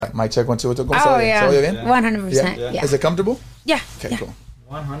Mic check 1, 2, 1, 2. Oh, yeah. 100%. Yeah. Is it comfortable? Yeah. Okay, cool.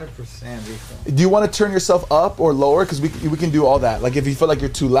 100%. Do you want to turn yourself up or lower? Because we can do all that. Like if you feel like you're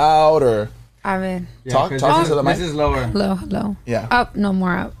too loud or A ver. talk into the mic. This is lower. Low. Yeah. Up. No,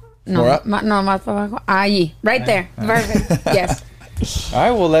 more up. No, More up? No, más para abajo. Ahí. Right there. Perfect. Yes. All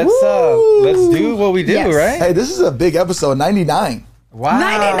right, well, let's do what we do, Yes. right? Hey, this is a big episode. 99. Wow.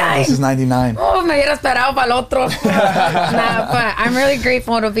 99. This is 99. Oh, me hubiera esperado para el otro. Nah, but I'm really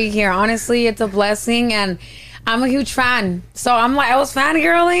grateful to be here. Honestly, it's a blessing, and I'm a huge fan. So I was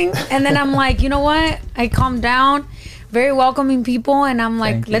fangirling, and then I'm like, you know what? I calmed down. Very welcoming people, and I'm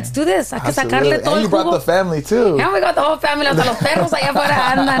like, let's do this. Hay que sacarle todo And el you brought jugo. the family too. Yeah, we got the whole family. Hasta los perros allá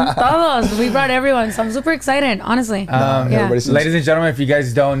afuera andan todos. We brought everyone, so I'm super excited, honestly. Ladies and gentlemen, if you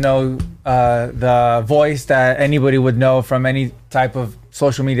guys don't know the voice that anybody would know from any type of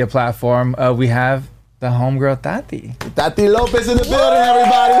social media platform, we have the homegirl Tati. ITATI López in the building,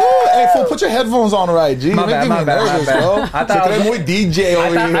 everybody. Woo. Hey, fool, put your headphones on right, G. My bad. I thought I was DJ over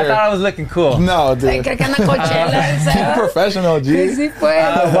here. I thought I was looking cool. No, dude. Creo que anda Coachella. Keep it professional, G. Sí,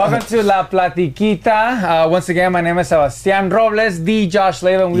 pues. Welcome to La Platiquita. Once again, my name is Sebastián Robles, the Josh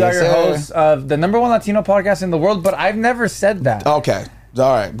Levin. We are your hosts of the #1 Latino podcast in the world, but I've never said that. Okay.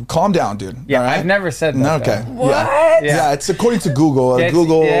 All right. Calm down, dude. Yeah, all right? I've never said that. Okay. What? Yeah, it's according to Google. Yes,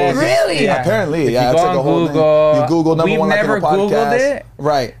 Google. yes. Really? Yeah, apparently. If Yeah, you it's go like a on whole Google, thing. You Google #1 we've Latino never podcast. Googled it.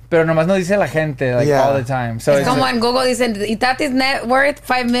 Right. Pero nomás nos dice la gente, like, all the time. So Es como en Google dicen, ITATI's net worth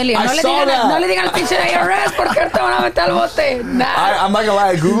 $5 million. I saw that. No le digan al pinche IRS porque ahorita van a meter al bote. Nah. I'm not gonna lie,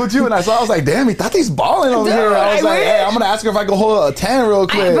 I Googled you and I was like, damn, ITATI's balling over Dude, here. I was I like, wish. hey, I'm gonna ask her if I can hold a 10 real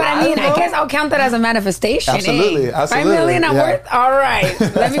quick. But I mean, don't I know. guess I'll count that as a manifestation. Absolutely, Hey, absolutely, $5 million I'm yeah. worth? All right.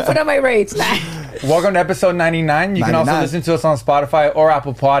 Let me put up my rates. welcome to episode 99. You can also 99. listen to us on Spotify or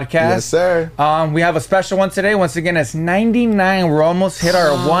Apple Podcasts. Yes, sir. We have a special one today. Once again, it's 99. We're almost hit our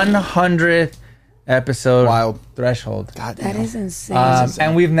 100th episode Wild. threshold. God That damn. is insane.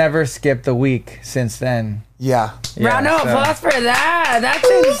 And we've never skipped a week since then. Yeah. Round of so- applause for that. That's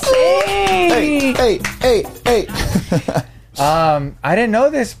insane. Hey. I didn't know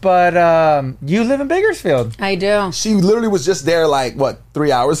this, but you live in Bakersfield. I do. She literally was just there like, what,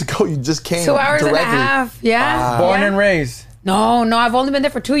 3 hours ago? You just came 2 hours directly. and a half. Yeah. Born Yeah. and raised. No, I've only been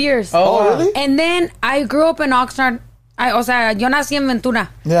there for 2 years. Oh, really? And then I grew up in Oxnard. O sea, yo nací en Ventura.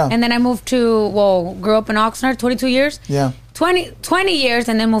 Yeah. And then I moved grew up in Oxnard, 22 years. Yeah. 20 years,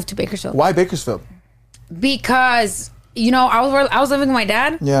 and then moved to Bakersfield. Why Bakersfield? Because, I was living with my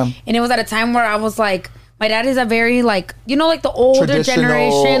dad. Yeah. And it was at a time where I was like, my dad is a very like, like the older Traditional.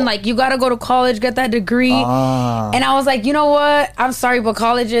 generation. Like, you got to go to college, get that degree. And I was like, you know what? I'm sorry, but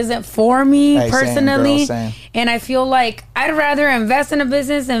college isn't for me Hey, same, personally. girl, same. And I feel like I'd rather invest in a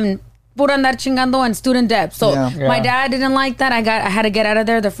business and put andar chingando and student debt. So Yeah. my dad didn't like that. I had to get out of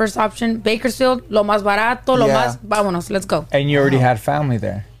there. The first option, Bakersfield, lo más barato, lo Yeah. más, vámonos, let's go. And you already had family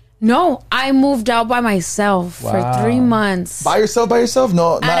there. No, I moved out by myself for 3 months. By yourself?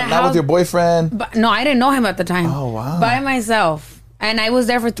 No, not with your boyfriend. But no, I didn't know him at the time. Oh, wow. By myself. And I was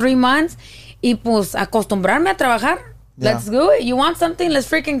there for 3 months. Y pues acostumbrarme a trabajar. Yeah. Let's do it. You want something? Let's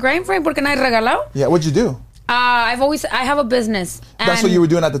freaking grind for it. Porque no hay regalado. Yeah, what'd you do? I have a business. That's what you were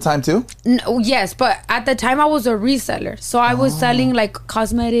doing at the time too? No, yes, but at the time I was a reseller. So I was selling like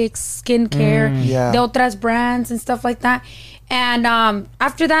cosmetics, skincare, Yeah. de otras brands and stuff like that. And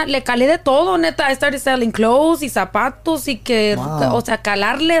after that, le calé de todo, neta. I started selling clothes y zapatos y que, o sea,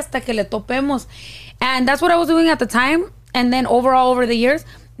 calarle hasta que le topemos. And that's what I was doing at the time. And then overall, over the years,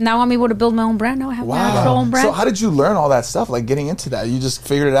 now I'm able to build my own brand. Now I have my actual own brand. So how did you learn all that stuff? Like getting into that? You just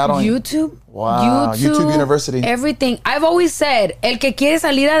figured it out on YouTube. Wow. YouTube University. Everything. I've always said, el que quiere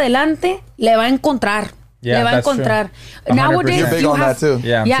salir adelante, le va a encontrar. Yeah, le va a that's encontrar. true. 100%. Nowadays, You're big you on have, that too.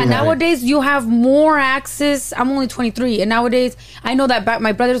 Yeah, Yeah, too. nowadays you have more access. I'm only 23, and nowadays I know that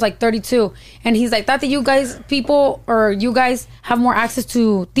my brother's like 32, and he's like, "Tati, you guys have more access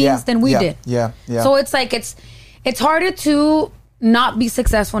to things than we did." Yeah. So it's like it's harder to not be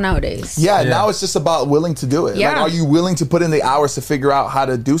successful nowadays. Yeah, now it's just about willing to do it. Yeah. Like, are you willing to put in the hours to figure out how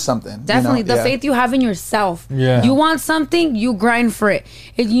to do something? Definitely, the faith you have in yourself. Yeah. You want something, you grind for it.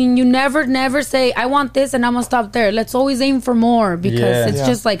 You never say, I want this and I'm gonna stop there. Let's always aim for more because it's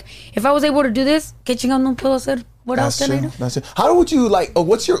just like, if I was able to do this, ¿qué chingado no puedo hacer? What else can I do? That's true. How would you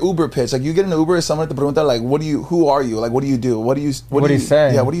what's your Uber pitch? Like you get in an Uber and someone te pregunta like, who are you? Like, what do you do? What do you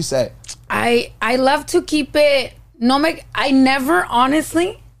say? Yeah, what do you say? I love to keep it. I never,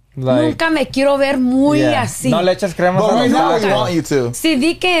 honestly, nunca me quiero ver muy así. No le echas crema But a right los now I tacos. want you to. Si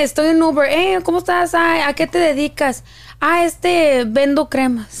di que estoy en Uber, ¿cómo estás? ¿A qué te dedicas? Vendo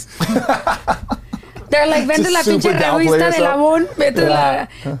cremas. They're like, vende la Just pinche super downplay revista de yourself.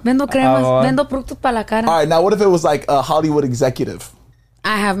 Labón. Vendo cremas, vendo productos para la cara. All right, now what if it was like a Hollywood executive?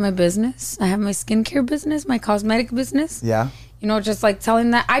 I have my business. I have my skincare business, my cosmetic business. Yeah. You know, just like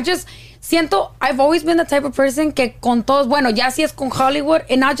telling that. I just siento, I've always been the type of person que con todos, bueno, ya si es con Hollywood,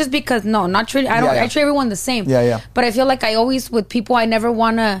 and not just because, no, not treat, I don't, I treat everyone the same. Yeah, yeah. But I feel like I always, with people, I never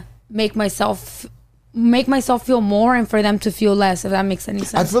want to make myself feel more and for them to feel less, if that makes any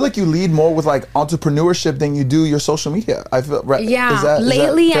sense. I feel like you lead more with like entrepreneurship than you do your social media. I feel right. Yeah,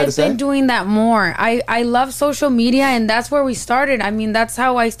 lately I've been doing that more. I love social media, and that's where we started. I mean, that's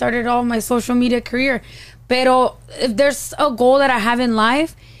how I started all my social media career. Pero if there's a goal that I have in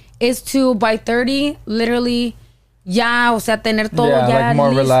life is to by 30 literally ya, o sea, tener todo ya like more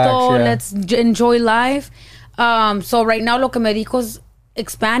listo, relaxed, let's enjoy life. So right now lo que me dedico is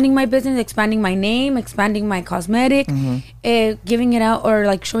expanding my business, expanding my name, expanding my cosmetic, giving it out or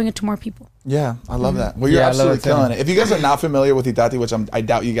like showing it to more people. Yeah, I love that. Well, you're absolutely killing it. If you guys are not familiar with ITATI, which I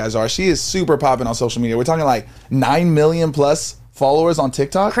doubt you guys are, she is super popping on social media. We're talking like 9 million plus followers on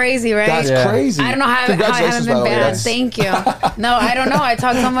TikTok. Crazy, right? That's crazy. I don't know how I haven't been banned. Thank you. No, I don't know. I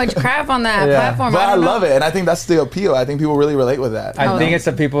talk so much crap on that platform. But I love it, and I think that's the appeal. I think people really relate with that. I think it's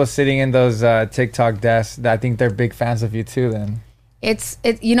the people sitting in those TikTok desks that I think they're big fans of you too. Then it's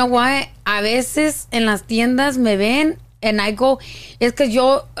you know what? A veces en las tiendas me ven. And I go, es que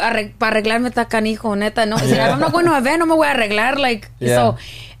yo para arreglarme está canijo, neta, no. Si I'm not going to an event, no me voy a arreglar, like, so,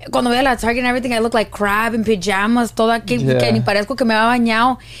 cuando voy a la Target and everything, I look like crab in pajamas, toda que ni parezco que me va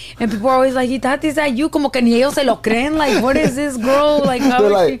bañado. And people are always like, ITATI, is that you? Como que ni ellos se lo creen, like, what is this girl? Like, how they're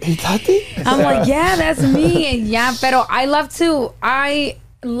like, ITATI? I'm like, yeah, that's me. And yeah, pero I love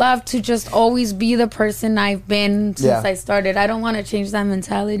to just always be the person I've been since I started. I don't want to change that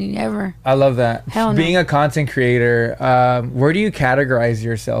mentality ever. I love that. Hell no. Being a content creator, where do you categorize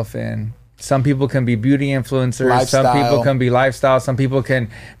yourself in? Some people can be beauty influencers. Lifestyle. Some people can be lifestyle. Some people can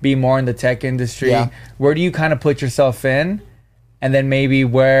be more in the tech industry. Yeah. Where do you kind of put yourself in? And then maybe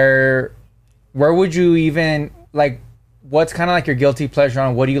where would you even, like, what's kind of like your guilty pleasure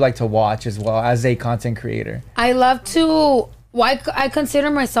on what do you like to watch as well as a content creator? I love to... Well, I consider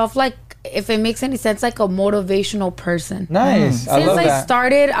myself like, if it makes any sense, like a motivational person. Nice. I love that. Since I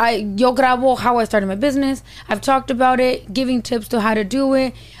started, yo grabo how I started my business. I've talked about it, giving tips to how to do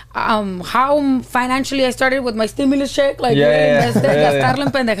it. How financially I started with my stimulus check, like gastarlo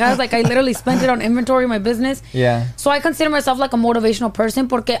en pendejadas. Like I literally spent it on inventory, my business. Yeah. So I consider myself like a motivational person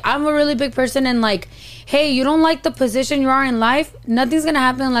porque I'm a really big person and like, hey, you don't like the position you are in life, nothing's gonna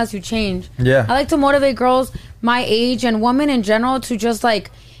happen unless you change. Yeah. I like to motivate girls my age and women in general to just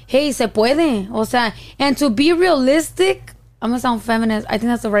like, hey, se puede. O sea, and to be realistic. I'm gonna sound feminist. I think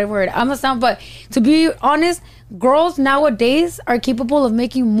that's the right word. But to be honest, girls nowadays are capable of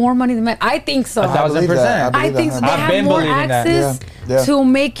making more money than men. I think so. 1,000%. I think so. They have more access to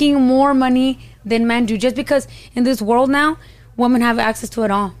making more money than men do. Just because in this world now, women have access to it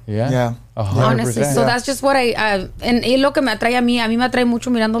all. Yeah. 100%. Honestly. So that's just what and es lo que me atrae a mí me atrae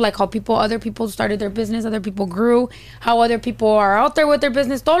mucho mirando like how other people started their business, other people grew, how other people are out there with their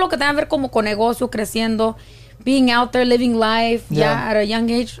business, todo lo que tenga que ver como con negocio, creciendo, being out there, living life, at a young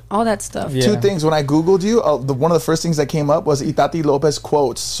age, all that stuff. Two things. When I Googled you, one of the first things that came up was ITATI Lopez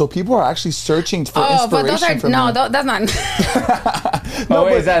quotes. So people are actually searching for inspiration from you. That's not.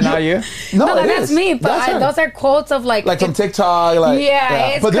 Is that not you? No, that's me. But those are quotes of like from TikTok.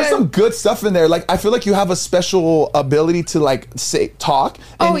 But there's some good stuff in there. Like I feel like you have a special ability to like talk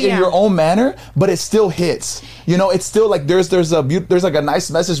in your own manner, but it still hits. You know, it's still like there's like a nice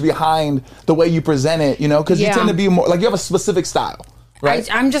message behind the way you present it. You know, because you tend to be more like you have a specific style. Right?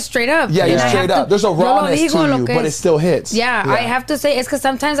 I'm just straight up. Yeah, you're straight up. There's a rawness to you, but it still hits. Yeah, I have to say, es que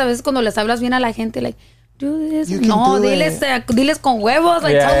sometimes a veces cuando les hablas bien a la gente, like, do this. Diles con huevos.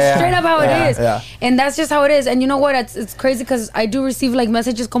 Like, tell straight up how it is. Yeah. And that's just how it is. And you know what? It's crazy because I do receive like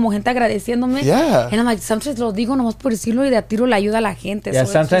messages como gente agradeciéndome. Yeah. And I'm like, sometimes lo digo nomás por decirlo y de a tiro le ayuda a la gente. Yeah,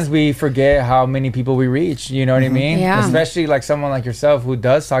 so sometimes we forget how many people we reach. You know what I mean? Yeah. Especially like someone like yourself who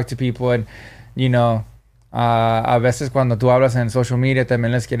does talk to people and, you know, a veces cuando tú hablas en social media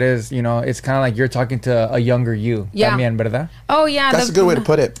también les quieres, you know, it's kind of like you're talking to a younger you. También, ¿verdad? Oh, yeah. That's a good way to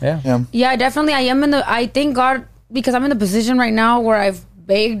put it. Yeah, definitely. I thank God because I'm in the position right now where I've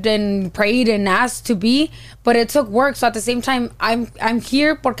begged and prayed and asked to be, but it took work. So at the same time, I'm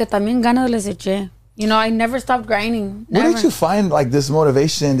here porque también ganas les eché. You know, I never stopped grinding. Never. Where did you find like this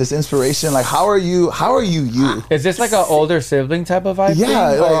motivation, this inspiration? Like, how are you? Is this like an older sibling type of vibe?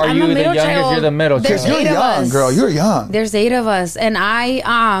 Yeah. Or are you the youngest? You're the middle. There's you're young, girl. You're young. There's 8 of us, and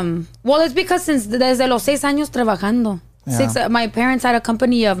well, it's because since desde los 6 años trabajando. My parents had a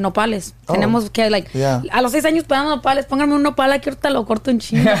company of nopales. Tenemos que, like, a los 6 años pelando nopales, pónganme un nopal aquí, ahorita lo corto en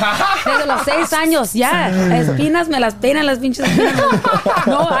chingo. Desde los 6 años, espinas me las peinan las pinches espinas.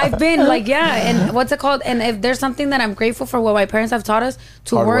 No, I've been, like, and what's it called? And if there's something that I'm grateful for, what my parents have taught us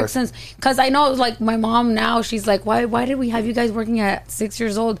to work since, because I know, like, my mom now, she's like, why did we have you guys working at 6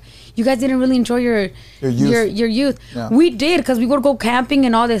 years old? You guys didn't really enjoy your youth. Yeah. We did, because we would go camping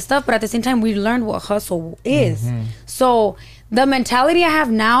and all this stuff, but at the same time, we learned what hustle is. So the mentality I have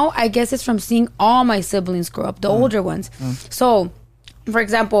now, I guess, is from seeing all my siblings grow up, the older ones. So, for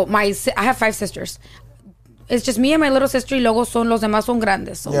example, I have 5 sisters. It's just me and my little sister, y luego los demás son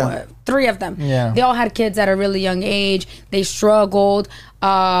grandes. So 3 of them. Yeah. They all had kids at a really young age. They struggled.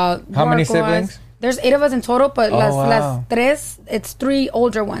 How many siblings? There's 8 of us in total, but las 3, it's 3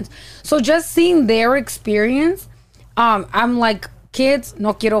 older ones. So just seeing their experience, I'm like, kids,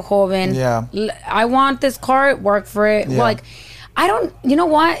 no quiero joven. Yeah. I want this car, work for it. Yeah. Like, I don't, you know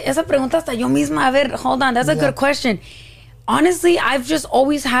what? Esa pregunta hasta yo misma. A ver, hold on. That's a good question. Honestly, I've just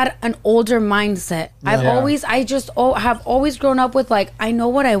always had an older mindset. I have always grown up with, like, I know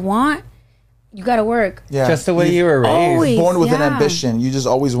what I want. You gotta work. Yeah. Just the way you were raised. Always, born with an ambition. You just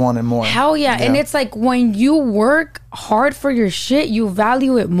always wanted more. Hell yeah. And it's like when you work hard for your shit, you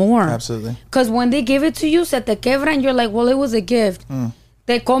value it more. Absolutely. Because when they give it to you, se te quebra, and you're like, well, it was a gift.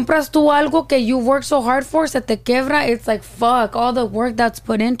 Te compras tú algo que you worked so hard for, se te quebra. It's like, fuck, all the work that's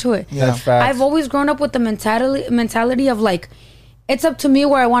put into it. Yeah. That's facts. I've always grown up with the mentality of, like, it's up to me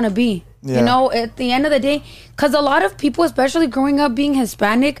where I want to be. Yeah. You know, at the end of the day, because a lot of people, especially growing up being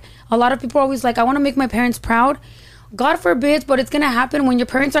Hispanic, a lot of people are always like, I want to make my parents proud. God forbid, but it's going to happen when your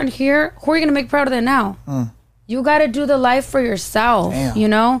parents aren't here. Who are you going to make prouder than now? You got to do the life for yourself, you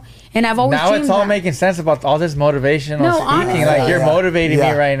know? And I've always now it's all making sense about all this motivational speaking. Honestly, like, you're motivating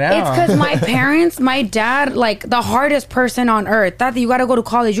me right now. It's because my parents, my dad, like, the hardest person on earth. That you got to go to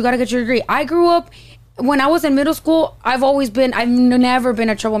college. You got to get your degree. I grew up, when I was in middle school, I've never been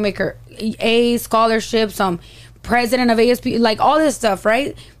a troublemaker. A scholarships, president of ASP, like all this stuff,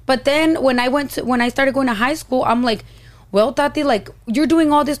 right? But then when I started going to high school, I'm like, well, Tati, like, you're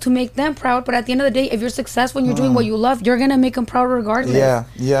doing all this to make them proud, but at the end of the day, if you're successful and you're doing what you love, you're gonna make them proud regardless.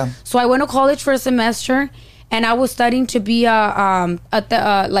 Yeah. So I went to college for a semester, and I was studying to be a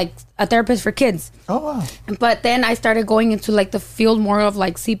therapist for kids. Oh wow! But then I started going into, like, the field more of,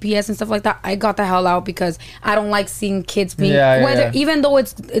 like, CPS and stuff like that. I got the hell out because I don't like seeing kids being even though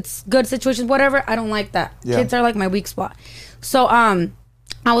it's good situations, whatever. I don't like that. Kids are like my weak spot. So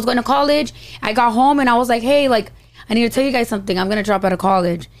I was going to college. I got home and I was like, hey, like, I need to tell you guys something. I'm gonna drop out of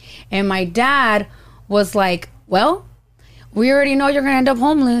college. And my dad was like, well, we already know you're going to end up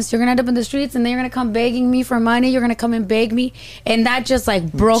homeless. You're going to end up in the streets, and then you're going to come begging me for money. You're going to come and beg me. And that just,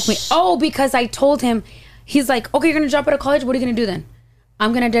 like, broke me. Oh, because I told him, he's like, okay, you're going to drop out of college. What are you going to do then?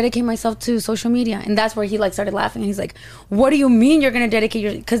 I'm going to dedicate myself to social media. And that's where he, like, started laughing. And he's like, what do you mean you're going to dedicate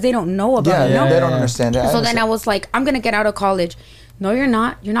your... Because they don't know about it. They don't understand it. So then I was like, I'm going to get out of college. No, you're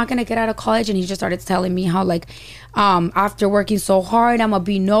not. You're not going to get out of college. And he just started telling me how, like, after working so hard, I'm going to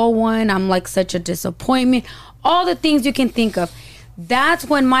be no one. I'm, like, such a disappointment. All the things you can think of. That's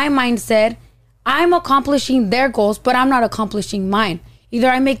when my mind said, I'm accomplishing their goals, but I'm not accomplishing mine. Either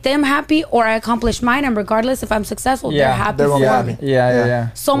I make them happy or I accomplish mine, and regardless if I'm successful, they're happy for me.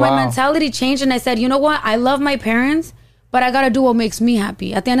 Yeah. So my mentality changed, and I said, you know what? I love my parents, but I got to do what makes me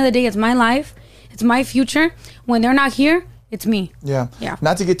happy. At the end of the day, it's my life. It's my future. When they're not here, it's me. Yeah.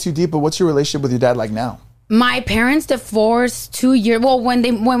 Not to get too deep, but what's your relationship with your dad like now? My parents divorced 2 years. Well, when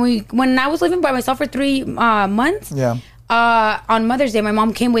I was living by myself for 3 months. Yeah. On Mother's Day, my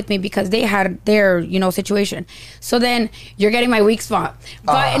mom came with me because they had their, situation. So then you're getting my weak spot.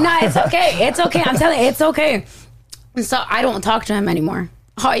 But no, it's okay. It's okay. I'm telling you, it's okay. So I don't talk to him anymore.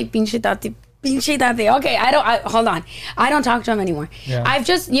 Ay, pinche tati. Okay, hold on. I don't talk to him anymore. Yeah. I've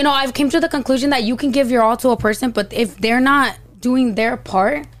just, I've came to the conclusion that you can give your all to a person, but if they're not doing their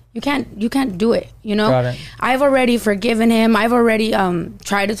part, you can't do it, Got it. I've already forgiven him. I've already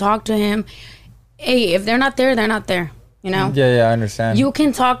tried to talk to him. Hey, if they're not there, they're not there, Yeah, I understand. You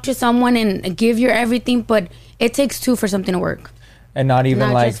can talk to someone and give your everything, but it takes 2 for something to work. And not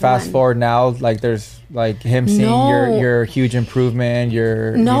like fast forward now, like there's like him seeing your huge improvement,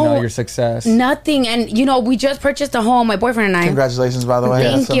 your success. Nothing. And we just purchased a home, my boyfriend and I. Congratulations, by the way.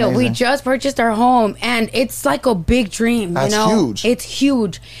 Thank you. Amazing. We just purchased our home, and it's like a big dream. That's huge. It's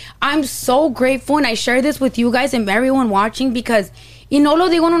huge. I'm so grateful, and I share this with you guys and everyone watching because y no lo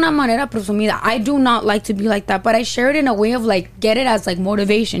digo en una manera presumida. I do not like to be like that, but I share it in a way of like get it as like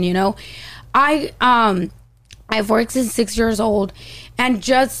motivation. I've worked since 6 years old, and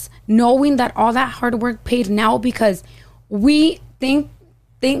just knowing that all that hard work paid now, because we thank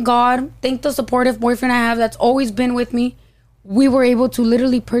God, thank the supportive boyfriend I have that's always been with me. We were able to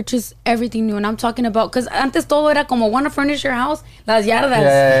literally purchase everything new. And I'm talking about, because antes todo era como, want to furnish your house? Las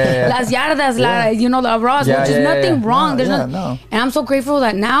yardas. Las yardas, you know, the raws, which is nothing wrong. There's nothing. No. And I'm so grateful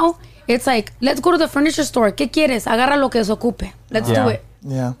that now it's like, let's go to the furniture store. ¿Qué quieres? Agarra lo que se ocupe. Let's do it.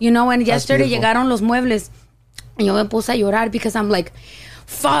 Yeah. You know, and yesterday llegaron los muebles. And yo me puse a llorar because I'm like,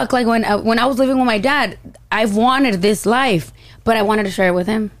 fuck. Like when I was living with my dad, I've wanted this life, but I wanted to share it with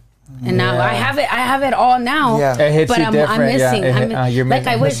him. And now I have it all now. Yeah. It hits but you I'm missing. You're like,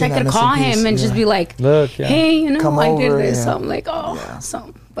 I wish I could call him and just be like, look, hey, you know, come I did this. Yeah. So I'm like,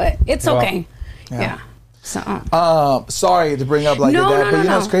 so, but it's okay. Yeah. So sorry to bring up like your dad, but you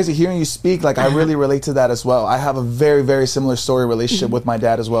know it's crazy hearing you speak. Like I really relate to that as well. I have a very, very similar story relationship with my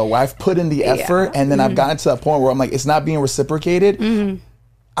dad as well, where I've put in the effort and then I've gotten to that point where I'm like, it's not being reciprocated.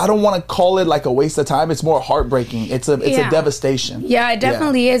 I don't want to call it like a waste of time. It's more heartbreaking. It's a devastation. Yeah, it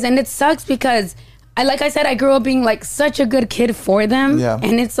definitely is. And it sucks because like I said, I grew up being like such a good kid for them. Yeah.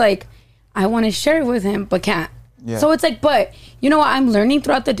 And it's like, I want to share it with him, but can't. Yeah. So it's like, but you know what? I'm learning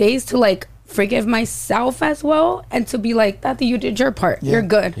throughout the days to like forgive myself as well. And to be like, Tati, you did your part. You're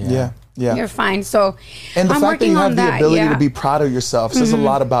good. Yeah. You're fine. So and the fact that you have the ability to be proud of yourself says a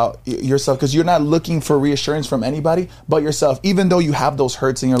lot about yourself, because you're not looking for reassurance from anybody but yourself. Even though you have those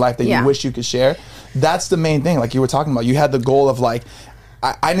hurts in your life that you wish you could share, that's the main thing. Like you were talking about, you had the goal of like,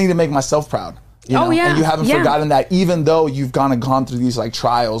 I need to make myself proud. You know? And you haven't forgotten that, even though you've gone through these like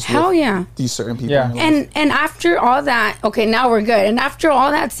trials with these certain people. Yeah. And after all that, okay, now we're good. And after all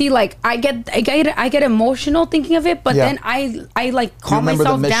that, see, like I get emotional thinking of it, but then I like calm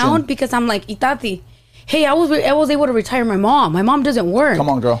myself down, because I'm like, Itati, hey, I was able to retire my mom. My mom doesn't work. Come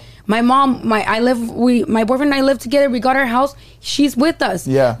on, girl. My mom, my boyfriend and I live together. We got our house. She's with us.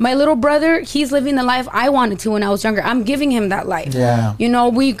 Yeah. My little brother, he's living the life I wanted to when I was younger. I'm giving him that life. Yeah. You know,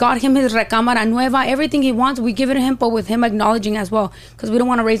 we got him his recámara nueva. Everything he wants, we give it to him, but with him acknowledging as well. Because we don't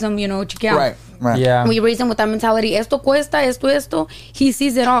want to raise him, you know, chiqueado. Right. Yeah. We raise him with that mentality. Esto cuesta, esto. He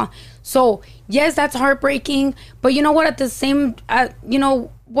sees it all. So, yes, that's heartbreaking. But you know what? At the same, you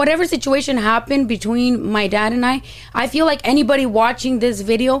know, whatever situation happened between my dad and I feel like anybody watching this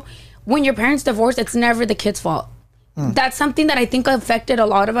video, when your parents divorce, it's never the kid's fault. That's something that I think affected a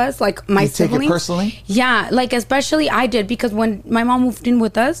lot of us, like my siblings. Take it personally? Yeah, like especially I did, because when my mom moved in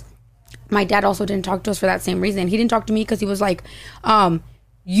with us, my dad also didn't talk to us for that same reason. He didn't talk to me because he was like,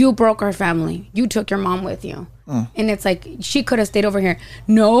 you broke our family. You took your mom with you. And it's like, she could have stayed over here.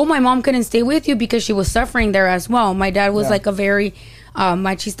 No, my mom couldn't stay with you because she was suffering there as well. My dad was like a very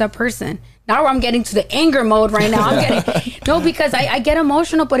machista person. Now I'm getting to the anger mode right now. Because I get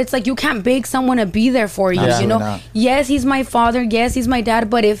emotional, but it's like, you can't beg someone to be there for you. You know, not. Yes, he's my father. Yes, he's my dad.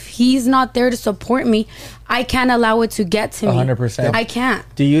 But if he's not there to support me, I can't allow it to get to me. 100%. I can't.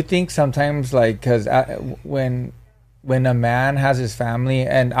 Do you think sometimes, like, because when a man has his family,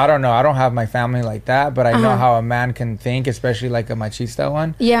 and I don't know, I don't have my family like that, but I know how a man can think, especially like a machista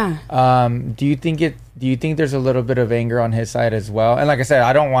one. Yeah. Do you think there's a little bit of anger on his side as well? And like I said,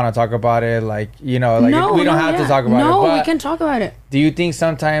 I don't want to talk about it, like, you know, like we don't have to talk about it. No, we can talk about it. Do you think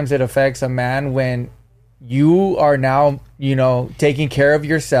sometimes it affects a man when you are now, you know, taking care of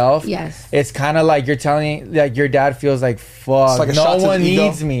yourself? Yes. It's kind of like you're telling, like, your dad feels like, fuck, like no one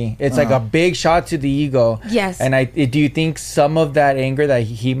needs me. It's like a big shot to the ego. Yes. And do you think some of that anger that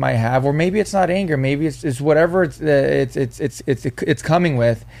he might have, or maybe it's not anger, maybe it's whatever it's coming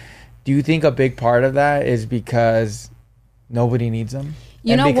with, do you think a big part of that is because nobody needs him?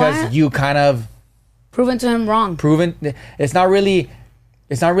 You know because what? you kind of proven to him wrong. It's not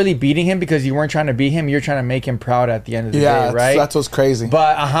really beating him, because you weren't trying to beat him. You're trying to make him proud at the end of the day, right? That's what's crazy.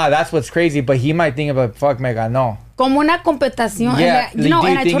 But that's what's crazy. But he might think about, fuck, me ganó. Como una competición. Yeah. And, you know, do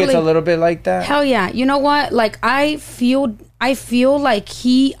you think it's a little bit like that? Hell yeah. You know what? Like, I feel like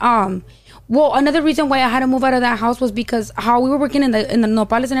he well, another reason why I had to move out of that house was because how we were working in the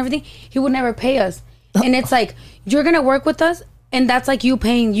nopales and everything, he would never pay us. And it's like, you're gonna work with us, and that's like you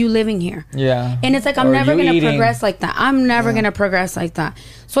paying, you living here. Yeah. And it's like, I'm never going to progress like that. I'm never going to progress like that.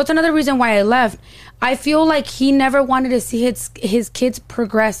 So it's another reason why I left. I feel like he never wanted to see his kids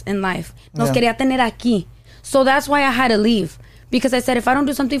progress in life. Nos quería tener aquí. So that's why I had to leave. Because I said, if I don't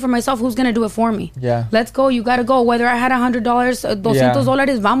do something for myself, who's going to do it for me? Yeah. Let's go. You got to go. Whether I had $100, $200,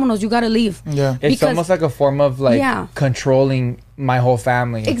 vámonos. You got to leave. Yeah. It's almost like a form of like controlling my whole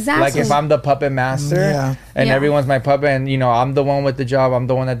family. Exactly. Like if I'm the puppet master and everyone's my puppet, and, you know, I'm the one with the job. I'm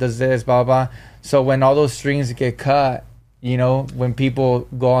the one that does this, blah, blah. So when all those strings get cut, you know, when people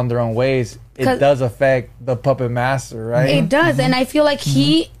go on their own ways, it does affect the puppet master, right? It does. And I feel like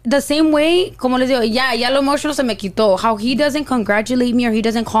he, the same way, como les digo, ya lo emotional se me quitó. How he doesn't congratulate me or he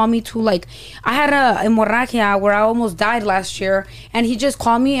doesn't call me to, like, I had a hemorrhagia where I almost died last year. And he just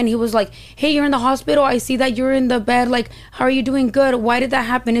called me and he was like, hey, you're in the hospital. I see that you're in the bed. Like, how are you doing? Good. Why did that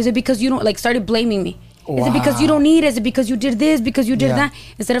happen? Is it because you don't, like, started blaming me? Wow. Is it because you don't need it? Is it because you did this? Because you did that?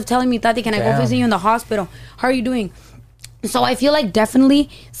 Instead of telling me, Tati, can I go visit you in the hospital? How are you doing? So I feel like definitely,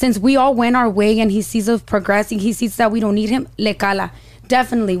 since we all went our way and he sees us progressing, he sees that we don't need him, le cala.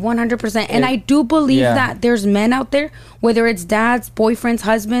 Definitely, 100%. And I do believe that there's men out there, whether it's dads, boyfriends,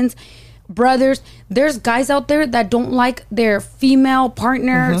 husbands, brothers, there's guys out there that don't like their female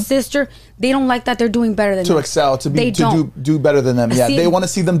partner, sister. They don't like that they're doing better than them. To excel, to do better than them. Yeah, they want to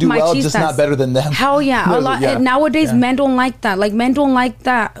see them do well, just not better than them. Hell yeah. A lot. Yeah. Nowadays, men don't like that. Like, men don't like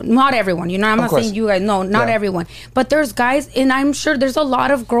that. Not everyone, you know. I'm not saying you guys. No, not everyone. But there's guys, and I'm sure there's a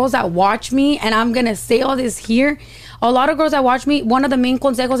lot of girls that watch me, and I'm going to say all this here. A lot of girls that watch me, one of the main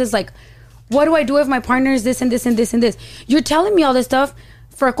consejos is like, what do I do if my partner is this and this and this and this? You're telling me all this stuff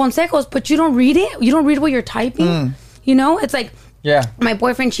for consejos, but you don't read it. You don't read what you're typing. You know, it's like, my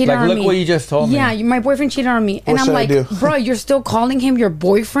boyfriend cheated on me. Look what you just told me. Yeah, my boyfriend cheated on me. And I'm like, bro, you're still calling him your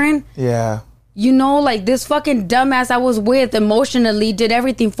boyfriend? Yeah. You know, like, this fucking dumbass I was with emotionally did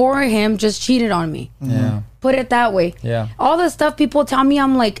everything for him, just cheated on me. Yeah. Put it that way. Yeah. All the stuff people tell me,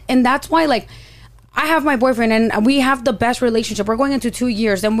 I'm like, and that's why, like, I have my boyfriend and we have the best relationship. We're going into 2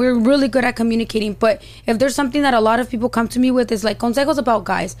 years and we're really good at communicating. But if there's something that a lot of people come to me with is like consejos about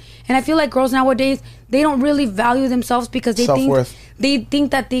guys. And I feel like girls nowadays, they don't really value themselves because they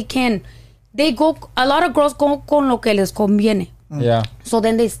think that a lot of girls go con lo que les conviene. Yeah. So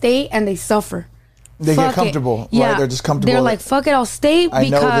then they stay and they suffer. They get comfortable. Yeah. Right? They're just comfortable. They're like, fuck it, I'll stay because... I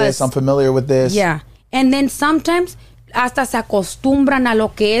know this, I'm familiar with this. Yeah. And then sometimes hasta se acostumbran a lo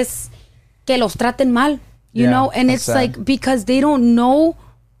que es que los traten mal, you know, and it's sad. Like because they don't know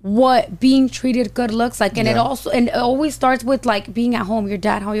what being treated good looks like, and it always starts with like being at home.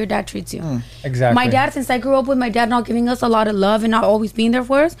 How your dad treats you. Exactly. My dad, since I grew up with my dad not giving us a lot of love and not always being there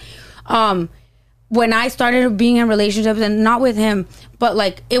for us, when I started being in relationships and not with him, but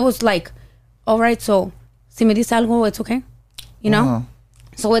like it was like, all right, so si me dice algo, it's okay, you know.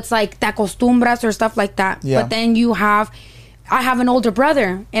 So it's like te acostumbras or stuff like that. But then I have an older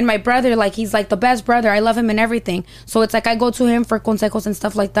brother, and my brother, like, he's like the best brother. I love him and everything. So it's like I go to him for consejos and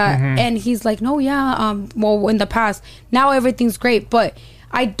stuff like that. And he's like, no, well, in the past, now everything's great. But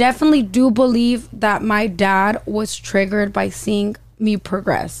I definitely do believe that my dad was triggered by seeing me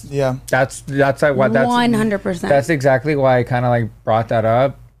progress. Yeah. That's like what 100%. That's exactly why I kind of like brought that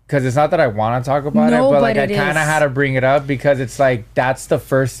up. Because it's not that I want to talk about it, but like I kind of had to bring it up because it's like that's the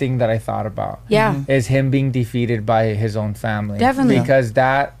first thing that I thought about. Yeah. Is him being defeated by his own family. Definitely. Because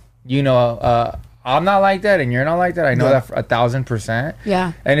that, you know, I'm not like that and you're not like that. I know that for 1,000%.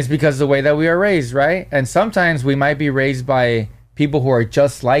 Yeah. And it's because of the way that we are raised, right? And sometimes we might be raised by people who are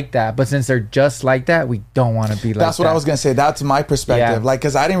just like that, but since they're just like that, we don't want to be like that. That's what I was gonna say. That's my perspective. Like,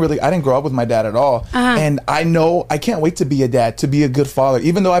 because I didn't grow up with my dad at all, and I know I can't wait to be a dad, to be a good father.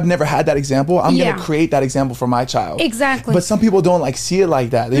 Even though I've never had that example, I'm gonna create that example for my child. Exactly. But some people don't like see it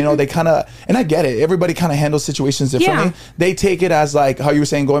like that. You know, they kind of, and I get it. Everybody kind of handles situations differently. They take it as like how you were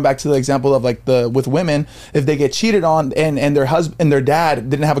saying, going back to the example of like with women, if they get cheated on and their husband and their dad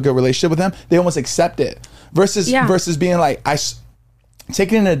didn't have a good relationship with them, they almost accept it. Versus being like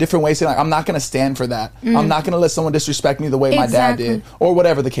taking it in a different way, saying like, I'm not going to stand for that. I'm not going to let someone disrespect me the way my dad did, or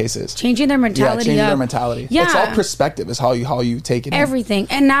whatever the case is. Changing their mentality. Their mentality. Yeah. It's all perspective is how you take it. Everything.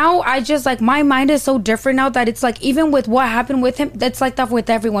 And now I just like, my mind is so different now that it's like, even with what happened with him, that's like that with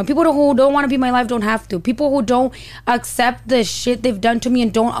everyone. People who don't want to be in my life don't have to. People who don't accept the shit they've done to me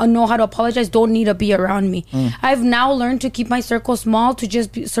and don't know how to apologize don't need to be around me. I've now learned to keep my circle small, to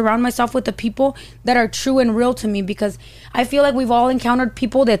just surround myself with the people that are true and real to me, because I feel like we've all encountered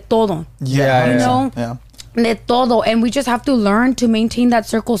people de todo. You know? Yeah. De todo. And we just have to learn to maintain that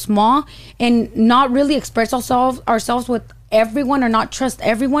circle small and not really express ourselves with everyone, or not trust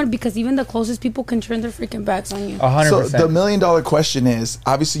everyone, because even the closest people can turn their freaking backs on you. 100%. So the $1 million question is,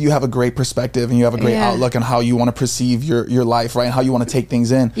 obviously you have a great perspective and you have a great outlook on how you want to perceive your life, right? And how you want to take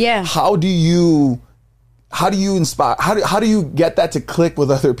things in. Yeah. How do you inspire, how do you get that to click with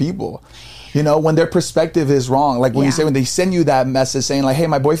other people? You know, when their perspective is wrong, like when you say, when they send you that message saying like, hey,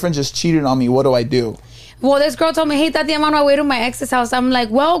 my boyfriend just cheated on me, what do I do? Well, this girl told me, hey, Tati, I'm on my way to my ex's house. I'm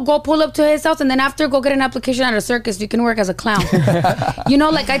like, well, go pull up to his house, and then after, go get an application at a circus. You can work as a clown. You know,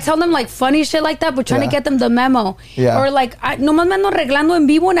 like, I tell them, like, funny shit like that, but trying to get them the memo. Yeah. Or, like, nomás me ando arreglando en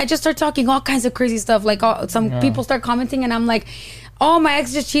vivo, and I just start talking all kinds of crazy stuff. Like, some people start commenting, and I'm like, oh, my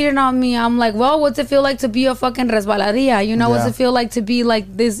ex just cheated on me. I'm like, well, what's it feel like to be a fucking resbaladia? You know, what's it feel like to be,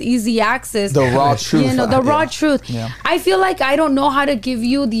 like, this easy access? The raw truth. You know, the raw truth. Yeah. I feel like I don't know how to give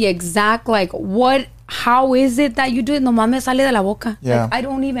you the exact, like, how is it that you do it? Nomás me sale de la boca. Yeah. Like, I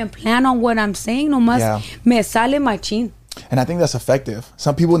don't even plan on what I'm saying. Nomás me sale machín. And I think that's effective.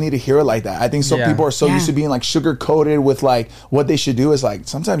 Some people need to hear it like that. I think some people are so used to being like sugar coated with like what they should do. Is like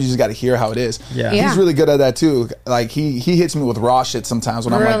sometimes you just got to hear how it is. Yeah. He's really good at that too. Like he hits me with raw shit sometimes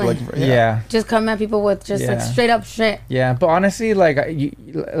when I'm like looking for just come at people with just like straight up shit. Yeah, but honestly, like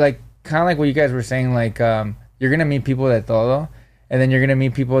kind of like what you guys were saying, like you're gonna meet people de todo. And then you're going to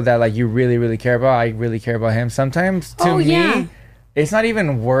meet people that like you really, really care about. I really care about him. Sometimes to me, it's not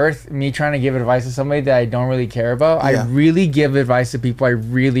even worth me trying to give advice to somebody that I don't really care about. I really give advice to people I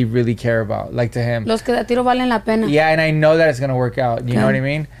really, really care about. Like to him. Los que de tiro valen la pena. Yeah, and I know that it's going to work out. You know what I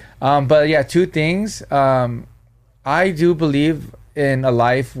mean? But yeah, two things. I do believe in a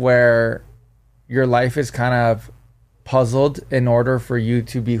life where your life is kind of puzzled in order for you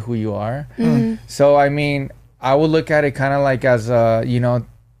to be who you are. Mm-hmm. So, I mean, I would look at it kind of like as, you know,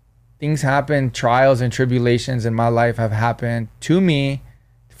 things happen, trials and tribulations in my life have happened to me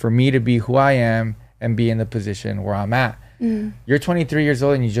for me to be who I am and be in the position where I'm at. Mm. You're 23 years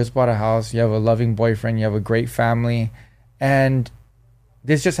old and you just bought a house. You have a loving boyfriend. You have a great family. And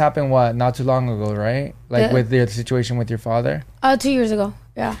this just happened, not too long ago, right? Like with the situation with your father? 2 years ago,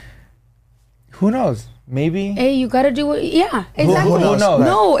 yeah. Who knows? Maybe. Hey, you gotta do it. Yeah, exactly. Who knows?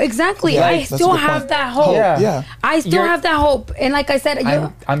 No, exactly. Like, I still have that hope. Yeah. I still have that hope. And like I said,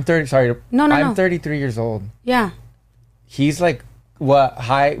 I'm 30. Sorry. No. I'm 33 years old. Yeah. He's like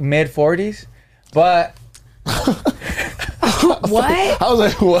mid 40s, but. What? I was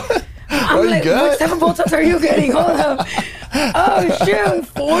like, what? I'm like, what type of Botox are you getting? Hold up. Oh shit, I'm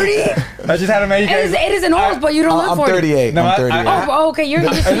 40. I just had to make you guys. It is an old, but you don't look 40. I'm 38. No, I'm 38. Okay, you're.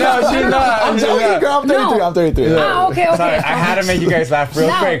 No, she's not. I'm joking, girl. I'm 33. No. I'm 33. Oh, okay. Sorry, I had to make you guys laugh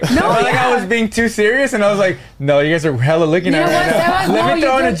real quick. I felt like I was being too serious, and I was like, no, you guys are hella looking at me. Let me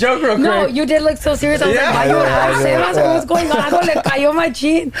throw in a joke real quick. No, you did look so serious. I was like, why you laugh? Sebas, what's going on? Algo le cayó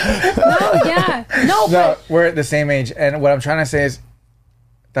machín. No, yeah. No, we're at the same age, and what I'm trying to say is,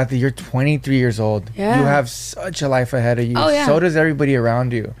 that you're 23 years old. Yeah. You have such a life ahead of you. Oh, yeah. So does everybody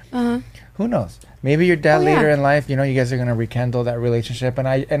around you. Uh-huh. Who knows? Maybe your dad later in life, you know, you guys are gonna rekindle that relationship, and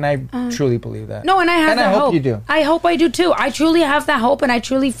I truly believe that. No, and I have that hope. I hope you do. I hope I do too. I truly have that hope, and I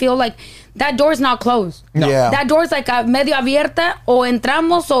truly feel like that door's not closed. No. Yeah. That door's like medio abierta, o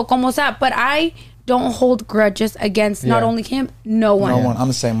entramos, o como sea. But I don't hold grudges against not only him, no one. No one. I'm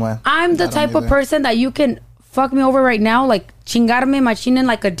the same way. I'm the type of person that you can fuck me over right now, like chingarme machinen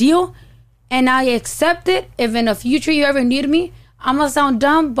like a deal, and I accept it. If in the future you ever need me, I'm gonna sound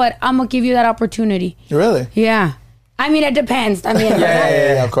dumb, but I'm gonna give you that opportunity. Really? Yeah. I mean, it depends. I mean,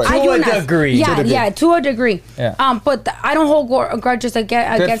 yeah, of course. To a degree. Yeah, to a degree. Yeah. But I don't hold grudges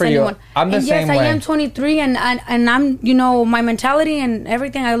against anyone. I'm the same way. Yes, I am 23, and I'm, you know, my mentality and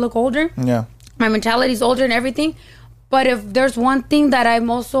everything. I look older. Yeah. My mentality is older and everything. But if there's one thing that I'm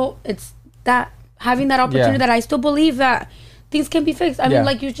also, it's that. Having that opportunity that I still believe that things can be fixed. I mean,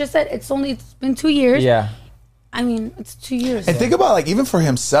 like you just said, it's been 2 years. Yeah. I mean, it's 2 years. And think about like even for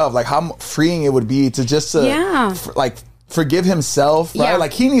himself, like how freeing it would be to just like forgive himself, right?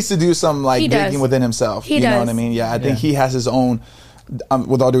 Like he needs to do some like digging within himself. You know what I mean? Yeah, I think he has his own.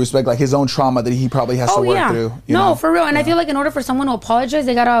 With all due respect, like his own trauma that he probably has to work through. You know? For real. And I feel like in order for someone to apologize,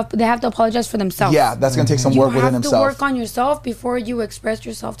 they have to apologize for themselves. Yeah, that's gonna take some work within himself. You have to work on yourself before you express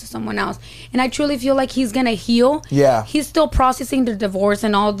yourself to someone else. And I truly feel like he's gonna heal. Yeah, he's still processing the divorce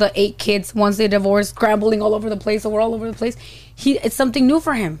and all the 8 kids once they divorced, scrambling all over the place. So we're all over the place. It's something new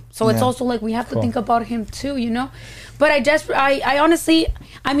for him. So it's also like we have to think about him too, you know. But I honestly,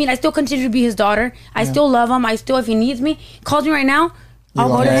 I mean, I still continue to be his daughter. I still love him. I still, if he needs me, calls me right now. I'll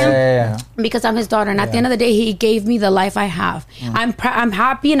go to him because I'm his daughter, and at the end of the day, he gave me the life I have. I'm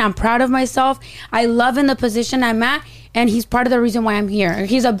happy and I'm proud of myself. I love in the position I'm at, and he's part of the reason why I'm here.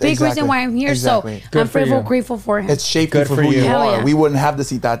 He's a big reason why I'm here. So I'm grateful for him. It's shaped you for who you are. We wouldn't have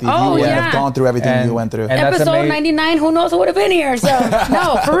this ITATI if you wouldn't have gone through everything you went through. Episode 99, who knows who would have been here? So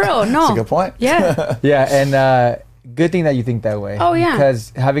no, for real, no. That's a good point. Yeah, and good thing that you think that way. Oh yeah,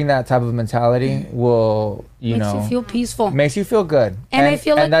 because having that type of mentality will, makes you feel peaceful, makes you feel good, and I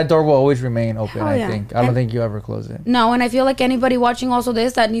feel like that door will always remain open. I think I don't think you ever close it. No, and I feel like anybody watching also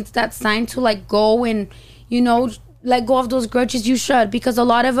this that needs that sign to like go and let go of those grudges, you should. Because a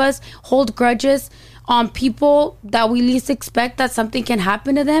lot of us hold grudges on people that we least expect that something can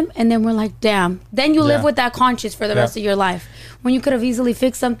happen to them. And then we're like, damn. Then you live with that conscience for the rest of your life. When you could have easily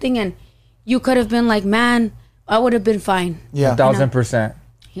fixed something and you could have been like, man, I would have been fine. Yeah. 1,000%.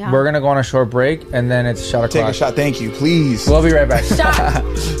 Yeah. We're going to go on a short break and then it's shot o'clock. Take a shot. Thank you. Please. We'll be right back. Shot.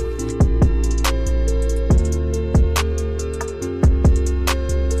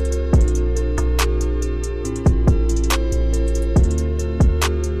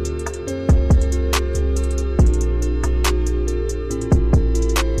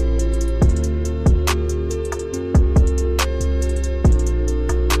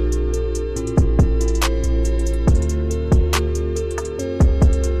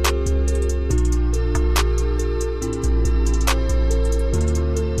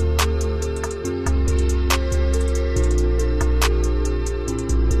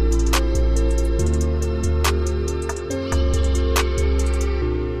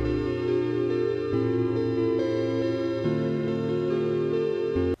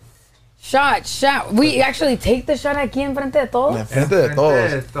 Shot. We actually take the shot aquí enfrente de todos. Enfrente de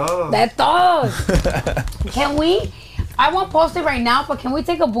todos. De todos. Can we? I won't post it right now, but can we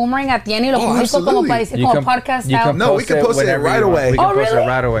take a boomerang at the end y lo publico como para decir como podcast style? No, we can post it right away. We can post it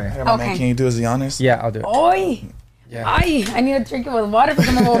right away. Okay. Can you do as the honors? Yeah, I'll do it. Oy. Yeah. Ay, I need to drink it with water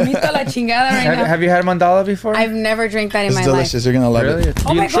porque me vomito la chingada right now. Have you had mandala before? I've never drank that in my life. It's delicious. You're going to love it.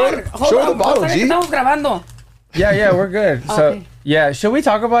 Oh my God. Show the bottle, G. Estamos grabando. Yeah, we're good. So, yeah, should we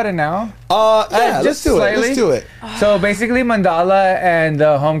talk about it now? Yeah, let's do it. Let's do it. So basically, Mandala and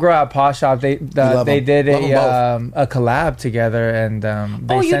the homegirl at Paw Shop, they did a collab together, and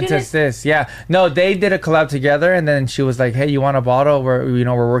they sent us this. Yeah, no, they did a collab together, and then she was like, "Hey, you want a bottle?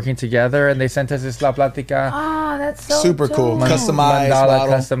 We're working together," and they sent us this La Platica. Ah, that's so super cool, customized Mandala,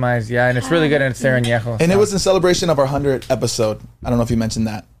 customized. Yeah, and it's really good, and it's Sereñejo. And it was in celebration of our 100th episode. I don't know if you mentioned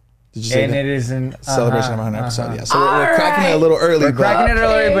that. Did you say and that? it is in celebration of our 100th episode. Yeah, so we're cracking it a little early. We're cracking it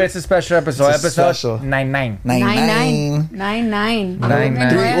early, but it's a special episode. Episode 99. 99.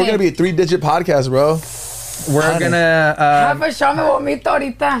 We're gonna be a 3-digit podcast, bro. We're gonna have a shot. Me vomito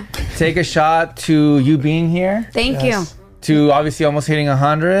ahorita. Take a shot to you being here. Thank you. To obviously almost hitting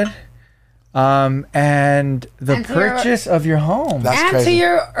 100. And the purchase of your home. That's and crazy. To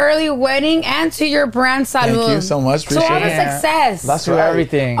your early wedding and to your brand salud. Thank you so much. So all the success. That's to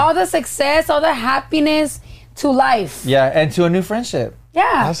everything. All the success, all the happiness to life. Yeah, and to a new friendship. Yeah.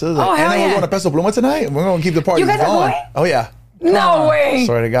 Absolutely. Oh, and then we're going to Peso Pluma tonight. We're going to keep the party going. You guys are going? Oh, yeah. No way.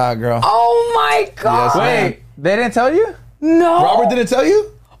 Swear to God, girl. Oh, my God. Yes, wait, they didn't tell you? No. Robert didn't tell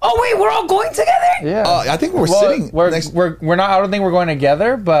you? Oh wait, we're all going together? Yeah. I think we're sitting. We're not. I don't think we're going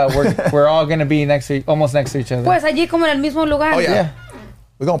together, but we're all gonna be almost next to each other. Pues allí como en el mismo lugar. Oh yeah.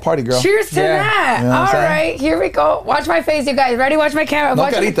 We're gonna party, girl. Cheers to that. You know all right, here we go. Watch my face, you guys. Ready? Watch my camera.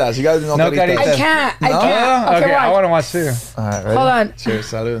 No caritas. You guys no caritas. I can't. Okay, I want to watch too. All right, ready? Hold on. Cheers,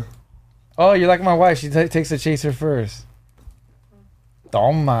 salud. Oh, you're like my wife. She takes the chaser first.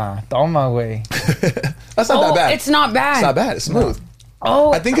 Toma, way. That's not that bad. It's not bad. It's not bad. It's smooth.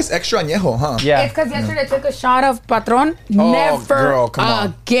 Oh, I think it's extra añejo, huh? Yeah. It's because yesterday I took a shot of Patron. Oh, Never girl, come on.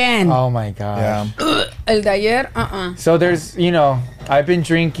 again. Oh my god. Yeah. El de ayer, So there's, I've been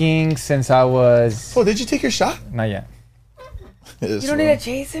drinking since I was. Oh, did you take your shot? Not yet. You don't need a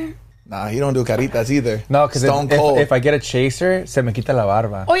chaser? Nah, you don't do caritas either. No, because cold. if I get a chaser, se me quita la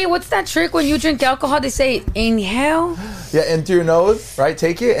barba. Oh yeah, what's that trick when you drink alcohol? They say inhale. Yeah, into your nose, right?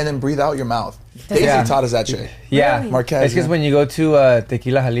 Take it and then breathe out your mouth. Daisy taught us that trick. Yeah, Really? Marquez. It's because when you go to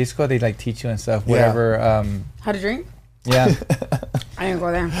Tequila Jalisco, they like teach you and stuff. Whatever. How to drink? Yeah. I didn't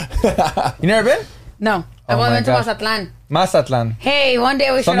go there. You never been? No. I went to Mazatlan. Mazatlan. Hey, one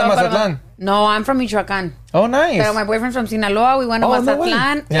day we should ¿Son de Mazatlan? No, I'm from Michoacán. Oh, nice. But my boyfriend's from Sinaloa. We went to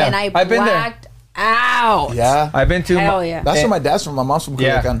Mazatlan and I blacked out. Yeah. I've been to. Hell yeah. That's where my dad's from. My mom's from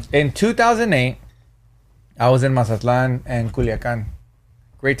Culiacan. Yeah. In 2008, I was in Mazatlan and Culiacan.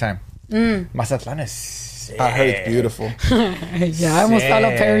 Great time. Mazatlan is sick. I heard it's beautiful. Yeah, I almost fell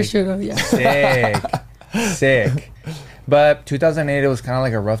off parachute. Yeah. Sick. But 2008, it was kind of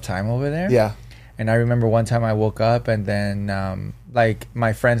like a rough time over there. Yeah. And I remember one time I woke up and then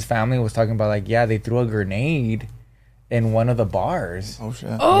my friend's family was talking about they threw a grenade in one of the bars. Oh shit.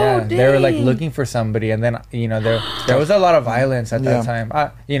 Oh, yeah, dang. they were looking for somebody, and then there was a lot of violence at that time.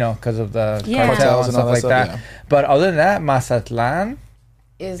 Because of the cartels and stuff like that. Yeah. But other than that, Mazatlan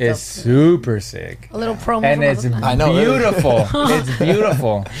is super sick. A little promo. And it's beautiful. It's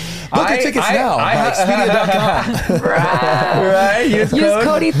beautiful. Book your tickets now. Expedia.com. Right? Use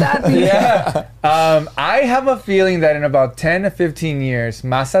code ITATI. Yeah. I have a feeling that in about 10 to 15 years,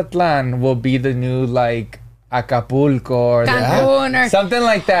 Mazatlan will be the new Acapulco or Cancun or something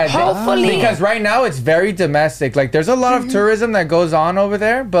like that. Hopefully. Because right now it's very domestic. Like there's a lot of tourism that goes on over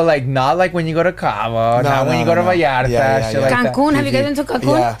there, but like not like when you go to Cabo, not when you go to Vallarta, shit like that. Cancun, have you guys been to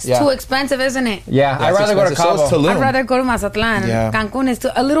Cancun? Yeah, It's too expensive, isn't it? Yeah, I'd rather go to Cabo. I'd rather go to Mazatlan. Yeah. Cancun is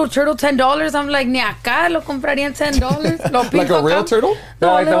a little turtle, $10. I'm like, ni acá lo compraría en $10. Lo pinto Like a real acá. turtle?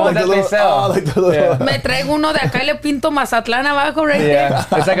 No, like the one that they sell. Like the little. Me traigo uno de acá y le pinto Mazatlán abajo right there. Yeah,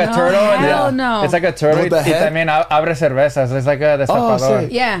 it's like a No, turtle. hell no. It's like a turtle. What the Y heck? también abre cervezas. It's like a destapador.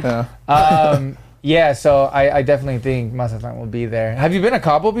 sick. Yeah. Yeah, so I definitely think Mazatlan will be there. Have you been to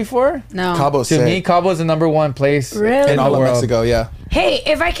Cabo before? No. Cabo's To sick. me, Cabo is the #1 place Really? in all the of world. Mexico, yeah. Hey,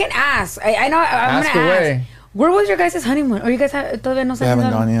 if I can ask, I know I'm Ask gonna away. ask. Where was your guys' honeymoon? Or you guys todavía no We haven't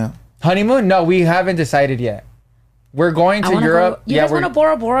saben gone nada? yet. Honeymoon? No, we haven't decided yet. We're going to Europe. Go, you guys want to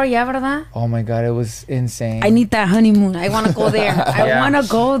Bora Bora, yeah, verdad? Oh my god, it was insane. I need that honeymoon. I want to go there. I Yeah. want to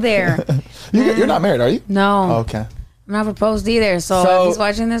go there. You're not married, are you? No. Oh, okay. I'm not proposed either. So, So- if he's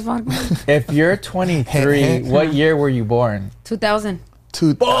watching this one, If you're 23, what year were you born? 2000.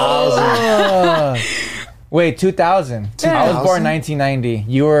 2000. Wait, 2000. Yeah. I was born 1990.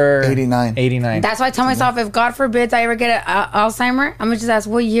 You were 89. 89. That's why I tell myself, if God forbids I ever get Alzheimer, I'm going to just ask,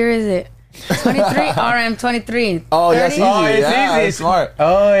 what year is it? 23? All right, I'm 23. Oh, that's 30? easy. Oh, it's yeah, easy. That's smart.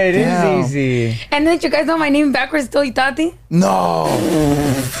 Oh, it Damn. is easy. And then you guys know my name backwards still ITATI? No.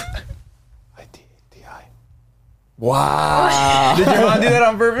 ITATI. Wow. Did your mom do that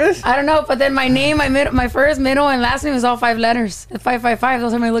on purpose? I don't know, but then my name, my first, middle, and last name is all 5 letters. 555,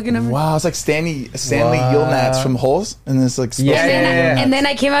 those are my looking numbers. Wow, it's like Stanley Wow. Yulnats from Holes, and it's like Yeah, And then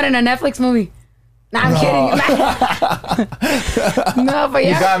I came out in a Netflix movie. Nah, I'm kidding. No, but You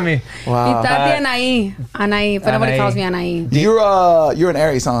yeah. got me. Wow. Itati Anaí, but nobody Anaí. calls me Anaí. You're an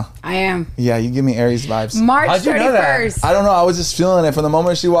Aries, huh? I am. Yeah, you give me Aries vibes. March How'd you know that? 31st. I don't know. I was just feeling it from the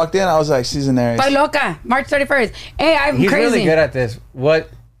moment she walked in. I was like, she's an Aries. Estoy loca. March 31st. Hey, I'm He's crazy. really good at this. What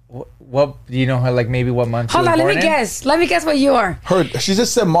do you know her, like maybe what month she Hold was on, let born me in? guess. Let me guess what you are. She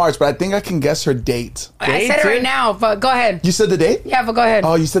just said March, but I think I can guess her date. I said it too? right now, but go ahead. You said the date? Yeah, but go ahead.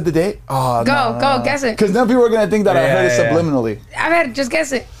 Oh, you said the date? Oh, Go, guess it. Because then people are going to think that I heard it Yeah. subliminally. I mean, just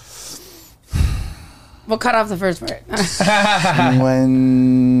guess it. We'll cut off the first part.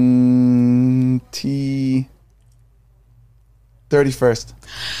 31st.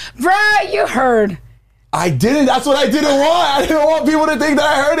 Bruh, you heard. I didn't. That's what I didn't want. I didn't want people to think that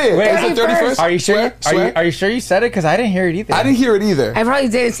I heard it. Wait, Is it 31st? Are you sure? Swear? Are you sure you said it? Because I didn't hear it either. I didn't hear it either. I probably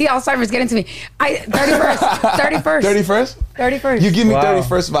didn't. See, Alzheimer's getting to me. 31st. 31st. 31st? 31st. You give me Wow.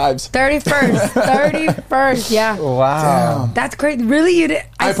 31st vibes. 31st. 31st. Yeah. Wow. That's great. Really, you did?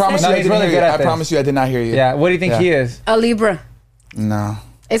 I promise said you I he's didn't really hear good you. at I this. promise you I did not hear you. Yeah. What do you think Yeah. he is? a Libra. No.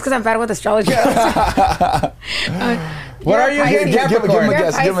 It's because I'm bad with astrology. What are you? Pisces. Capricorn. Give him a You're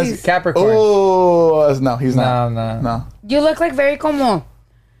guess. Give him a Pisces. Capricorn. Oh, no, he's not. No. You look like very como,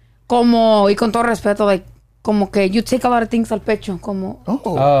 y con todo respeto, like, como que you take a lot of things al pecho, como. Oh.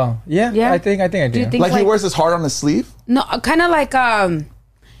 Oh, yeah. Yeah. I think I do. Do you think Like he wears his heart on his sleeve? No, kind of like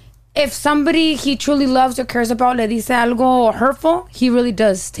if somebody he truly loves or cares about le dice algo hurtful, he really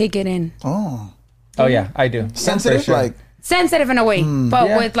does take it in. Oh. Oh yeah, I do. Sensitive? For sure. Like, Sensitive in a way, but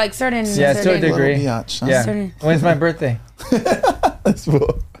Yeah. with like certain. Yeah, to a certain- degree. Little biatch, huh? Yeah. Certain- When's my birthday? that's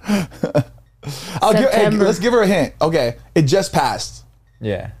cool. September. Let's give her a hint. Okay. It just passed.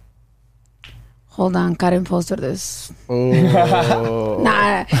 Yeah. Hold on, Karen posted this. Oh.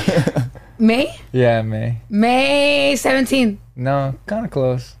 Nah, May Yeah, May. 17th. No, kind of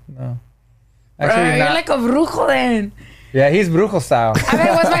close. No. Bro, Actually, you're not. like a brujo then. Yeah, he's brujo style. I mean,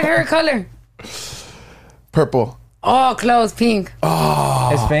 what's my favorite color? Purple. Oh, close, pink.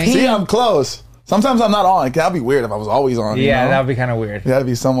 It's pink. See, I'm close. Sometimes I'm not on. That'd be weird if I was always on. you Yeah, know? that would be kind of weird. That'd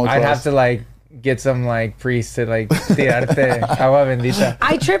be somewhat close. I'd have to like get some like priest to like tirarte agua bendita.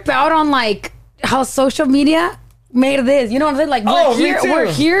 I trip out on like how social media made this. You know what I'm saying? Like Oh, me too.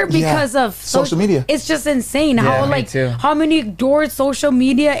 we're here because of Social media. It's just insane Yeah, how me like too. how many doors social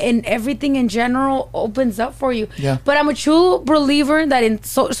media and everything in general opens up for you. Yeah. But I'm a true believer that in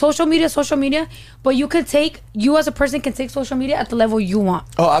social media, but you as a person can take social media at the level you want.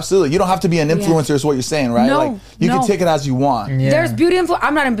 Oh, absolutely. You don't have to be an influencer is what you're saying, right? No, like you no. can take it as you want. Yeah. There's beauty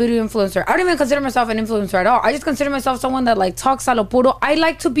I'm not a beauty influencer. I don't even consider myself an influencer at all. I just consider myself someone that like talks a lo puro. I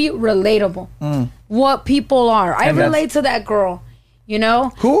like to be relatable. What people are. I And that's- relate to that girl. You know?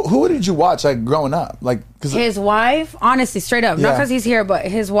 Who did you watch like growing up? Like cuz His wife, honestly, straight up, not Yeah. because he's here, but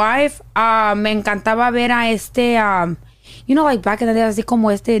his wife, me encantaba ver a you know, like back in the day, así como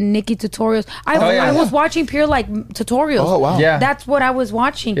Nikki tutorials. I yeah. was watching pure like tutorials. Oh, wow. Yeah. That's what I was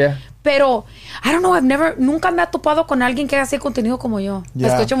watching. Yeah. Pero, I don't know, nunca me ha topado con alguien que hace contenido como yo. Me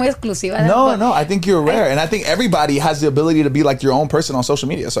escucho muy exclusiva. No, I think you're rare. And I think everybody has the ability to be like your own person on social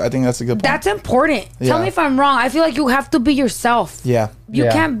media. So I think that's a good point. That's important. Tell me if I'm wrong. I feel like you have to be yourself. Yeah. You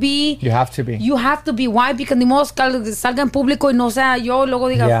can't be... You have to be. You have to be. Why? Because ni modo salga en público y no sea yo luego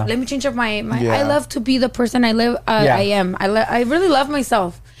diga, let me change up my I love to be the person I am. I really love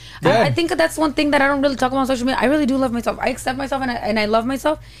myself. I think that's one thing that I don't really talk about on social media. I really do love myself. I accept myself and I love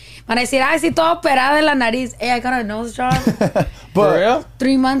myself. When I say, sí, toda operada en la nariz. Hey, I got a nose job. For real?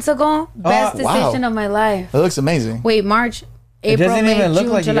 3 months ago. Best decision of my life. It looks amazing. Wait, March, April, It doesn't May, even look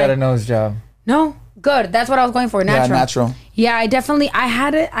June, like July. you got a nose job. No? Good. That's what I was going for. Natural. Yeah, natural. Yeah,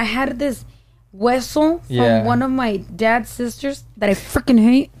 I had this hueso from one of my dad's sisters that I freaking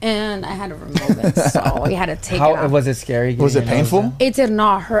hate, and I had to remove it. So we had to take it off. Was it scary? Was it painful? It did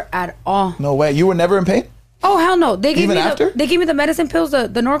not hurt at all. No way. You were never in pain? Oh, hell no. They gave They gave me the medicine pills, the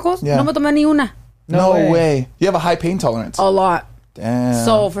Norcos. Yeah. No me tomé ni una. No way. You have a high pain tolerance. A lot. Damn.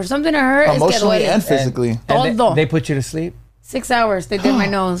 So for something to hurt, emotionally and physically. And they put you to sleep? 6 hours. They did my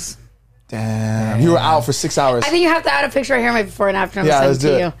nose. Damn. You were out for 6 hours. I think you have to add a picture right here, my before and after. Let's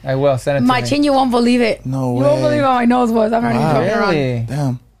do it. I will. Send it to me. My chin, you won't believe it. No way. You won't believe how my nose was. I'm not even joking around. Really?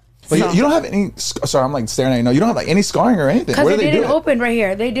 Damn. But you don't have any... Sorry, I'm like staring at you. No, you don't have like any scarring or anything. Because they didn't open right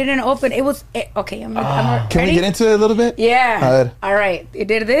here. They didn't open. It was... okay, I'm Can we get into it a little bit? Yeah. All right. They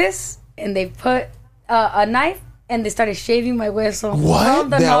did this, and they put a knife, and they started shaving my hueso. What? From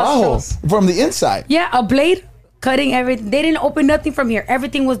the nostrils. From the inside? Yeah, a blade cutting everything. They didn't open nothing from here.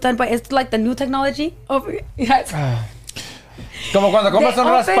 Everything was done by... It's like the new technology over here. Yeah, Como cuando compras un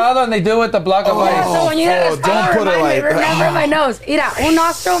raspado and they do it with the block of ice. So when you hit a don't put it like... Remember my nose. Mira, un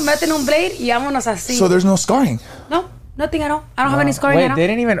nostril, meten un blade y vámonos así. So there's no scarring? No, nothing at all. I don't have any scarring at all. Wait, they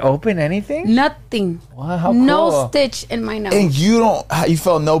didn't even open anything? Nothing. Wow, how cool. No stitch in my nose. And you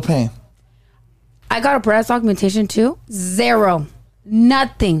felt no pain? I got a breast augmentation too. 0.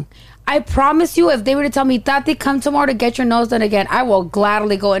 Nothing. I promise you, if they were to tell me, Tati, come tomorrow to get your nose done again, I will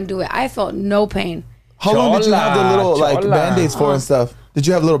gladly go and do it. I felt no pain. How long did you have the little like band-aids for and stuff? Did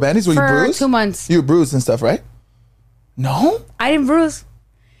you have little band-aids? Were you bruised? For 2 months. You were bruised and stuff, right? No? I didn't bruise.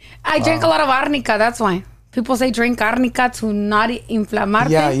 I drank a lot of arnica, that's why. People say drink arnica to not inflamarte.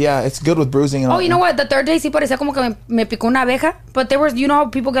 Yeah, it's good with bruising and all. Oh, you know what? The third day sí parecía como que me picó una abeja. But there was, you know how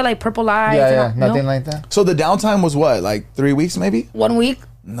people get like purple eyes? Yeah, nothing like that. So the downtime was what? Like 3 weeks maybe? 1 week.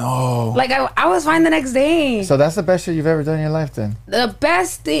 No. Like I was fine the next day. So that's the best shit you've ever done in your life then? The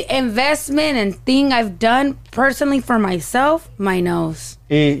best investment and thing I've done personally for myself, my nose.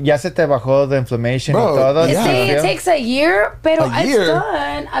 Y ya se te bajó the inflammation y todo. Yeah. It takes a year, pero it's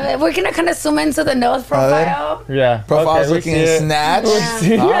done. I mean, we're gonna kind of zoom into the nose profile. Yeah. Profile's looking snatched.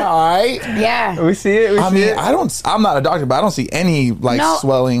 Yeah. All right. Yeah. We see it. I'm not a doctor, but I don't see any like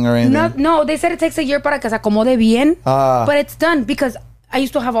swelling or anything. No, they said it takes a year para que se acomode bien. But it's done because I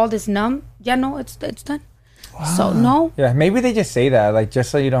used to have all this numb. Yeah, no, it's done. Wow. So no. Yeah, maybe they just say that, like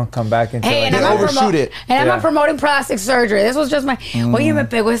just so you don't come back and they overshoot it. And I'm not promoting plastic surgery. This was just my. Oye, me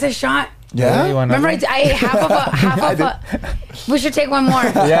pegó ese shot. Yeah. Remember, I ate half of a. We should take one more.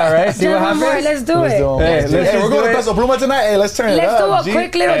 Yeah, right. See what happens. More. Let's do it. Hey, we're going to Peso Pluma tonight. Hey, let's turn it up. Let's do a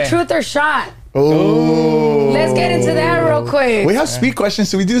quick little truth or shot. Ooh. Let's get into that real quick. We have speed questions.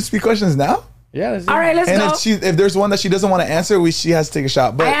 Should we do the speed questions now? Yeah, let's do all right, let's go. And if there's one that she doesn't want to answer, she has to take a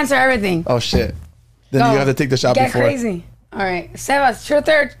shot. But I answer everything. Oh shit! Then you have to take the shot before. Get crazy. All right, Sebas, truth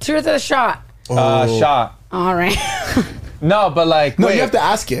or shot? Shot. All right. No, but like you have to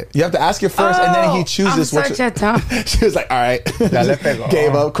ask it. You have to ask it first, and then he chooses. I'm such a tough. She was like, "All right."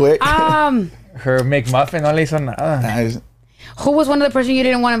 Gave up quick. Her McMuffin no le hizo nada. Who was one of the person you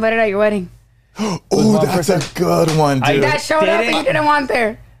didn't want invited at your wedding? Oh, that's a good one, dude. That showed up and you didn't want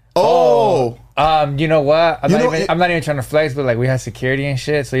there. Oh. You know what? I'm not even trying to flex, but like we had security and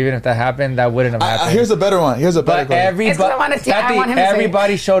shit, so even if that happened, that wouldn't have happened. Here's a better one. But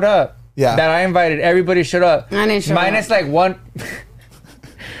everybody showed up. Yeah. That I invited, everybody showed up. I didn't show minus up. like one.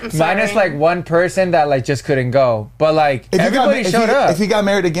 Minus like one person that like just couldn't go, but like everybody showed up. If he got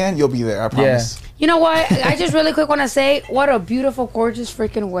married again, you'll be there. I promise. Yeah. You know what? I just really quick want to say, what a beautiful, gorgeous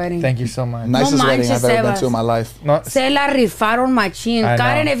freaking wedding. Thank you so much. Nicest wedding I've ever been to in my life. Se la rifaron machín.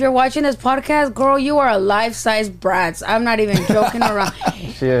 Karen, if you're watching this podcast, girl, you are a life-size brat. I'm not even joking around.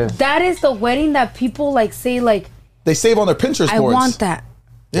 She is. That is the wedding that people like say like. They save on their Pinterest boards. I want that.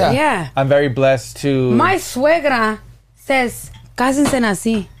 Yeah. I'm very blessed to. My suegra says, cásense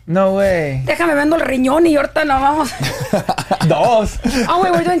así. No way. Déjame vendo el riñón y ahorita nos vamos. Dos. Oh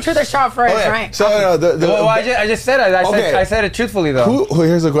wait, we're doing truth or shot first, right? So I just said it. I said it truthfully though.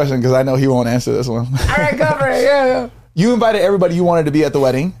 Here's a question because I know he won't answer this one. All right, go for it. Yeah. You invited everybody you wanted to be at the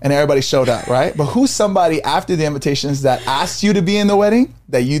wedding, and everybody showed up, right? But who's somebody after the invitations that asked you to be in the wedding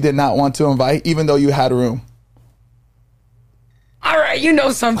that you did not want to invite, even though you had room? All right, you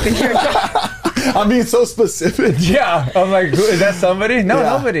know something here. I'm being so specific. Yeah, I'm like, who, is that somebody? No,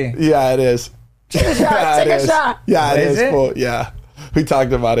 nobody. Yeah, it is. Take a shot. Yeah, it is. Cool. Yeah, we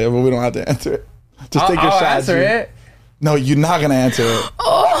talked about it, but we don't have to answer it. Just take your shot. I'll answer it. No, you're not gonna answer it.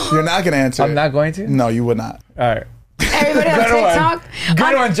 You're not gonna answer it. I'm not going to? No, you would not. All right. Everybody on TikTok.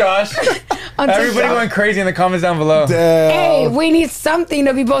 Good one, Josh. Everybody going crazy in the comments down below. Damn. Hey, we need something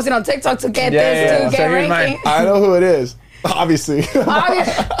to be posted on TikTok to get to get ranking. I know who it is. Obviously.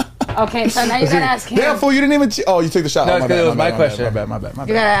 Okay, so now you gotta ask him. Damn, fool, you didn't even... Oh, you took the shot. No, oh, it was my question. My bad.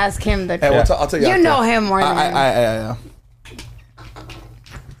 You gotta ask him the... Hey, I'll tell you. You know him more than me. Yeah.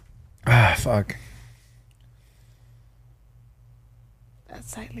 Ah, fuck.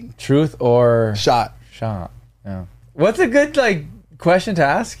 That's silent. Truth or... Shot. Yeah. What's a good, like, question to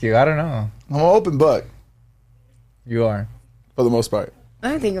ask you? I don't know. I'm an open book. You are. For the most part.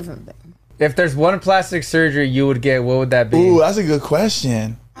 Let me think of something. If there's one plastic surgery you would get, what would that be? Ooh, that's a good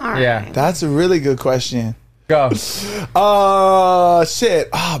question. All right. Yeah. That's a really good question. Go. Shit.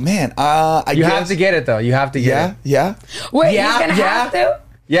 Oh, man. You have to get it, though. You have to get it. Yeah. Wait, he's gonna have to?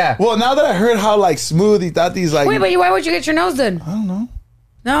 Yeah. Well, now that I heard how, like, smooth he thought these, like... Wait, but why would you get your nose done? I don't know.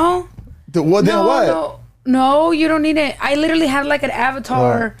 No? Then what? No, you don't need it. I literally had, like, an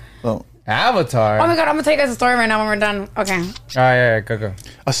avatar. Oh. Avatar? Oh, my God. I'm gonna tell you guys a story right now when we're done. Okay. All right, yeah, go.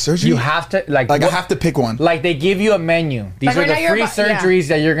 A surgery? You have to, like... I have to pick one. Like, they give you a menu. These Like, are right the now free surgeries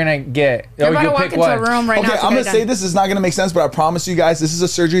that you're gonna get. You're about to you walk pick into a one. room right now. Okay, I'm gonna say this is not gonna make sense, but I promise you guys, this is a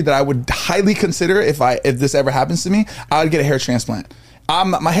surgery that I would highly consider if this ever happens to me. I would get a hair transplant.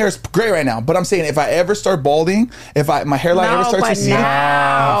 My hair is great right now, but I'm saying if I ever start balding, if my hairline ever starts to see,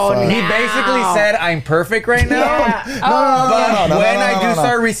 he basically said I'm perfect right now. Yeah. But when I do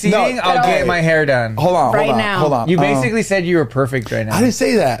start receding, I'll get my hair done. Hold on. You basically said you were perfect right now. I didn't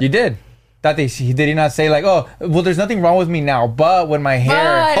say that. You did. Did he not say like, oh, well, there's nothing wrong with me now, but when my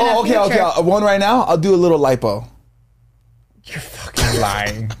hair... Okay. One right now, I'll do a little lipo. You're fucking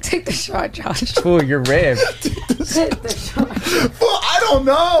lying. Take the shot, Josh. Cool, you're ribbed. Take the shot. Well, I don't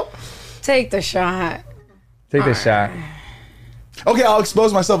know. Take the shot. Take the shot. Okay, I'll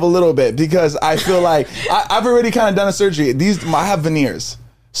expose myself a little bit because I feel like I've already kind of done a surgery. I have veneers.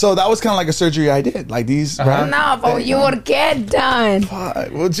 So that was kind of like a surgery I did. Like these. Right? No, but you would get done.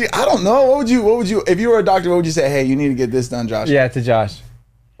 Well, gee, I don't know. What would you, if you were a doctor, what would you say? Hey, you need to get this done, Josh. Yeah, to Josh.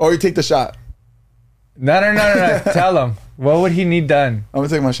 Or you take the shot. No. Tell him. What would he need done? I'm gonna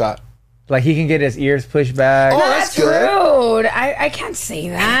take my shot. Like he can get his ears pushed back. Oh, That's rude. I can't say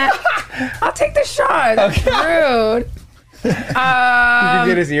that. I'll take the shot. That's rude. He can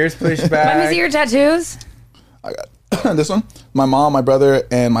get his ears pushed back. Let me see your tattoos. I got this one. My mom, my brother,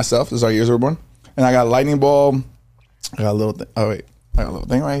 and myself. This is our years we were born. And I got a lightning bulb. I got a little thing. Oh wait, I got a little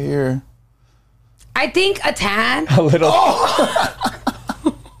thing right here. I think a tan. A little. Oh.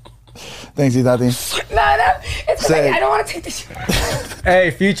 Thanks, ITATI. No, it's like I don't want to take the shot.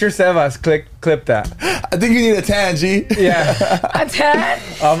 Hey, future Sebas, clip that. I think you need a tan, G. Yeah. A tan?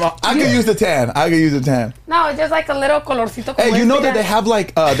 I could use the tan. No, it's just like a little colorcito. Hey, you know that they have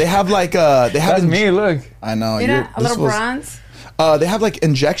That's me, look. I know. A little bronze. They have like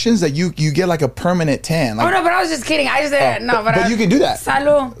injections that you get like a permanent tan. Like, no, but I was just kidding. I just said no, but you can do that.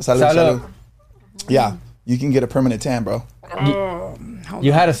 Salud. Yeah, you can get a permanent tan, bro.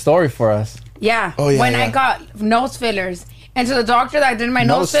 You had a story for us. Yeah. Oh, yeah. When I got nose fillers, and to the doctor that did my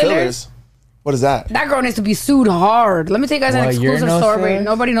nose fillers. What is that? That girl needs to be sued hard. Let me tell you guys an exclusive story.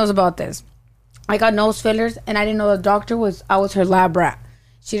 Nobody knows about this. I got nose fillers, and I didn't know the doctor was. I was her lab rat.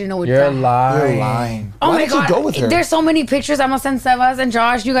 She didn't know what. You're lying. Oh Why my did God! You go with her? There's so many pictures. I'm gonna send Sebas and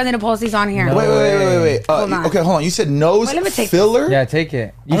Josh. You guys need to post these on here. No. Wait. Okay, hold on. You said nose filler? Yeah, take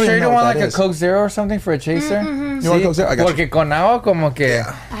it. You sure you don't want like a Coke Zero or something for a chaser? Mm-hmm. You want Coke Zero? I got Porque con agua como que.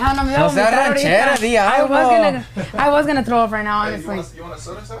 No seas ranchera, di algo. I was gonna throw up right now, honestly. You want a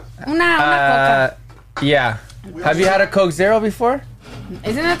soda, sir? Una Coca. Yeah. Have you had a Coke Zero before?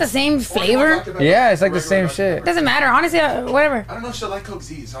 Isn't that the same flavor? Yeah, it's like the same shit. Doesn't matter. Honestly, whatever. I don't know if she'll like Coke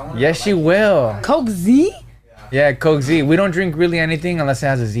Z. So Yes, she will. Coke Z? Yeah, Coke Z. We don't drink really anything unless it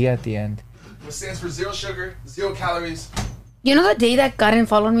has a Z at the end. It stands for 0 sugar, 0 calories. You know the day that Karen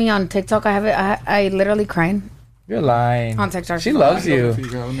followed me on TikTok, I literally cried. You're lying. On TikTok. She loves you.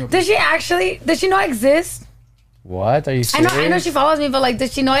 Does she actually? Does she know I exist? What? Are you serious? I know she follows me, but like,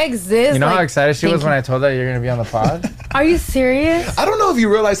 does she know I exist? You know how excited she was when I told her you're going to be on the pod? Are you serious? I don't know if you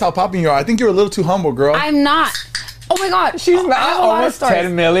realize how popping you are. I think you're a little too humble, girl. I'm not. Oh my God. She's not almost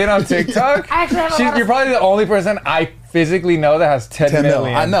 10 million on TikTok. I actually have a lot of You're probably the only person I physically know that has 10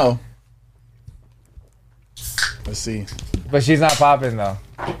 million? I know. Let's see. But she's not popping though.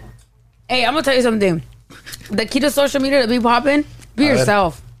 Hey, I'm gonna tell you something. The key to social media to be popping, be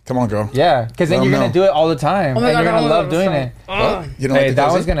yourself. Come on, girl. Yeah, because then you're gonna do it all the time, and you're gonna love doing it. You don't Hey, that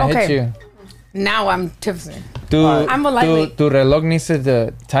one's gonna hit you. Now I'm tipsy. I'm a lightweight. Tu reloj needs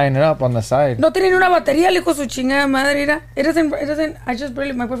to tighten it up on the side. No tiene una batería, le con su chingada madre. Mira. It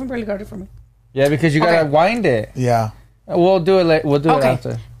doesn't. My boyfriend barely got it for me. Yeah, because you gotta wind it. Yeah. We'll do it. We'll do it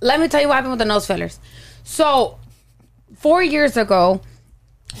after. Let me tell you what happened with the nose fillers. So, 4 years ago,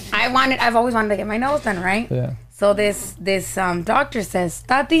 I've always wanted to get my nose done, right? Yeah. So this doctor says,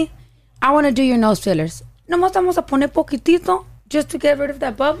 Tati, I want to do your nose fillers. Nomás vamos a poner poquitito just to get rid of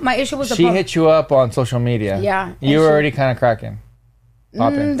that bump. My issue was the bump. She hit you up on social media. Yeah. You were already kind of cracking.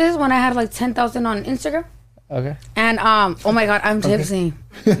 Popping. This is when I had like 10,000 on Instagram. Okay. And oh my God, I'm tipsy.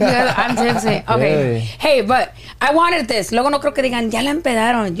 Yeah, I'm tipsy. Okay. Really? Hey, but I wanted this. Luego no creo que digan, ya la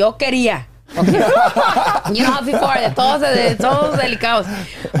empedaron. Yo quería. Okay. You know how before, de todos delicados.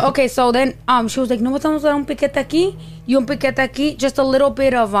 Okay, so then she was like, no, vamos a dar un piquete aquí y un piquete aquí, just a little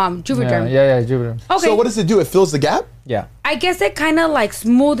bit of Juvederm. Yeah, Juvederm. Okay. So what does it do? It fills the gap? Yeah. I guess it kind of like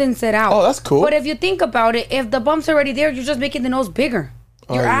smoothens it out. Oh, that's cool. But if you think about it, if the bump's already there, you're just making the nose bigger.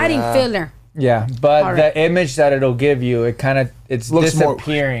 You're adding filler. Yeah, but the image that it'll give you, it's looks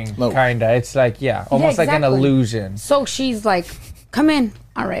disappearing, kind of. It's like, almost like an illusion. So she's like, come in.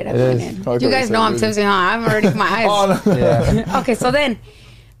 All right, I went in. You guys know I'm tipsy, huh? I'm already my eyes. Oh, no. Yeah. Okay, so then,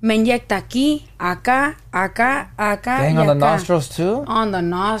 me inyecta aquí, acá. Dang, on the nostrils too? On the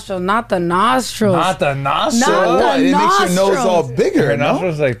nostrils, not the nostrils. Not the nostrils? Not the it nostrils. makes your nose all bigger, Your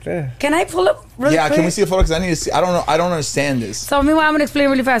nostrils like this. Can I pull up really quick? Can we see a photo? Because I need to see. I don't know. I don't understand this. So, meanwhile, I'm going to explain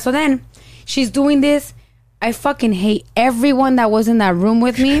really fast. So then, she's doing this. I fucking hate everyone that was in that room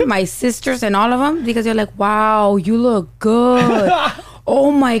with me, my sisters and all of them, because they're like, wow, you look good.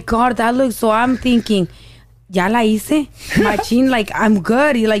 Oh my God, that looks... So I'm thinking, ya la hice. Machine, like, I'm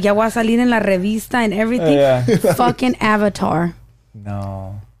good. Y like, ya voy a salir en la revista and everything. Yeah. Fucking Avatar.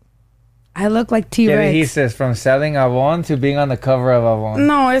 No. I look like T-Rex. He says from selling Avon to being on the cover of Avon.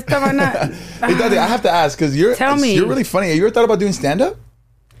 No, esta not. Hey, Daddy, I have to ask, because you're really funny. Have you ever thought about doing stand-up?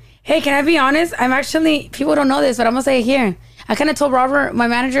 Hey, can I be honest? I'm actually... People don't know this, but I'm going to say it here. I kind of told Robert, my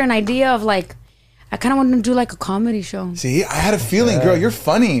manager, an idea of like... I kind of want to do like a comedy show. See, I had a feeling, girl. You're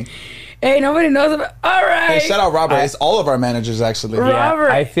funny. Hey, nobody knows about... All right. Hey, shout out Robert. It's all of our managers, actually. Robert.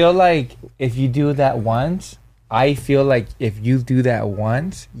 Yeah, I feel like if you do that once,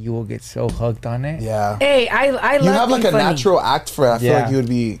 you will get so hooked on it. Yeah. Hey, I love you have like a funny. natural act for it. I feel like you would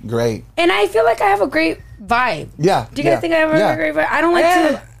be great. And I feel like I have a great vibe. Yeah. Do you guys think I have a great vibe? I don't like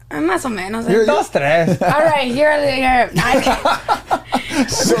to... I'm not so man. I was like, all right, here.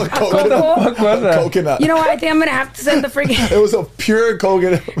 So coconut. You know what? I think I'm gonna have to send the freaking. It was a pure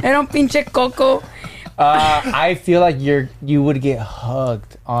coconut. Era un pinche coco. I feel like you would get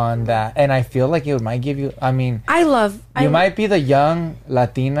hugged on that, and I feel like it might give you. I mean, you might be the young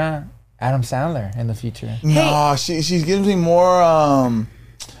Latina Adam Sandler in the future. No, she gives me more. Not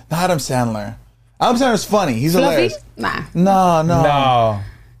Adam Sandler. Adam Sandler's funny. He's hilarious. Nah. No.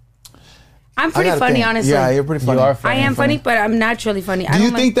 I'm pretty funny, honestly. Yeah, you're pretty funny. You are funny. I am funny, but I'm naturally funny. Do you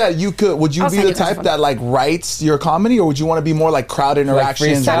think that you could? Would you be the type that like writes your comedy, or would you want to be more like crowd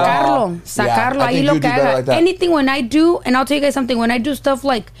interactions? Sacarlo. Ahí lo que haga. Anything when I do, and I'll tell you guys something. When I do stuff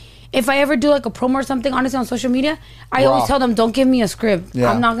like, if I ever do like a promo or something, honestly, on social media, I always tell them, don't give me a script.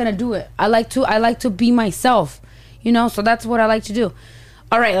 Yeah. I'm not gonna do it. I like to be myself. You know, so that's what I like to do.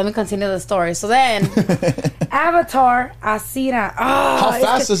 All right, let me continue the story. So then, Avatar, Asira. How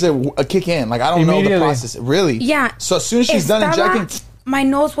fast does it kick in? Like, I don't know the process. Really? Yeah. So as soon as she's done injecting... My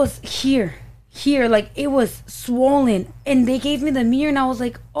nose was here. Like, it was swollen. And they gave me the mirror, and I was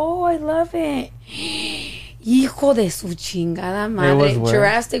like, oh, I love it. Hijo de su chingada madre.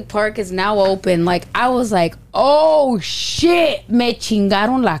 Jurassic Park is now open. Like, I was like, oh, shit. Me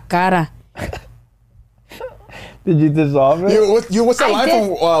chingaron la cara. Did you dissolve it? What's that line from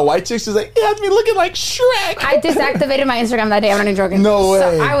White Chicks? She's like, it has me looking like Shrek. I deactivated my Instagram that day. I'm not even joking. No way.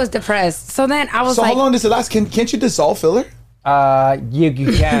 So I was depressed. So then I was like... So how long does it last? Can't you dissolve filler? You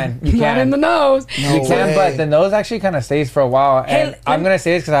can. You can. Not in the nose. No you can, but the nose actually kind of stays for a while. And I'm going to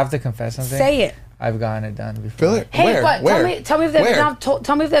say this because I have to confess something. Say it. I've gotten it done before. Filler? Hey, Where? Tell me if they've not told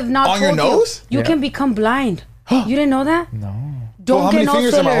On your nose? You can become blind. You didn't know that? No. Don't get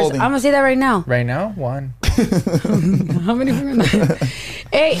nose fillers. I'm going to say that right now. Right now? One. How many fingers?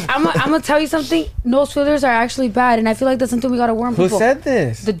 Hey, I'm going to tell you something. Nose fillers are actually bad, and I feel like that's something we got to warn people. Who said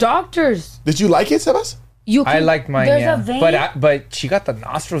this? The doctors. Did you like it, Sebas? I liked mine, there's yeah. a vein. But she got the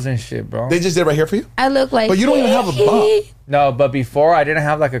nostrils and shit, bro. They just did it right here for you? I look like... But you don't even have a bump. No, but before I didn't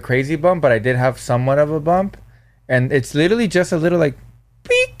have like a crazy bump, but I did have somewhat of a bump. And it's literally just a little like,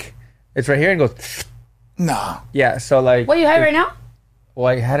 peek. It's right here and goes... Nah. Yeah, so like... What you have right now? Well,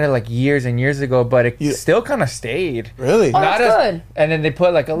 I had it like years and years ago, but it still kind of stayed. Really? Oh, that's good. And then they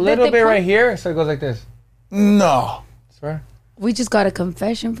put like a little bit right here, so it goes like this. No. Swear. We just got a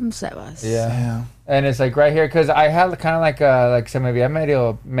confession from Sebas. Yeah. And it's like right here, because I had kind of like se me veía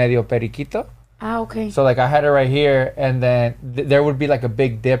medio periquito. Ah, okay. So like I had it right here, and then there would be like a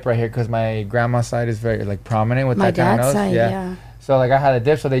big dip right here, because my grandma's side is very like prominent with that kind of nose. Side, yeah. So like I had a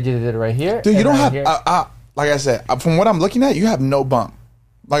dip, so they just did it right here. Dude, you don't have, like I said, from what I'm looking at, you have no bump.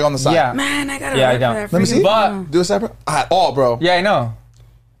 Like on the side. Yeah. Man, I gotta I don't. Let me see. But do a separate. At all, bro. Yeah, I know.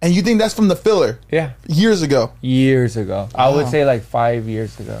 And you think that's from the filler? Yeah. Years ago. I would say like 5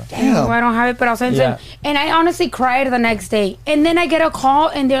 years ago. Damn. I don't have it, but I'll send it. And I honestly cried the next day. And then I get a call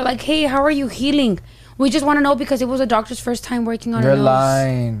and they're like, hey, how are you healing? We just want to know because it was a doctor's first time working on her nose. You're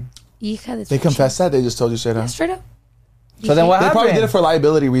lying. They confessed that? They just told you straight up? Straight up. So then what happened? They probably did it for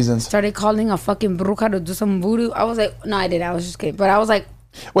liability reasons. Started calling a fucking bruja to do some voodoo. I was like, no, I didn't. I was just kidding. But I was like...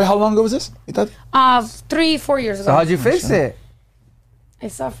 Wait, how long ago was this? 3-4 years ago. So how'd you fix it? I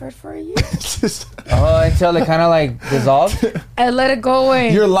suffered for a year. Until it kind of like dissolved? I let it go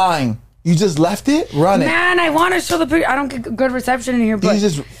away. You're lying. You just left it? Run it. Man, I want to show the picture. I don't get good reception in here, but...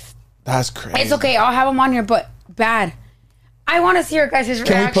 That's crazy. It's okay. I'll have them on here, but bad. I want to see your guys'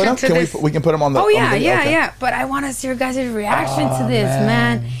 reaction to this. We can put them on the... Oh, yeah, yeah. But I want to see your guys' reaction to this,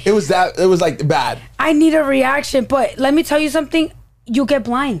 man. It was like bad. I need a reaction, but let me tell you something. You get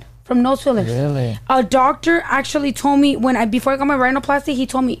blind from nose fillers. Really? A doctor actually told me before I got my rhinoplasty, he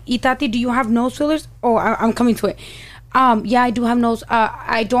told me, ITATI, do you have nose fillers? Oh, I'm coming to it. Yeah, I do have nose.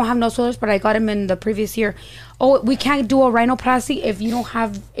 I don't have nose fillers, but I got them in the previous year. Oh, we can't do a rhinoplasty if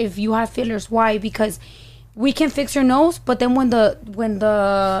you have fillers. Why? Because we can fix your nose, but then when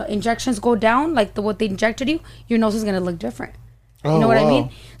the injections go down, like what they injected you, your nose is gonna look different. You know what I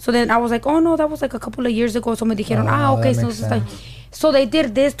mean? So then I was like, oh no, that was like a couple of years ago. So me dijeron, okay, so they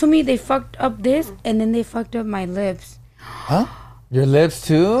did this to me. They fucked up this, and then they fucked up my lips. Huh? Your lips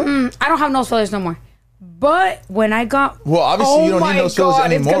too? I don't have nose fillers no more. But when I got... Well, obviously you don't need nose fillers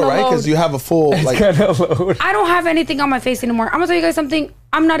anymore, right? Because you have a full... It's gonna load. I don't have anything on my face anymore. I'm going to tell you guys something.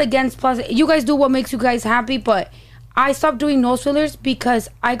 I'm not against plastic. You guys do what makes you guys happy, but I stopped doing nose fillers because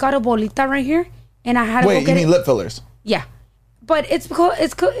I got a bolita right here, and I had to go get it. Wait, you mean lip fillers? Yeah. But it's because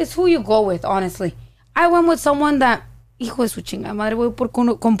it's who you go with, honestly. I went with someone that... Hijo de su chingada madre, voy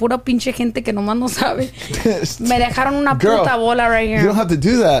con pura pinche gente que nomás no sabe. Me dejaron una puta bola right here. You don't have to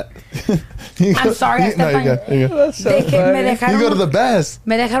do that. I'm sorry, you go. So you go to the best.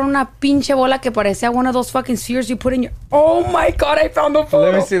 Me dejaron una pinche bola que parecía one of those fucking spheres you put in your... Oh my God, I found a photo.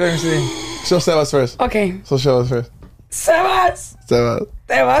 Let me see. Show Sebas first. Okay. So show us first. Sebas.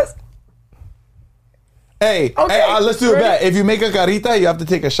 Hey, let's do a bet. If you make a carita, you have to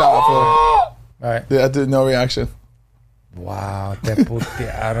take a shot. All right. I did no reaction. Wow, te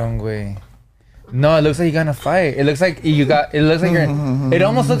putearon, güey. No, it looks like you're gonna fight. It looks like you're... It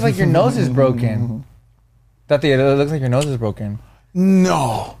almost looks like your nose is broken. Tati, it looks like your nose is broken.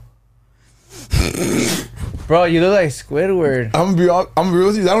 No. Bro, you look like Squidward. I'm real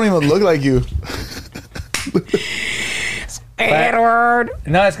with you. I don't even look like you. Squidward.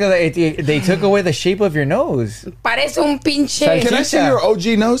 No, it's because they took away the shape of your nose. Parece un pinche... Can I see your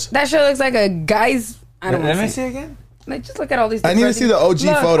OG nose? That shit looks like a guy's... Let me see again. Like, just look at all these. I need to see the OG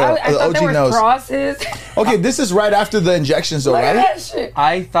photo. I the thought OG there were nose. crosses. Okay, this is right after the injections, though, right? That shit.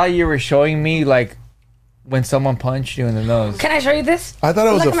 I thought you were showing me like when someone punched you in the nose. Can I show you this? I thought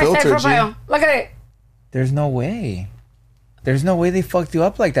it was a filter, G. Look at it. There's no way. There's no way they fucked you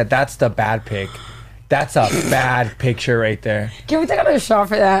up like that. That's the bad pic. That's a bad picture right there. Can we take another shot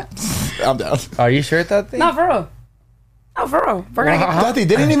for that? I'm down. Are you sure that thing? No, for real. No, for real. We're gonna get... Tati,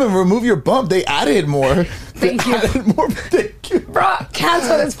 they didn't even remove your bump. They added more. Thank you. Bro,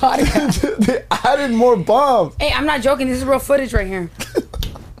 cancel this podcast. They added more bump. Hey, I'm not joking. This is real footage right here.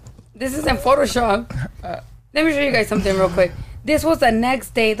 This isn't Photoshop. Let me show you guys something real quick. This was the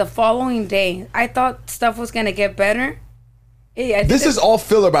next day, the following day. I thought stuff was gonna get better. Hey, this is all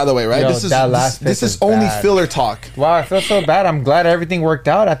filler, by the way, right? Yo, this is only filler talk. Wow, I feel so bad. I'm glad everything worked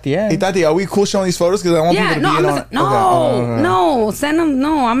out at the end. Hey, Tati, are we cool showing these photos? Because I want people to be in on... No, send them.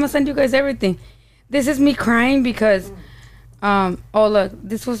 No, I'm gonna send you guys everything. This is me crying because, oh look,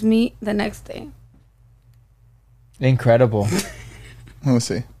 this was me the next day. Incredible. Let me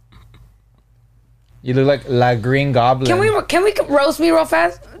see. You look like La Green Goblin. Can we roast me real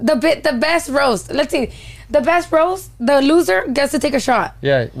fast? The best roast. Let's see. The best roast, the loser gets to take a shot.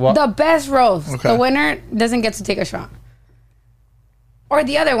 Yeah. Well, the best roast, the winner doesn't get to take a shot. Or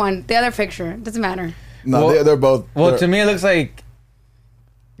the other one, the other picture. Doesn't matter. No, well, they're both. Well, to me, it looks like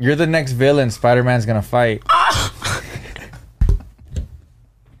you're the next villain Spider-Man's gonna fight.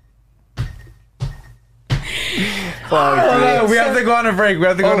 We have to go on a break.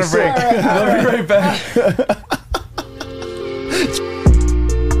 We'll be right back.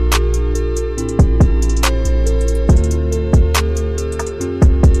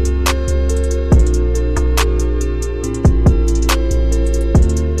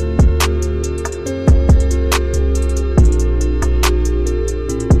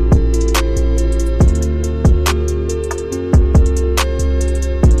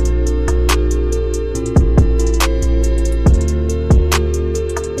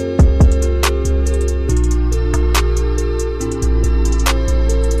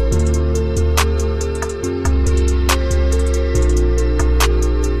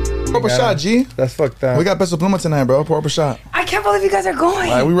 Pour up a shot, G. That's fucked up. We got Peso Pluma tonight, bro. Pour up a shot. I can't believe you guys are going.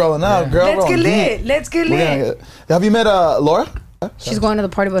 All right, we rolling out, girl. Let's get lit. Let's get lit. Have you met Laura? She's going to the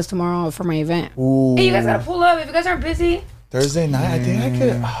party bus tomorrow for my event. Ooh. Hey, you guys gotta pull up. If you guys aren't busy. Thursday night, I think I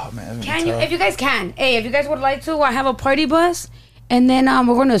could. Oh man. Can you? If you guys can. Hey, if you guys would like to, I have a party bus. And then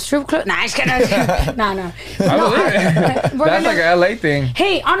we're going to a strip club. Nah, just kidding. No. I believe it. That's like an LA thing.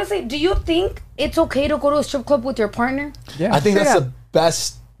 Hey, honestly, do you think it's okay to go to a strip club with your partner? Yeah, I think that's the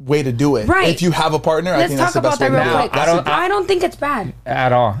best way to do it. Right. If you have a partner, I think that's the best way to do it. Let's talk about that real quick. I don't think it's bad.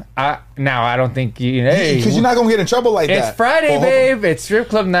 At all. I don't think you know. Because you're not going to get in trouble like that. It's Friday, babe. It's strip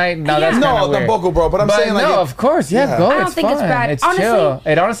club night. No, that's kind of weird. Tampoco, bro. But I'm saying like... No, of course. Yeah, go. I don't think it's bad. It's honestly, chill.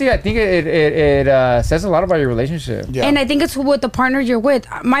 It honestly, I think it says a lot about your relationship. Yeah. And I think it's with the partner you're with.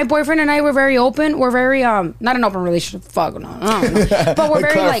 My boyfriend and I were very open. We're very, not an open relationship. Fuck, no. But we're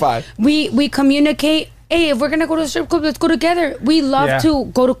very like... We communicate... Hey, if we're gonna go to a strip club, let's go together. We love to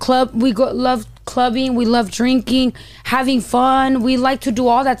go to club. Love clubbing. We love drinking, having fun. We like to do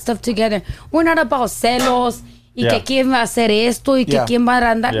all that stuff together. We're not about celos y que quién va a hacer esto y que quién va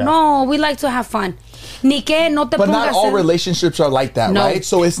a andar. No, we like to have fun. Ni que no te but not all relationships are like that, right?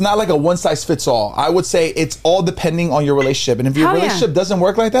 So it's not like a one size fits all. I would say it's all depending on your relationship. And if your relationship doesn't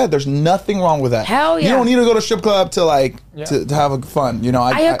work like that, there's nothing wrong with that. Hell yeah. You don't need to go to a strip club to like to have fun. You know,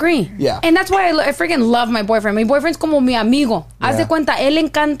 I agree. Yeah. And that's why I freaking love my boyfriend. My boyfriend's como mi amigo. Haz de cuenta, él le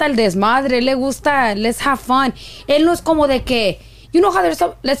encanta el desmadre, le gusta, let's have fun. Él no es como de que you know how there's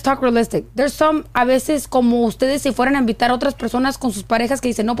some, let's talk realistic. There's some, a veces como ustedes se fueran a invitar a otras personas con sus parejas que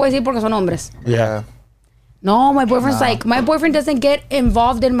dicen, no puedes ir porque son hombres. Yeah. No, my boyfriend's like, my boyfriend doesn't get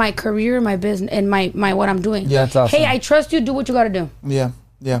involved in my career, my business, and my what I'm doing. Yeah, that's awesome. Hey, I trust you, do what you gotta do. Yeah.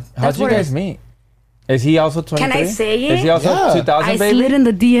 How'd you guys meet? Is he also 23? Can I say it? Is he also 2000, baby? I slid in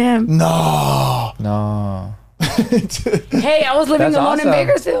the DM. No. Hey, I was living alone in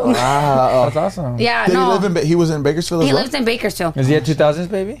Bakersfield. Wow. That's awesome. Yeah, Did he live in, he was in Bakersfield as well? He lives in Bakersfield. Is he at 2000s,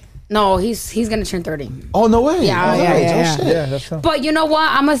 baby? No, he's gonna turn 30. Oh, no way. Yeah. Shit. Yeah, that's so. But you know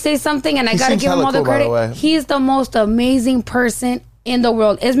what? I'm gonna say something, and I gotta give him all the credit. He's the most amazing person in the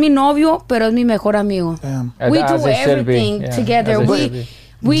world. Es mi novio, pero es mi mejor amigo. Damn. We do everything together.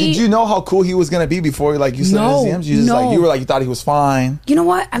 Did you know how cool he was gonna be before like you sent his DMs? You were like you thought he was fine. You know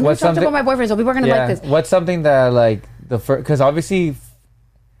what? I'm gonna talk about my boyfriend, so people are gonna like this. What's something that like the first? Because obviously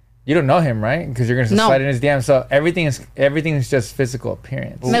you don't know him, right? Because you're gonna slide in his DM. So everything is just physical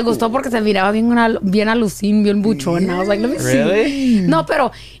appearance. Me gustó porque se miraba bien alucín, bien buchón. I was like, let me see. Really? No,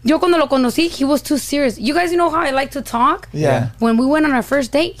 pero yo cuando lo conocí, he was too serious. You guys know how I like to talk? Yeah. When we went on our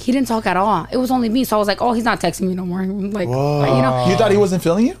first date, he didn't talk at all. It was only me. So I was like, oh, he's not texting me no more. Like, you know. You thought he wasn't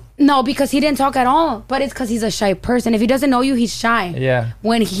feeling you? No, because he didn't talk at all. But it's because he's a shy person. If he doesn't know you, he's shy. Yeah.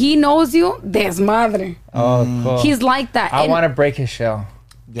 When he knows you, desmadre. Oh, cool. He's like that. I want to break his shell.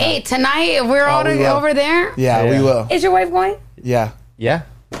 Yeah. Hey, tonight we're all over there. Yeah, we will. Is your wife going? Yeah.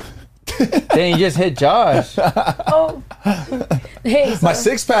 Then you just hit Josh. Oh. Hey. My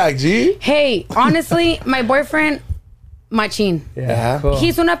 6-pack, G. Hey, honestly, my boyfriend, machín. Yeah. Cool.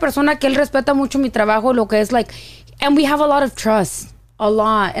 He's una persona que él respeta mucho mi trabajo, lo que es like, and we have a lot of trust. A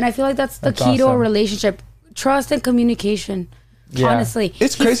lot. And I feel like that's the key to a relationship. Trust and communication. Yeah. Honestly,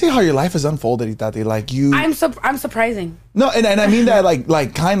 it's crazy how your life has unfolded, Itati. Like you, I'm surprising. No, and I mean that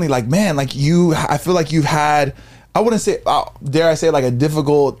like kindly, like man, like you. I feel like you've had. I wouldn't say, dare I say, like a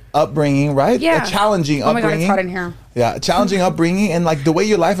difficult upbringing, right? Yeah, a challenging upbringing. Oh my God, it's hot in here. Yeah, challenging upbringing, and like the way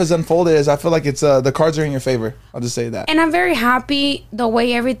your life has unfolded is, I feel like it's the cards are in your favor. I'll just say that. And I'm very happy the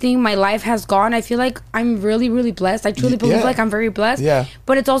way everything my life has gone. I feel like I'm really, really blessed. I truly believe like I'm very blessed. Yeah.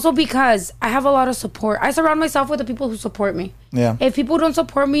 But it's also because I have a lot of support. I surround myself with the people who support me. Yeah. If people don't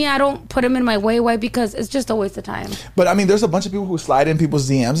support me, I don't put them in my way. Why? Because it's just a waste of time. But I mean, there's a bunch of people who slide in people's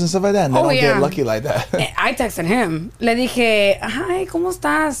DMs and stuff like that, and they don't get lucky like that. I texted him. Le dije, hi, ¿cómo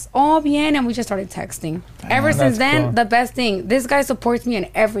estás? Oh, bien. And we just started texting. Ever since then, the best thing. This guy supports me in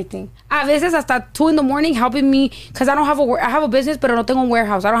everything. A veces hasta 2 a.m. helping me, because I have a business, but no tengo a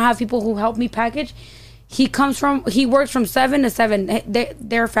warehouse. I don't have people who help me package. He works from 7 to 7.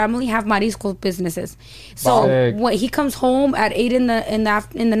 Their family have marisco businesses. So when he comes home at 8 in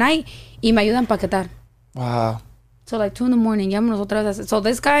the night, y me ayuda a empaquetar. Wow. So like 2 a.m. So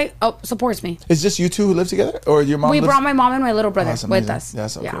this guy supports me. It's just you two who live together, or your mom? We brought my mom and my little brother with us. Yeah,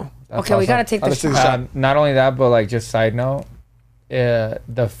 so cool. Okay, we gotta take this shot. Not only that, but like just side note,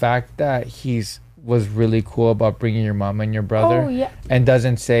 the fact that was really cool about bringing your mom and your brother, and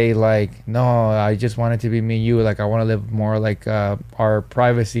doesn't say like, no, I just want it to be me and you, like I want to live more like our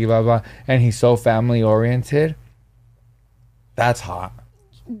privacy, blah blah. And he's so family oriented. That's hot.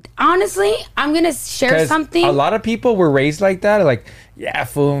 Honestly, I'm gonna share something. A lot of people were raised like that, like, yeah,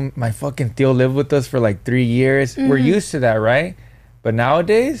 fool, my fucking tío lived with us for like 3 years. We're used to that, right? But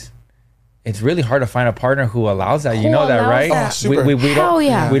nowadays, it's really hard to find a partner who allows that. You know that, right? Oh, super. We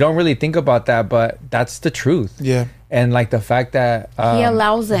don't really think about that, but that's the truth. Yeah. And like the fact that he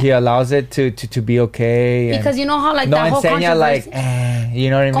allows it. He allows it to be okay. Because you know how like that whole controversy, like, you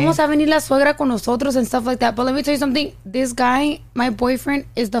know what I mean? ¿Cómo se va a venir la suegra con nosotros and stuff like that? But let me tell you something. This guy, my boyfriend,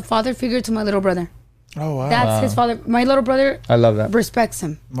 is the father figure to my little brother. Oh wow. That's his father. My little brother, I love that. Respects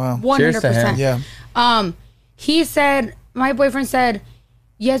him. Wow. 100%. Cheers to him. Yeah. He said, my boyfriend said,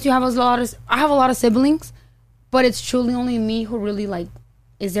 yes, I have a lot of siblings, but it's truly only me who really like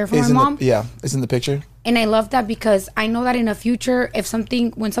is there for my mom. Is in the picture. And I love that because I know that in the future,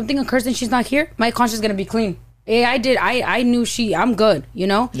 when something occurs and she's not here, my conscience is gonna be clean. Yeah, I knew I'm good, you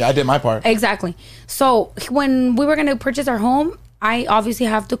know? Yeah, I did my part. Exactly. So when we were gonna purchase our home, I obviously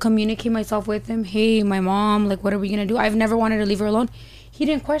have to communicate myself with him. Hey, my mom, like, what are we gonna do? I've never wanted to leave her alone. He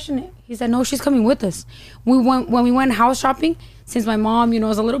didn't question it. He said, no, she's coming with us. When we went house shopping, since my mom,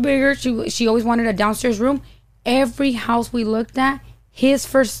 is a little bigger, she always wanted a downstairs room. Every house we looked at, his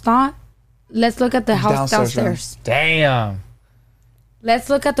first thought, let's look at the house downstairs. Damn. Let's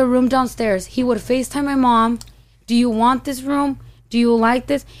look at the room downstairs. He would FaceTime my mom. Do you want this room? Do you like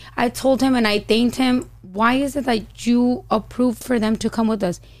this? I told him and I thanked him. Why is it that you approved for them to come with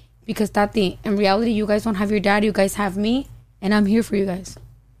us? Because Tati, in reality, you guys don't have your dad. You guys have me. And I'm here for you guys.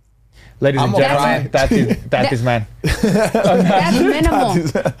 Ladies and gentlemen, Tati's man. That's minimal.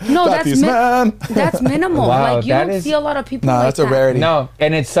 No, that's minimal. Wow, like you don't see a lot of people. No, like that's a rarity. No,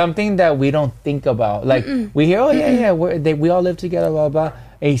 and it's something that we don't think about. Like we hear, we all live together, blah blah.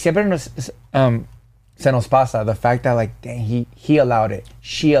 Y siempre se nos pasa the fact that like, dang, he allowed it,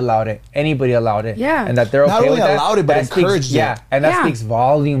 she allowed it, anybody allowed it, and that they're okay not only with that. allowed it, but encouraged it. And that speaks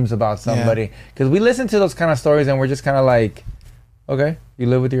volumes about somebody. Because we listen to those kind of stories and we're just kind of like, okay, you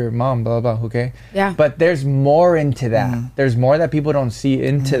live with your mom, blah, blah, okay. Yeah. But there's more into that. There's more that people don't see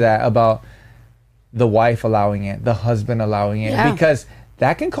into that about the wife allowing it, the husband allowing it. Yeah. Because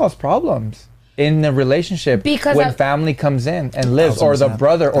that can cause problems in the relationship when family comes in and lives, or the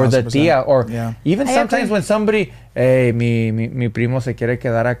brother, or the tía, or even sometimes when somebody, hey, mi primo se quiere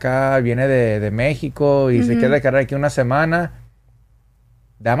quedar acá, viene de México y se quiere quedar aquí una semana.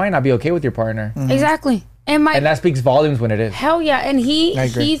 That might not be okay with your partner. Exactly. And that speaks volumes when it is. Hell yeah. And he's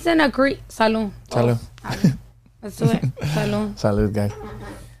in Salud. Salud. Let's do it. Salud. Salud, guys.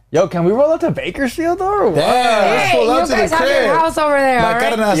 Yo, can we roll up to Bakersfield though? Or what? Let's pull up to the crib. You guys have your house over there.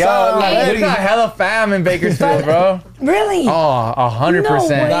 There's a hella fam in Bakersfield, bro. Really? Oh, 100%.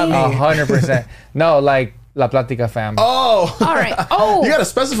 100%. No, like La Plática fam. Oh. All right. Oh. You got to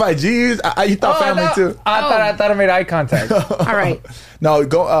specify, geez. You thought family too. I thought I made eye contact. All right. No,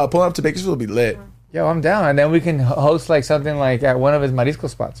 go pulling up to Bakersfield will be lit. Yo, I'm down. And then we can host like something like at one of his marisco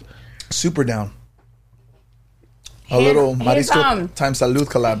spots. Super down. A little marisco time salud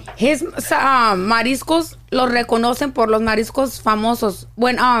collab. His mariscos los reconocen por los mariscos famosos.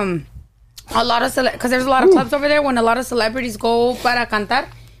 When a lot of because there's a lot of clubs over there. When a lot of celebrities go para cantar,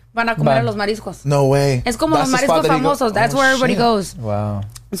 van a comer los mariscos. No way. Es como los mariscos famosos. That's where everybody goes. Wow.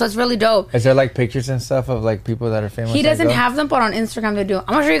 So it's really dope. Is there like pictures and stuff of like people that are famous? He doesn't have them, but on Instagram they do. I'm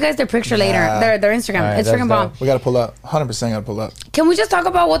gonna show you guys their picture later. Their Instagram. Right, Instagram bomb. We gotta pull up. 100% gotta pull up. Can we just talk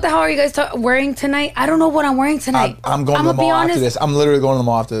about what the hell are you guys wearing tonight? I don't know what I'm wearing tonight. I'm going to the mall after this. I'm literally going to the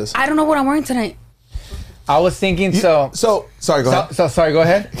mall after this. I don't know what I'm wearing tonight. I was thinking sorry, go ahead. Sorry, go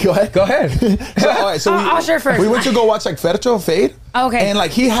ahead. Go ahead. All right, I'll share first. We went to go watch like Fercho Fade. Okay. And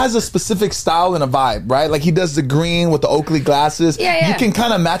like he has a specific style and a vibe, right? Like he does the green with the Oakley glasses. Yeah. You can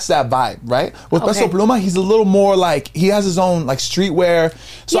kind of match that vibe, right? With Peso Pluma, he's a little more like, he has his own like streetwear.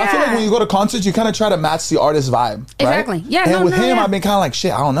 So I feel like when you go to concerts, you kind of try to match the artist's vibe, right? Exactly. Yeah. And with him, I've been kind of like,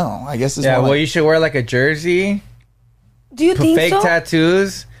 shit, I don't know. I guess it's more well, you should wear like a jersey. Do you think fake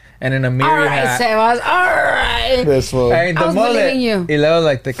tattoos and in a mirror hat. Sebas. All right. This one. Hey, the I was believing you. Y luego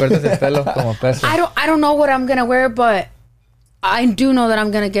like te cortas el pelo como Peso. I don't know what I'm gonna wear, but I do know that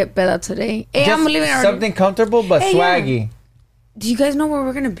I'm gonna get better today. Hey, I'm leaving already. Something comfortable but swaggy. Yeah. Do you guys know where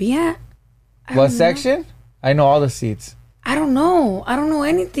we're gonna be at? What section? I know all the seats. I don't know. I don't know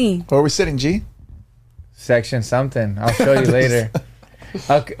anything. Where are we sitting, G? Section something. I'll show you later.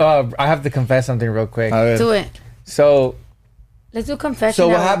 Okay, I have to confess something real quick. Do it. So let's do confession. So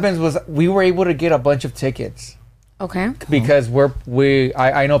what happens was we were able to get a bunch of tickets. Okay. Because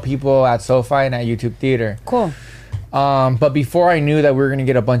I know people at SoFi and at YouTube Theater. Cool. But before I knew that we were gonna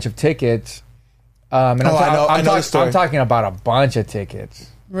get a bunch of tickets, and I'm talking about a bunch of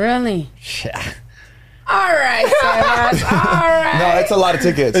tickets. Really? Yeah. All right, Sebas. All right. No, it's a lot of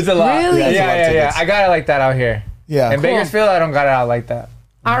tickets. It's a lot. Really? Yeah. I got it like that out here. Yeah. In Bakersfield, I don't got it out like that.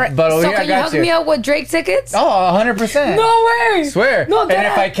 All right. But over so here, can you hook me up with Drake tickets? Oh, 100%. No way. Swear. No, and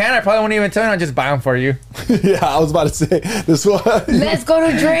if I can, I probably won't even tell you. I'll just buy them for you. Yeah, I was about to say this one. Let's go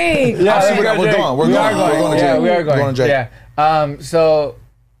to Drake. Yeah, we're going. We're going to Drake. Yeah, we are going. We're going to Drake. Yeah.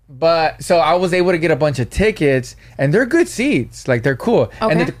 So I was able to get a bunch of tickets, and they're good seats. Like, they're cool.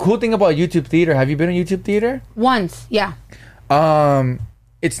 Okay. And the cool thing about YouTube Theater, have you been in YouTube Theater? Once, yeah.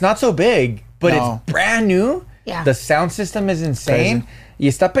 It's not so big, but it's brand new. Yeah. The sound system is insane. Y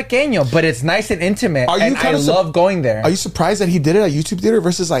está pequeño, but it's nice and intimate. And I love going there. Are you surprised that he did it at YouTube Theater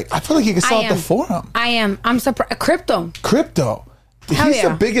versus like, I feel like he could sell at the Forum? I am. I'm surprised. Crypto. He's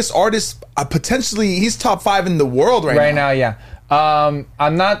the biggest artist, potentially, he's top 5 in the world right now. Yeah.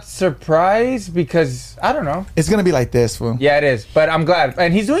 I'm not surprised because I don't know. It's gonna be like this, fool. Yeah, it is. But I'm glad,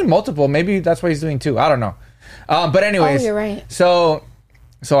 and he's doing multiple. Maybe that's why he's doing 2. I don't know. But anyways, you're right. So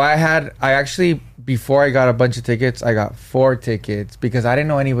I actually before I got a bunch of tickets, I got 4 tickets because I didn't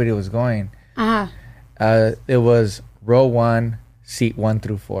know anybody was going. It was row 1, seat 1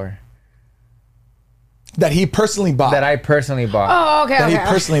 through 4. That he personally bought. That I personally bought. Oh, okay. That he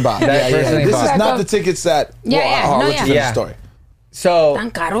personally bought. This is not the tickets that. The story. So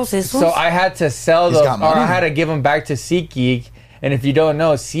 ¿Tan caros esos? So I had to sell those, or I had to give them back to SeatGeek. And if you don't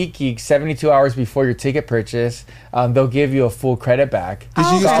know, SeatGeek, 72 hours before your ticket purchase, they'll give you a full credit back. Did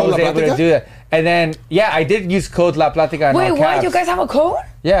you use code La Platica? I was able to do that. And then, I did use code La Platica. Wait, what? You guys have a code?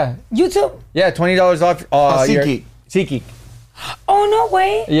 Yeah. YouTube? Yeah, $20 off. SeatGeek. SeatGeek. Oh, no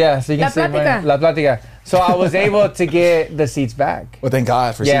way. Yeah, so you can save money. La Platica. So I was able to get the seats back. Well, thank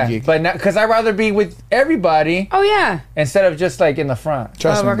God for SeatGeek. But because I'd rather be with everybody. Oh, yeah. Instead of just like in the front.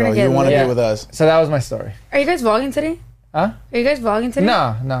 Trust me, bro. You want to be with us. So that was my story. Are you guys vlogging today? Huh? Are you guys vlogging today?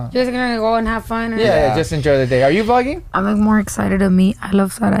 No. You guys are going to go and have fun? Or? Yeah, just enjoy the day. Are you vlogging? I'm like more excited to meet I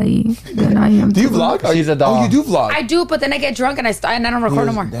Love Sarai than I am. Do you vlog? She's a doll. Oh, you do vlog? I do, but then I get drunk and I don't record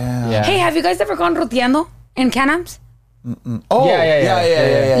no more. Damn. Yeah. Hey, have you guys ever gone roteando in Can-Ams? Oh,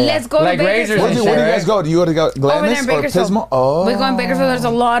 yeah. Let's go like to Bakersfield. Where do you guys go? Do you go to Glamis or Pismo? Oh. We go in Bakersfield. There's a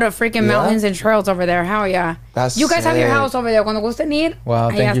lot of freaking mountains and trails over there. Hell yeah. You guys have your house over there. Cuando gusten ir, wow,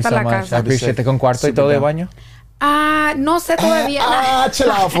 thank you so much. I appreciate it. ¿Con cuarto y todo de baño? No sé todavía.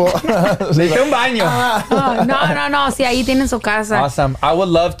 Chilafo. Necesito un baño. No. Sí, ahí tienen su casa. Awesome. I would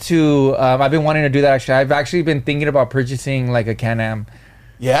love to. I've been wanting to do that actually. I've actually been thinking about purchasing like a Can-Am.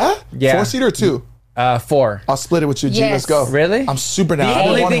 Yeah? Yeah. 4-seater or 2? 4. I'll split it with you, G. Yes. Let's go. Really? I'm super down. The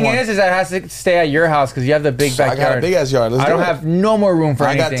only thing is that it has to stay at your house because you have the big backyard. I got a big ass yard. I don't have no more room for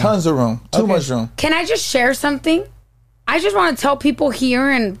anything. I got tons of room. Too much room. Can I just share something? I just want to tell people here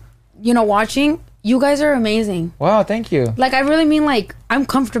and, watching, you guys are amazing. Wow, thank you. Like, I really mean, like, I'm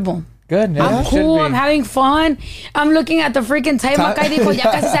comfortable. Good. Yeah, I'm cool. I'm having fun. I'm looking at the freaking time. Acá dijo,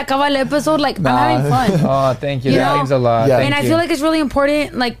 ya casi se acaba el episode. Like, I'm having fun. Oh, thank you. That means a lot. Yeah. And I feel like it's really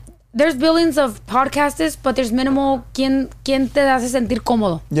important. Like, there's billions of podcasters, but there's minimal quien te hace sentir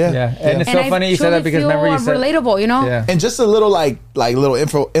cómodo. Yeah. And it's so funny you said that because remember you said relatable, Yeah. And just a little like little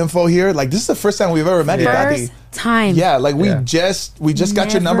info here. Like, this is the first time we've ever met you, First time. Yeah, like we just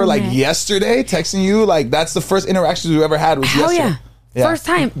got your number like yesterday, texting you. Like, that's the first interactions we've ever had was yesterday. Yeah. Yeah. First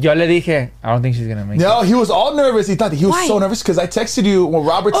time. Yo le dije, I don't think she's gonna make it. No, he was all nervous. He was Why? so nervous because I texted you when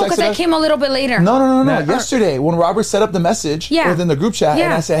Robert texted because I came a little bit later. No. Yesterday, when Robert set up the message within the group chat,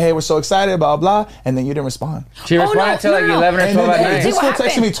 and I said, hey, we're so excited, blah, blah, and then you didn't respond. She responded till like 11 or 12 at night. This fool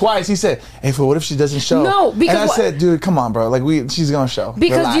texted me twice. He said, hey, fool, what if she doesn't show? No, because... And I said, dude, come on, bro. Like, she's going to show.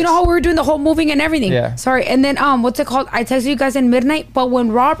 Because Relax. you know how we were doing the whole moving and everything? Yeah. Sorry. And then, what's it called? I texted you guys in midnight, but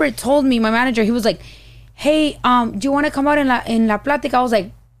when Robert told me, my manager, he was like, hey, do you want to come out in la plática? I was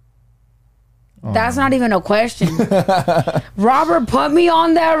like, that's not even a question. Robert, put me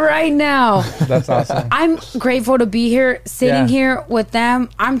on that right now. That's awesome. I'm grateful to be here, sitting here with them.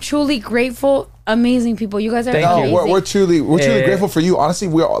 I'm truly grateful. Amazing people. You guys are amazing. We're truly grateful for you. Honestly,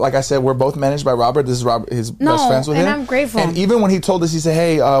 like I said, we're both managed by Robert. This is Robert, his best friends with him. And I'm grateful. And even when he told us, he said,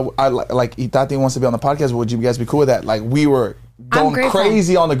 hey, I like ITATI wants to be on the podcast. Would you guys be cool with that? Like, we were going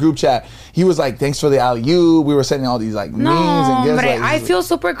crazy on the group chat. He was like, thanks for the alley-oop. We were sending all these like memes and gifts. But I feel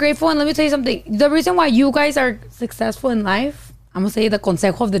super grateful. And let me tell you something. The reason why you guys are successful in life, I'm going to say the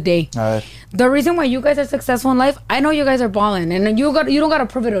consejo of the day. The reason why you guys are successful in life, I know you guys are balling. And you don't got to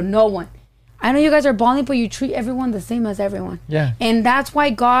prove it to no one. I know you guys are balling, but you treat everyone the same as everyone. Yeah. And that's why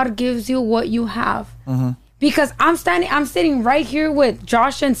God gives you what you have. Mm-hmm. Because I'm sitting right here with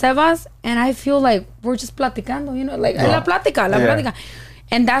Josh and Sebas, and I feel like we're just platicando, you know, like la plática.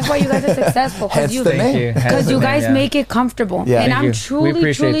 And that's why you guys are successful. Because you guys make it comfortable. Yeah. And I'm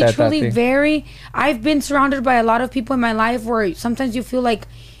truly very, I've been surrounded by a lot of people in my life where sometimes you feel like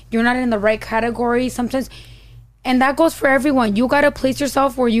you're not in the right category. Sometimes, and that goes for everyone. You got to place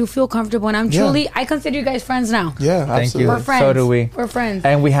yourself where you feel comfortable. And I'm truly, I consider you guys friends now. Yeah, absolutely. Thank you. We're friends. So do we. We're friends.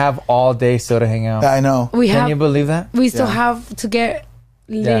 And we have all day still to hang out. I know. Can you believe that? We still have to get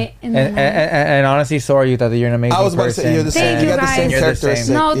lit. And honestly, so are you, that you're an amazing person. I was about to say, you're the same. Thank you, got guys. the same characteristics.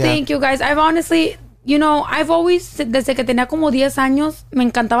 No, thank you, guys. I've honestly... You know, I've always, desde que tenía como 10 años, me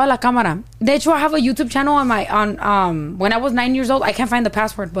encantaba la cámara. De hecho, I have a YouTube channel when I was 9 years old. I can't find the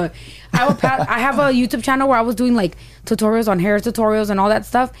password, but I have a YouTube channel where I was doing like tutorials on hair tutorials and all that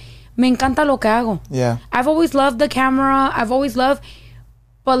stuff. Me encanta lo que hago. Yeah. I've always loved the camera.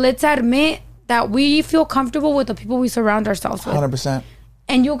 But let's admit that we feel comfortable with the people we surround ourselves with. 100%.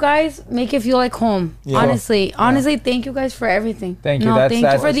 And you guys make it feel like home. Yeah. Honestly, thank you guys for everything. Thank you. Thank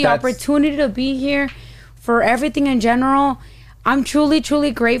you for the opportunity to be here, for everything in general. I'm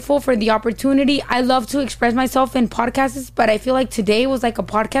truly grateful for the opportunity. I love to express myself in podcasts, but I feel like today was like a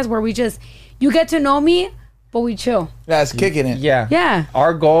podcast where you get to know me, but we chill. Yeah, it's kicking it. Yeah. Yeah.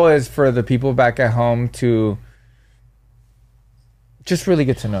 Our goal is for the people back at home to just really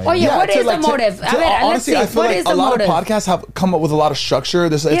get to know you. Oh yeah, what is the motive? Honestly, I feel like a lot of podcasts have come up with a lot of structure.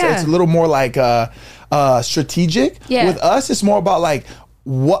 It's a little more like strategic. Yeah. With us, it's more about like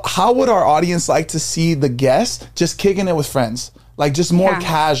how would our audience like to see the guest just kicking it with friends? Like just more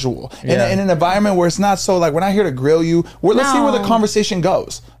casual in an environment where it's not so like we're not here to grill you. Let's see where the conversation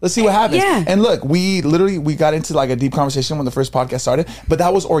goes. Let's see what happens. Yeah. And look, we got into like a deep conversation when the first podcast started, but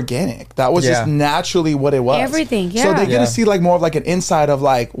that was organic. That was just naturally what it was. Everything. Yeah. So they get to see like more of like an inside of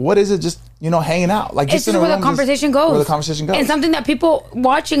like what is it? Just hanging out. Like it's just where the conversation goes. Where the conversation goes. And something that people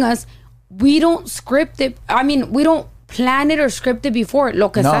watching us, we don't script it. I mean, we don't plan it or script it before. Lo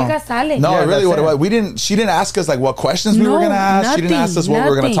que salga sale. No, really what it was. She didn't ask us like what questions we were going to ask. She didn't ask us what we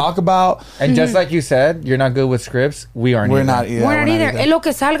were going to talk about. And just like you said, you're not good with scripts. We're not either. We're not either. Lo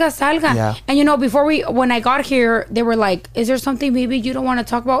que salga, salga. Yeah. And when I got here, they were like, is there something maybe you don't want to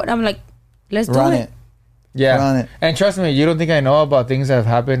talk about? And I'm like, let's do it. Yeah, and trust me, you don't think I know about things that have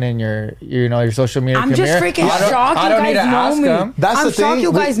happened in your social media career? I'm just freaking shocked you guys know me. That's the thing. I'm shocked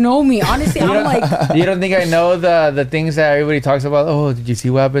you guys know me. Honestly, I'm like... You don't think I know the things that everybody talks about? Oh, did you see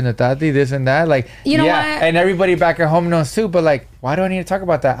what happened to Tati? This and that? Like, you know what? And everybody back at home knows too, but like, why do I need to talk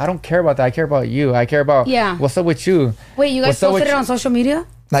about that? I don't care about that. I care about you. I care about what's up with you. Wait, you guys posted it on social media?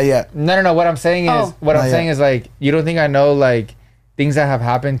 Not yet. No. What I'm saying is, like, you don't think I know, like, things that have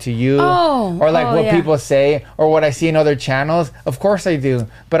happened to you or like what people say or what I see in other channels? Of course I do,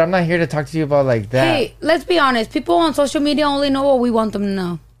 but I'm not here to talk to you about like that. Hey, let's be honest, people on social media only know what we want them to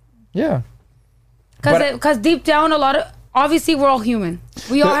know. Yeah, because deep down obviously we're all human.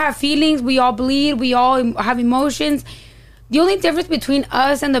 We all have feelings, we all bleed, we all have emotions. The only difference between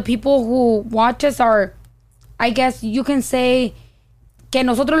us and the people who watch us are, I guess you can say, que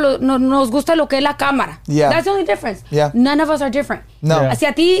nosotros nos gusta lo que es la cámara. Yeah. That's the only difference. Yeah. None of us are different. No. Si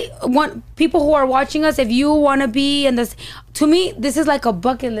a ti, people who are watching us, if you want to be in this, to me, this is like a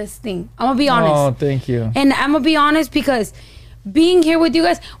bucket list thing. I'm going to be honest. Oh, thank you. And I'm going to be honest because being here with you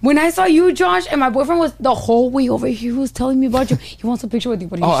guys. When I saw you, Josh, and my boyfriend was the whole way over here, he was telling me about you. He wants a picture with you,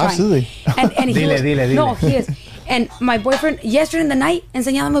 but he's shy. Absolutely. And he dile. No, he is. And my boyfriend, yesterday in the night,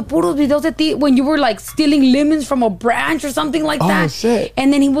 enseñándome puros videos de ti when you were like stealing lemons from a branch or something like that. Oh, shit.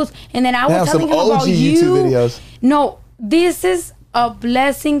 And then I was telling him about you. YouTube videos. No, this is a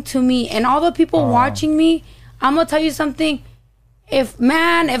blessing to me. And all the people watching me, I'm going to tell you something. If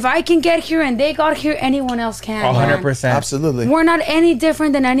I can get here and they got here, anyone else can. 100%. Absolutely. We're not any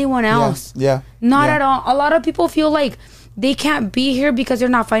different than anyone else. Yeah. Not at all. A lot of people feel like they can't be here because they're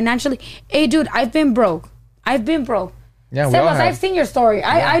not financially. Hey, dude, I've been broke. Yeah, we all have. I've seen your story.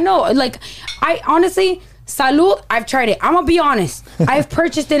 I know. Like, I honestly, Salud, I've tried it. I'm going to be honest. I've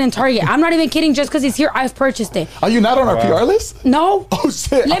purchased it in Target. I'm not even kidding. Just because it's here, I've purchased it. Are you not on our PR list? No. Oh,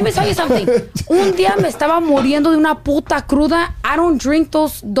 shit. Let me tell you something. Un día me estaba muriendo de una puta cruda. I don't drink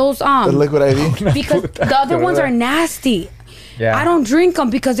those the liquid IV? because the other ones are nasty. Yeah. I don't drink them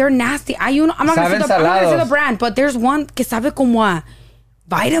because they're nasty. I'm not going to say the brand, but there's one que sabe como a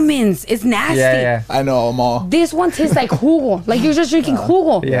vitamins. It's nasty. Yeah. I know them all. This one tastes like jugo. Like you're just drinking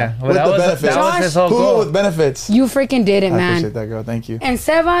jugo. Yeah. Well, With that the was benefits. that was his whole Jugo goal. with benefits. You freaking did it, I man. appreciate that, girl. Thank you. And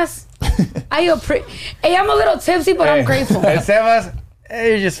Sebas, hey, I'm a little tipsy, but I'm grateful. And Sebas,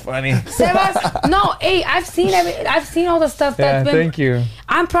 you're just funny. Sebas, no, hey, I've seen all the stuff that's been. Thank you.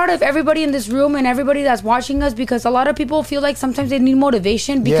 I'm proud of everybody in this room and everybody that's watching us because a lot of people feel like sometimes they need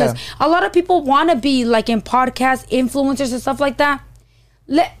motivation because a lot of people want to be like in podcasts, influencers and stuff like that.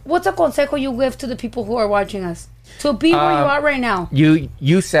 What's a consejo you give to the people who are watching us to be where you are right now?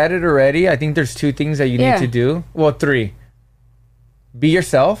 You said it already. I think there's 2 things that you need to do. Well, 3. Be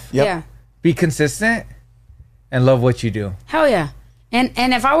yourself. Yep. Yeah. Be consistent and love what you do. Hell yeah. And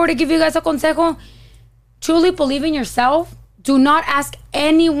if I were to give you guys a consejo, truly believe in yourself. Do not ask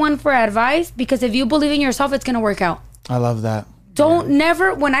anyone for advice because if you believe in yourself, it's going to work out. I love that.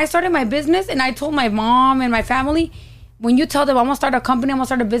 Never, when I started my business and I told my mom and my family, when you tell them I'm going to start a company, I'm going to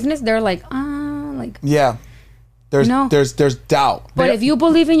start a business, they're like, Yeah. There's doubt. But if you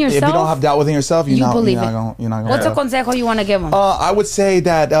believe in yourself, if you don't have doubt within yourself, you're not gonna. What's a consejo you want to give them? I would say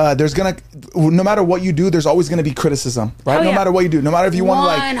that no matter what you do, there's always gonna be criticism, right? No matter what you do, no matter if you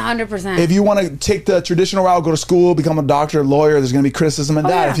want to 100%. if you want to take the traditional route, go to school, become a doctor, lawyer, there's gonna be criticism in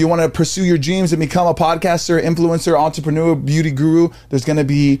that. If you want to pursue your dreams and become a podcaster, influencer, entrepreneur, beauty guru, there's gonna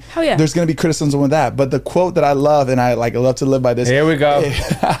be criticism with that. But the quote that I love, and I love to live by this. Here we go.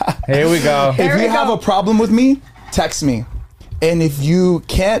 Here we go. If you have a problem with me, text me. And if you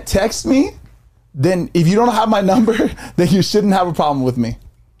can't text me, then if you don't have my number, then you shouldn't have a problem with me.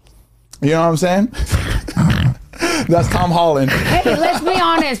 You know what I'm saying? That's Tom Holland. Hey, let's be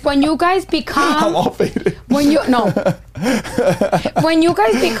honest. When you guys become... I'm all faded. When you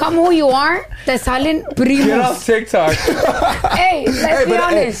guys become who you are, te salen primos. Get off TikTok. Hey, let's be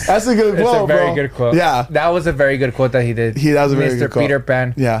honest. That's a good quote, It's a very good quote. Yeah. That was a very good quote that he did. That was a very good quote. Mr. Peter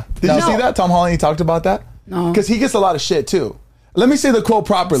Pan. Yeah. Did you see that? Tom Holland, he talked about that? No. Because he gets a lot of shit, too. Let me say the quote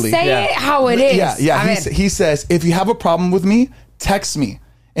properly. Say it how it is. Yeah. He says, if you have a problem with me, text me.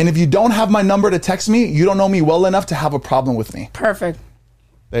 And if you don't have my number to text me, you don't know me well enough to have a problem with me. Perfect.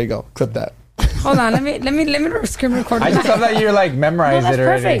 There you go. Clip that. Hold on. Let me screen record. I just thought that you're like memorized it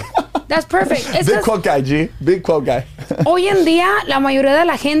already. Perfect. That's perfect. Big quote guy, G. Big quote guy. Hoy en día, la mayoría de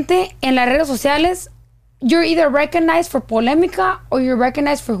la gente en las redes sociales, you're either recognized for polémica or you're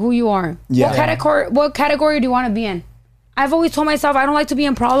recognized for who you are. Yeah. What category do you want to be in? I've always told myself I don't like to be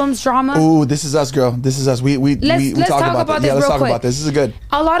in problems, drama. Ooh, this is us, girl. This is us. We let's talk about this. Yeah, let's real talk quick. about this. This is good.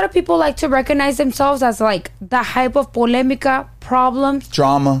 A lot of people like to recognize themselves as like the hype of polémica, problems,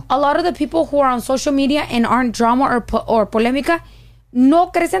 drama. A lot of the people who are on social media and aren't drama or polémica no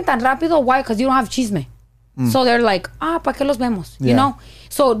crecen tan rápido. Why? Because you don't have chisme. So they're like, ¿pa qué los vemos? You know?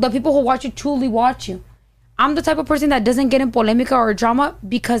 So the people who watch you truly watch you. I'm the type of person that doesn't get in polemica or drama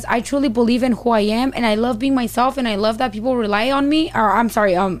because I truly believe in who I am and I love being myself and I love that people rely on me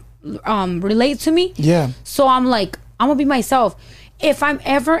relate to me. Yeah. So I'm like, I'm gonna be myself. If I'm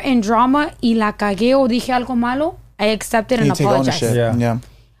ever in drama y la cagué o dije algo malo, I accept it and apologize. Yeah.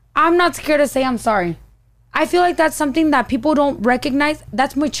 I'm not scared to say I'm sorry. I feel like that's something that people don't recognize.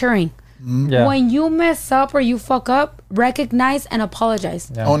 That's maturing. Yeah. When you mess up or you fuck up, recognize and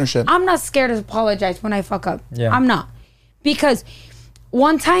apologize. Yeah. Ownership. I'm not scared to apologize when I fuck up. Yeah. I'm not. Because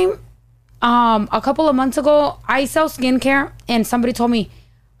one time, a couple of months ago, I sell skincare and somebody told me,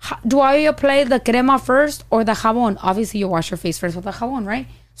 do I apply the crema first or the jabón? Obviously, you wash your face first with the jabón, right?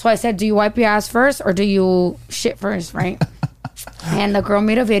 So I said, do you wipe your ass first or do you shit first, right? And the girl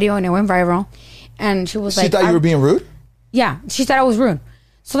made a video and it went viral. And she was like... She thought you were being rude? Yeah. She said I was rude.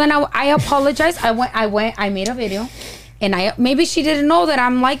 So then I apologized. I made a video And maybe she didn't know that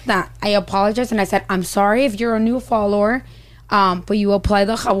I'm like that. I apologized and I said, I'm sorry if you're a new follower, but you apply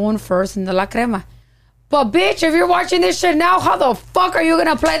the jabón first and the la crema. But bitch, if you're watching this shit now, how the fuck are you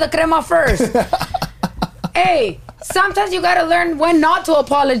gonna apply the crema first? Hey, sometimes you gotta learn when not to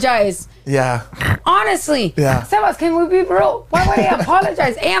apologize. Yeah. Honestly. Yeah. Sebas, can we be real? Why would I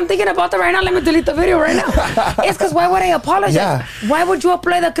apologize? Hey, I'm thinking about that right now. Let me delete the video right now. It's because why would I apologize? Yeah. Why would you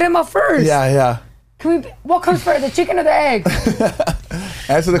apply the crema first? Yeah. What comes first, the chicken or the egg?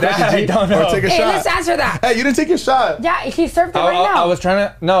 Answer the question, G. I don't know. Or take a Hey, shot. let's answer that. Hey, you didn't take your shot. Yeah, he served it right now. I was trying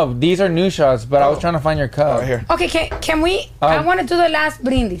to... No, these are new shots, but I was trying to find your cup. Right here. Okay, can we... I want to do the last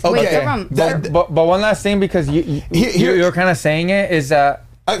brindis. Okay. Wait, serve But one last thing, because you're kind of saying it, is that...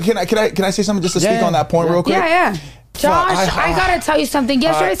 Can I say something just to speak on that point real quick? Yeah. Josh, I gotta tell you something.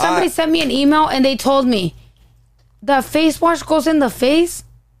 Yesterday, somebody sent me an email and they told me the face wash goes in the face.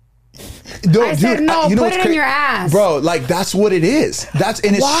 I said, no, put it in your ass. Bro, like, that's what it is.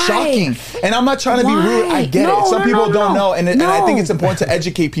 And it's shocking. And I'm not trying to be rude. I get it. Some people don't know. And I think it's important to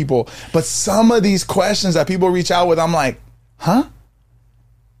educate people. But some of these questions that people reach out with, I'm like, huh?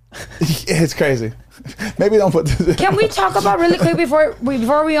 It's crazy. Maybe don't put this. Can we talk about really quick before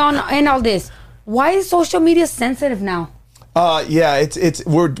we end all this? Why is social media sensitive now? Yeah,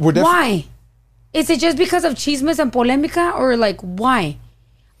 we're definitely. Why? Is it just because of chismes and polemica, or like why?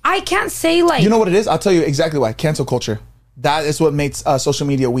 I can't say like... You know what it is? I'll tell you exactly why. Cancel culture. That is what makes social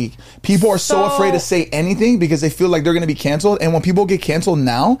media weak. People are so afraid to say anything because they feel like they're going to be canceled. And when people get canceled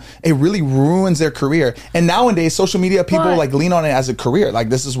now, it really ruins their career. And nowadays, social media, people like lean on it as a career. Like,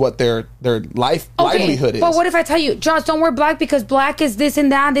 this is what their livelihood is. But what if I tell you, Josh, don't wear black because black is this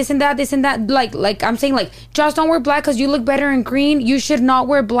and that, this and that, this and that. Like I'm saying, like, Josh, don't wear black because you look better in green. You should not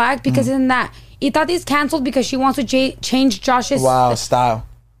wear black because isn't that. ITATI's canceled because she wants to change Josh's... Wow, style.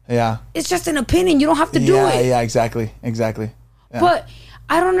 Yeah. It's just an opinion. You don't have to do it. Yeah, exactly. Yeah. But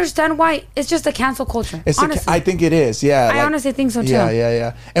I don't understand why. It's just a cancel culture. Honestly. I think it is. Yeah. I honestly think so too.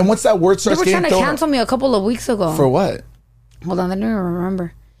 Yeah. And once that word starts getting thrown... They were trying to cancel me a couple of weeks ago. For what? Hold on, I don't even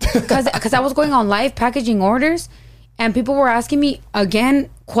remember. Because I was going on live packaging orders and people were asking me, again,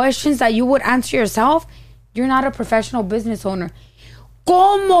 questions that you would answer yourself. You're not a professional business owner.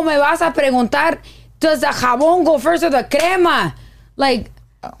 ¿Cómo me vas a preguntar, does the jabón go first or the crema? Like...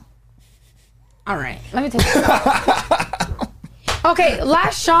 All right, let me take it. Okay,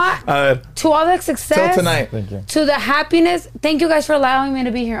 last shot to all the success. Till tonight. Thank you. To the happiness. Thank you guys for allowing me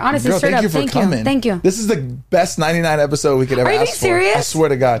to be here. Honestly, straight up. Thank you. This is the best 99 episode we could ever ask for. Are you serious? I swear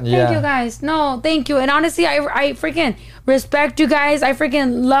to God. Thank you guys. No, thank you. And honestly, I freaking respect you guys. I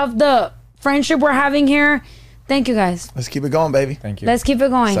freaking love the friendship we're having here. Thank you guys. Let's keep it going, baby. Thank you. Let's keep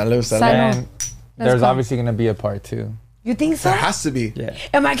it going. Salud. And there's obviously going to be a part 2. You think so? There has to be. Yeah.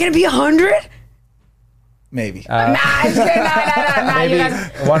 Am I going to be 100? Maybe. Nah, maybe you guys.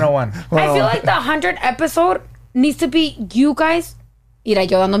 101. I feel like the 100th episode needs to be you guys. Mira,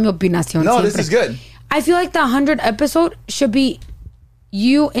 yo dando mi opinación. No, siempre. this is good. I feel like the 100th episode should be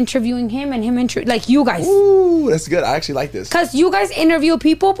you interviewing him and him like you guys. Ooh, that's good. I actually like this. Because you guys interview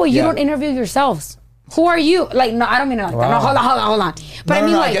people, but you don't interview yourselves. Who are you? Like, no, I don't mean it like that. No, hold on. But I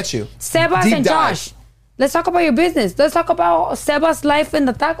mean, like, I get you. Sebas Deep and dive. Josh. Let's talk about your business. Let's talk about Sebas' life in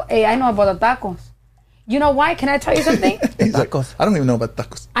the taco. Hey, I know about the tacos. You know why? Can I tell you something? Tacos. I don't even know about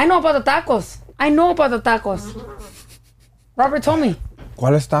tacos. I know about the tacos. Robert told me.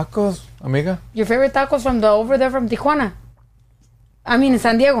 ¿Cuáles tacos, amiga? Your favorite tacos from over there from Tijuana. I mean, in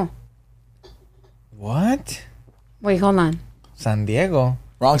San Diego. What? Wait, hold on. San Diego?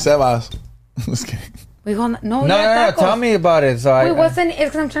 Wrong Sebas. Just kidding. Wait, hold on. No, No. Tell me about it. Wait, what's the name? It's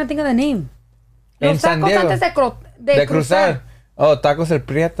because I'm trying to think of the name. In San Diego. Antes de cruzar. Oh, Tacos El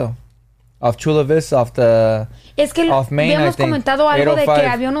Prieto. Off Chula Vista, Es que off Main, habíamos comentado algo de que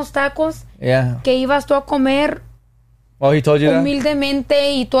había unos tacos que ibas tú a comer he told you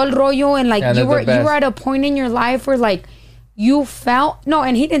humildemente y todo el rollo, and like you were at a point in your life where like you felt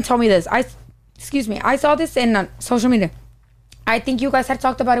and he didn't tell me this. I saw this in social media. I think you guys had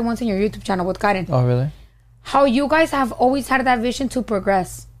talked about it once in your YouTube channel with Karen. Oh, really? How you guys have always had that vision to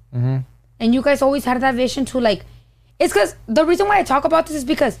progress. Mm-hmm. And you guys always had that vision to like... It's because... The reason why I talk about this is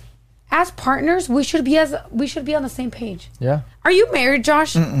because as partners, we should be on the same page. Yeah. Are you married,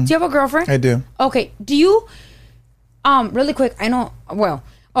 Josh? Mm-mm. Do you have a girlfriend? I do. Okay. Do you... Really quick, I know... Well,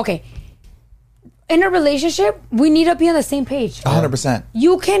 okay. In a relationship, we need to be on the same page. 100%.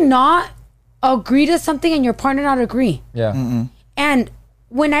 You cannot agree to something and your partner not agree. Yeah. Mm-mm. And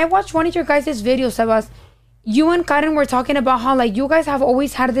when I watched one of your guys' videos, Sebas, you and Karen were talking about how like you guys have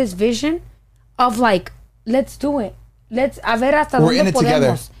always had this vision of like, let's do it. Let's a ver hasta We're donde in it podemos.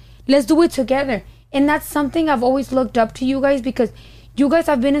 together. Let's do it together. And that's something I've always looked up to you guys because you guys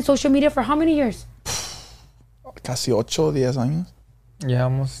have been in social media for how many years? Casi 8, 10 años. Yeah,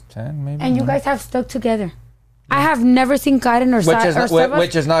 almost 10 maybe. And you guys have stuck together. I have never seen Karen or Sebas.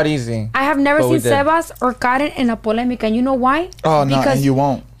 Which is not easy. I have never seen Sebas or Karen in a polemica. And you know why? Oh, no, and you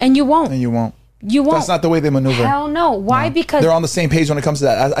won't. And you won't. And you won't. You won't. That's not the way they maneuver. Hell no. Why? No. Because they're on the same page when it comes to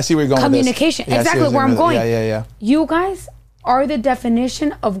that. I see where you're going communication. with this. Exactly where I'm going. Yeah. You guys are the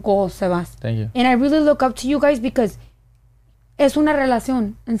definition of goals, Sebas. Thank you. And I really look up to you guys because es una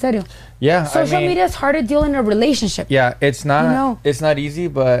relación, en serio. Yeah, Social media is hard to deal in a relationship. Yeah, it's not. It's not easy,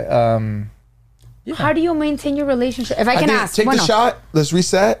 but yeah. How do you maintain your relationship? If I can ask, take the shot. Let's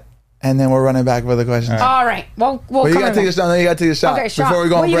reset, and then we're running back for the questions. All right. Well, you gotta take a shot. You gotta take a shot. Okay, shot. Before we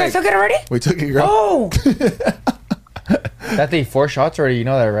go on break. You guys took it already? We took it, girl. Oh. That they 4 shots already. You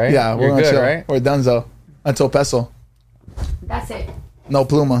know that, right? Yeah, we're good, right? We're donezo until peso. That's it. No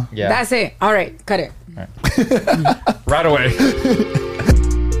pluma. Yeah. That's it. All right, cut it. All right. Right away.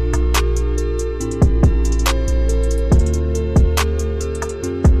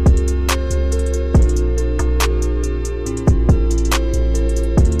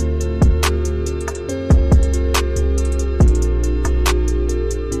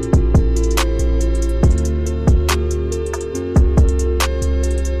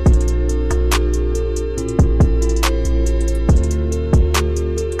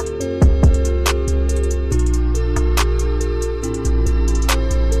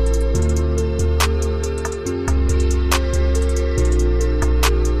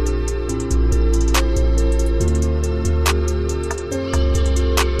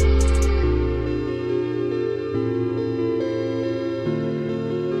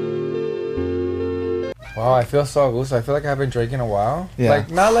 Wow, I feel so good. I feel like I haven't drank in a while. Yeah.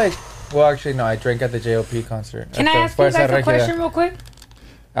 Like, not like... Well, actually, no. I drank at the JLP concert. Can I ask you guys a question real quick?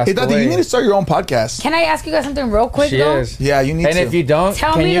 Hey, Tati, you need to start your own podcast. Can I ask you guys something real quick, She though? is. Yeah, you need to. And if you don't...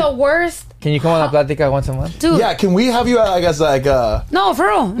 Tell me the worst... Can you come on La Plática once a month? Dude. Yeah, can we have you, I guess, like... No, for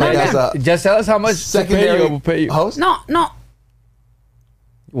real. No, just tell us how much secondary we'll pay you. Host? No.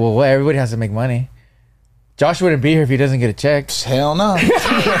 Well, everybody has to make money. Josh wouldn't be here if he doesn't get a check. Hell no.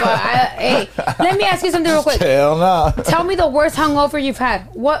 Hey, let me ask you something real quick. Hell no. Tell me the worst hungover you've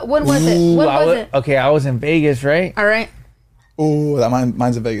had. When was it? When was it? Okay, I was in Vegas, right? All right. Ooh,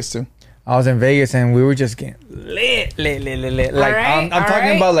 mine's in Vegas too. I was in Vegas and we were just getting lit. Like, right, I'm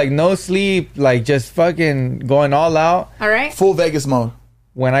talking about like no sleep, like just fucking going all out. All right. Full Vegas mode.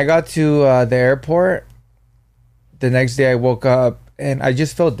 When I got to the airport, the next day I woke up and I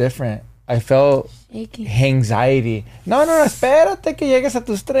just felt different. I felt anxiety. No, espérate que llegues a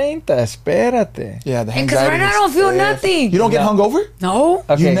tus 30. Espérate. Yeah, the anxiety. Because right now I don't feel nothing. You don't get hungover? No.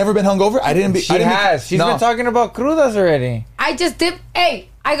 Okay. You've never been hungover? She has. She's been talking about crudas already. I just did. Hey,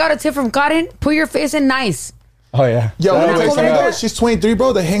 I got a tip from Karen. Put your face in nice. Oh, yeah. Yo, let me tell you something, though. She's 23,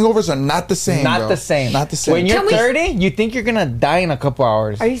 bro. The hangovers are not the same, Not the same. When you're 30, you think you're going to die in a couple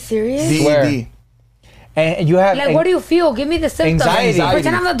hours. Are you serious? DED. And you have... Like, what do you feel? Give me the symptoms. Anxiety.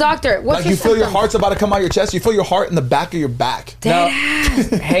 Pretend I'm the doctor. What's like your you feel symptoms? your heart's about to come out your chest. You feel your heart in the back of your back.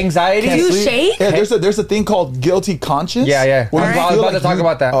 Anxiety. Do you shake? Yeah, there's a thing called guilty conscience. Yeah. Where I was about to talk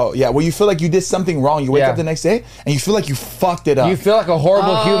about that. Oh, yeah. Where you feel like you did something wrong. You wake up the next day and you feel like you fucked it up. You feel like a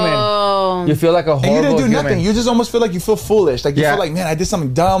horrible human. You feel like a horrible human. And you didn't do nothing. You just almost feel like you feel foolish. Like you feel like, man, I did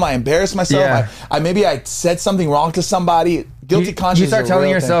something dumb. I embarrassed myself. Yeah. Maybe I said something wrong to somebody. Guilty conscience. You start telling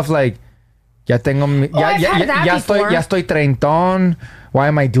yourself like, ya estoy treintón. Why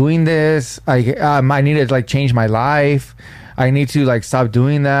am I doing this? I need to like change my life. I need to like stop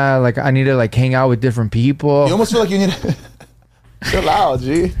doing that. Like I need to like hang out with different people. You almost feel like you need to chill out,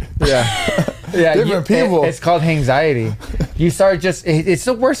 G. Yeah. Different people. It's called anxiety. You start just. It's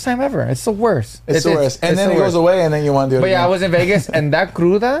the worst time ever. It's the worst. It's the worst. And then it goes away, and then you want to do it. But again. yeah, I was in Vegas, and that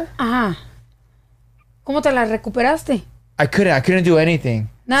cruda. Ajá. ¿Cómo te la recuperaste? I couldn't do anything.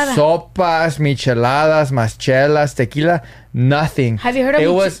 Nada. Sopas, micheladas, maschelas, tequila, nothing. Have you heard of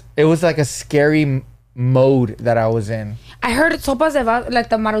it was like a scary mode that I was in. I heard sopas de like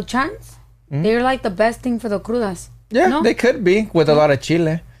the maruchans. They're like the best thing for the crudas. Yeah, no? They could be with a lot of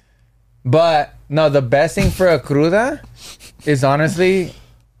chile. But no, the best thing for a cruda is honestly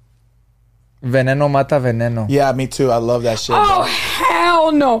veneno mata veneno. Yeah, me too. I love that shit. Oh,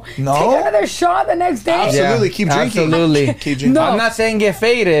 hell no. No? Take another shot the next day. Absolutely. Keep drinking. Absolutely. Keep drinking. No. I'm not saying get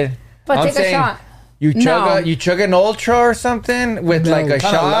faded. But I'm take a shot. You chug an ultra or something with like a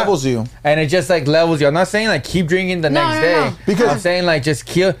shot. Levels you. And it just like levels you. I'm not saying like keep drinking the next day. Because I'm saying like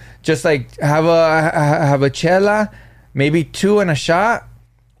just like have a chela, maybe 2 and a shot.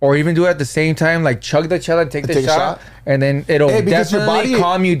 or even do it at the same time, like chug the chela, take the shot, and then it'll definitely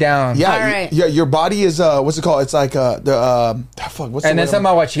calm you down. Yeah, right. Your body is what's it called? It's like what's and then some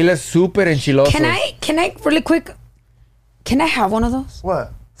aguachile is super enchiloso. Can I really quick? Can I have one of those?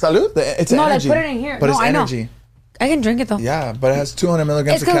 What? Salud? It's no, energy. Like put it in here. But no, it's energy. I know. I can drink it though. Yeah, but it has 200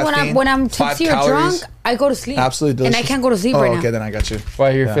 milligrams of caffeine. When I'm tipsy or drunk, I go to sleep. Absolutely delicious. And I can't go to sleep right now. Okay, then I got you. Why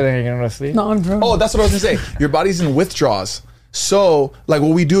you're feeling you're gonna go to sleep? No, I'm drunk. Oh, that's what I was gonna say. Your body's in withdrawals. So, like,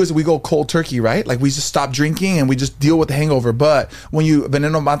 what we do is we go cold turkey, right? Like, we just stop drinking and we just deal with the hangover. But when you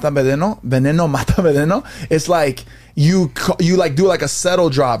veneno mata veneno, it's like you like do like a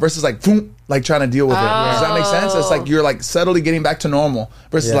settle drop versus like boom, like trying to deal with it. Does that make sense? It's like you're like subtly getting back to normal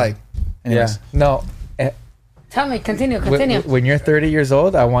versus like, anyways. Yeah. No. Tell me, continue. When you're 30 years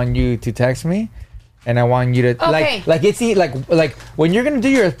old, I want you to text me, and I want you to like it's like when you're gonna do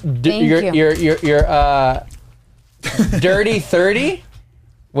your dirty 30.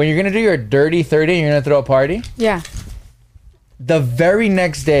 When you're gonna do your dirty 30, and you're gonna throw a party. Yeah. The very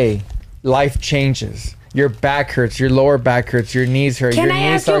next day, life changes. Your back hurts. Your lower back hurts. Your knees hurt. Can your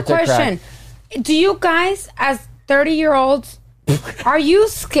I knees ask you a question? Do you guys, as 30-year-olds? Are you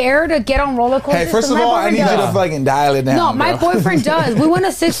scared to get on roller coasters? Hey, first of all, I need you to fucking dial it down. No, my boyfriend does. We went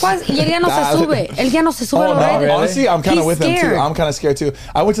to Six Flags y él ya no se sube. Él ya no se sube. Really? Honestly, I'm kind of with him too. I'm kind of scared too.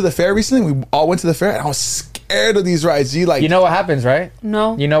 I went to the fair recently. We all went to the fair, and I was scared of these rides. You know what happens, right?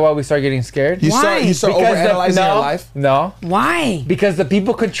 No. You know why we start getting scared? You start overanalyzing your life. No. Why? Because the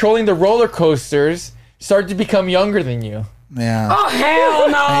people controlling the roller coasters start to become younger than you. Yeah. Oh, hell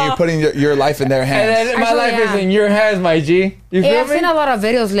no. And you're putting your life in their hands. And then my life is in your hands, my G. You feel me? I've seen a lot of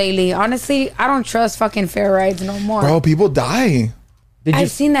videos lately. Honestly, I don't trust fucking fair rides no more. Bro, people die.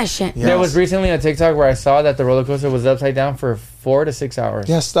 I've seen that shit. Yes. There was recently a TikTok where I saw that the roller coaster was upside down for 4 to 6 hours.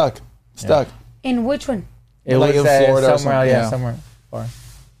 Yeah, stuck. In which one? It like was in Florida somewhere. Yeah, somewhere far.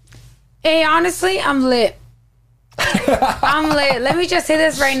 Hey, honestly, I'm lit. I'm lit. Let me just say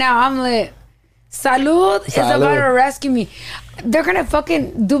this right now. I'm lit. Salud is about to rescue me. They're gonna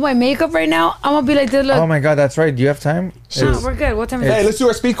fucking do my makeup right now. I'm gonna be like this. Look. Oh my god, that's right. Do you have time? No, we're good. What time is it? Hey, let's do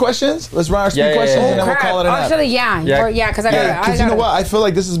our speed questions. Let's run our speed questions and then we'll call it an Actually, because I got because you know what? I feel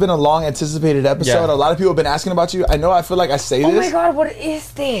like this has been a long anticipated episode. Yeah. A lot of people have been asking about you. I feel like I say this. Oh my god, what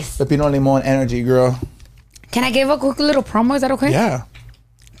is this? Pepino Limon energy, girl. Can I give a quick little promo? Is that okay? Yeah.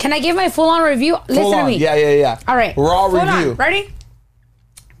 Can I give my full-on review? Listen to me. Yeah. All right. Raw review. Ready?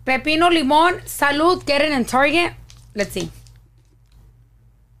 Pepino Limon, Salud, get it in Target. Let's see.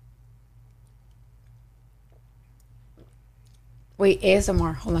 Wait,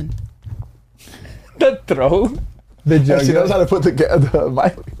 ASMR. Hold on. The throw. The jug. She knows how to put the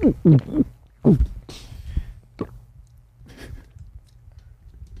mic.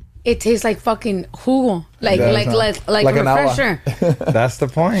 It tastes like fucking jugo, like refresher. That's the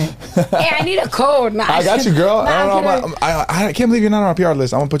point. Hey, I need a code. I got you, girl. I can't believe you're not on our PR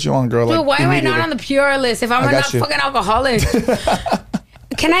list. I'm gonna put you on, girl. Dude, why am I not on the PR list if I'm not fucking alcoholic?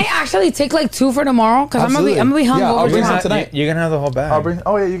 Can I actually take like 2 for tomorrow? Because I'm gonna be hungover. Yeah, I'll bring some tonight. You're gonna have the whole bag.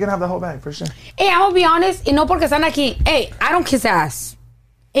 You're gonna have the whole bag for sure. Hey, I'm gonna be honest. Y no porque están aquí. Hey, I don't kiss ass.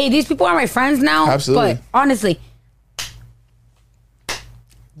 Hey, these people are my friends now. Absolutely. But honestly.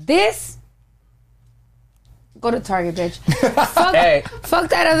 This, go to Target, bitch. Fuck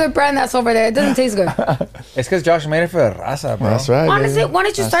that other brand that's over there. It doesn't taste good. It's because Josh made it for the raza, bro. That's right. Honestly, why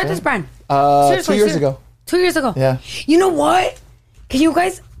did you start this brand? 2 years ago. 2 years ago. Yeah. You know what? Can you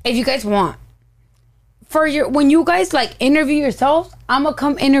guys, if you guys want, when you guys like interview yourselves, I'm gonna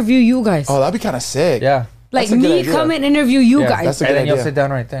come interview you guys. Oh, that'd be kind of sick. Yeah. Like me come and interview you guys. That's a good idea. And then idea. you'll sit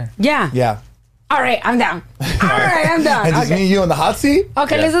down right there. Yeah. Yeah. All right, I'm down. And just me and you in the hot seat?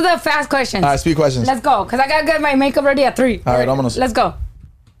 Okay, let's do the fast questions. All right, speed questions. Let's go, because I got to get my makeup ready at 3. All right, vámonos. Let's go.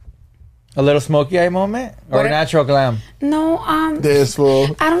 A little smoky eye moment? Or natural glam? No, This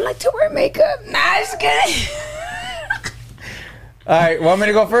fool. I don't like to wear makeup. Nah, I'm just kidding. All right, want me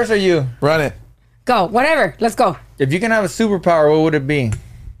to go first or you? Run it. Go, whatever. Let's go. If you can have a superpower, what would it be?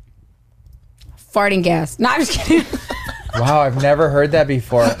 Farting gas. Nah, I'm just kidding. Wow, I've never heard that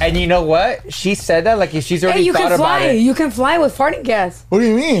before. And you know what? She said that like if she's already thought about it. You can fly with farting gas. What do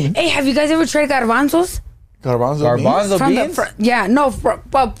you mean? Hey, have you guys ever tried garbanzos? Garbanzo beans?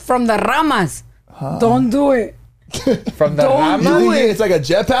 From the ramas. Huh. Don't do it. From the ramas? You think it's like a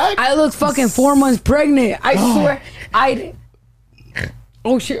jetpack? I look fucking 4 months pregnant. I swear.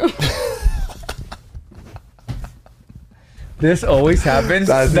 Oh, shit. This always happens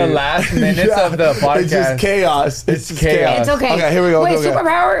the last minutes of the podcast. It's just chaos. It's chaos. It's okay. Okay, here we go. Wait,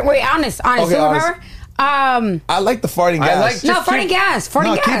 superpower? Wait, honest. Okay, superpower? I like the farting gas. Farting gas.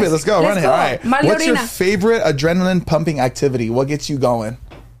 Farting gas. Keep it. Let's go. Run it. All right. What's your favorite adrenaline pumping activity? What gets you going?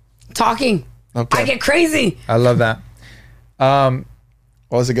 Talking. Okay. I get crazy. I love that.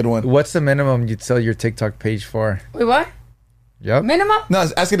 What was a good one? What's the minimum you'd sell your TikTok page for? Wait, what? Yep. Minimum? No,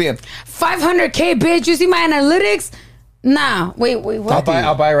 ask it again. 500K, bitch. You see my analytics? Nah. Wait, what?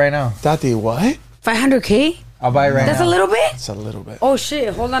 I'll buy it right now. Tati, what? 500K? I'll buy it right now. That's a little bit? It's a little bit. Oh,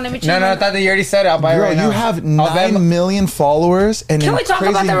 shit. Hold on. Let me check. No, Tati, you already said it. I'll buy it right now. You have 9 million followers. And can we talk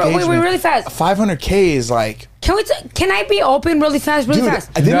about that really fast? 500K is like... Can I be open really fast? No.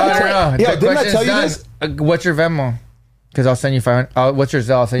 Didn't I tell you this? What's your Venmo? Because I'll send you 500. What's your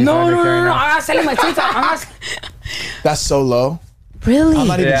Zelle? I'll send you 500K right now. No. I'm not selling my TikTok. That's so low. Really? I'm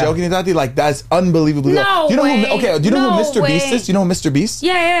not even joking, Tati. Like, that's unbelievably low. No Do you know way. do you know who Mr. Beast is? Do you know who Mr. Beast?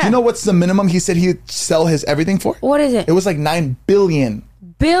 Yeah. Do you know what's the minimum he said he'd sell his everything for? What is it? It was like 9 billion.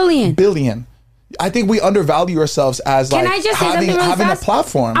 Billion. I think we undervalue ourselves as Can I just say something really having fast? a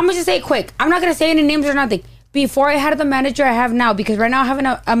platform. I'm going to just say it quick. I'm not going to say any names or nothing. Before I had the manager I have now, because right now having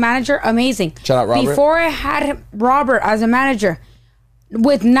a manager, amazing. Shout out Robert. Before I had Robert as a manager,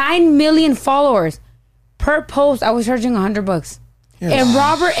 with 9 million followers per post, I was charging $100.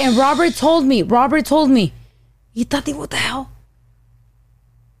 Yes. And Robert told me, you Tati, what the hell?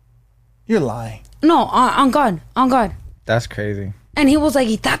 You're lying. No, on God. That's crazy. And he was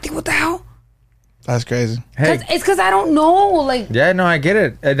like, Tati, what the hell? That's crazy. Hey, it's because I don't know. Like, yeah, no, I get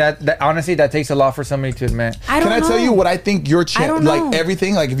it. That honestly, that takes a lot for somebody to admit. Can I tell you what I think your channel, like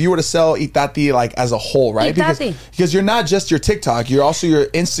everything, like if you were to sell ITATI like as a whole, right? Because you're not just your TikTok, you're also your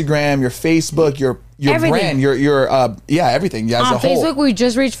Instagram, your Facebook, your brand, your everything. Yeah, as a whole. On Facebook, we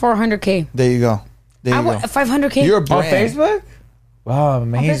just reached 400K. There you go. 500K. You're a brand. On Facebook? Wow,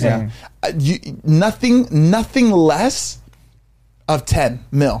 amazing. Nothing less of 10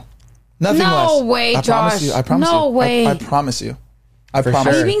 mil. Nothing less. No way, Josh. I promise you. No way. I promise you. I For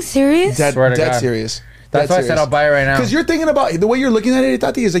promise sure. Are you being serious? Dead serious. That's why I said I'll buy it right now. Because you're thinking about the way you're looking at it,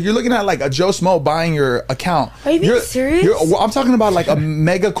 Tati, is like you're looking at like a Joe Smo buying your account. Are you being serious? I'm talking about like a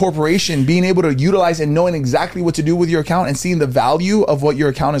mega corporation being able to utilize and knowing exactly what to do with your account and seeing the value of what your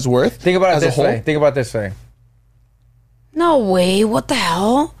account is worth. Think about it this way. Think about it this way. No way. What the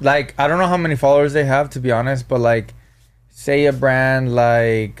hell? Like, I don't know how many followers they have, to be honest, but like, say a brand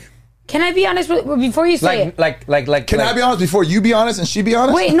like... Can I be honest before you say it? Can I be honest before you be honest and she be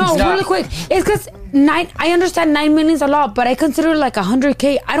honest? Wait, no, really quick. It's because I understand 9 million is a lot, but I consider like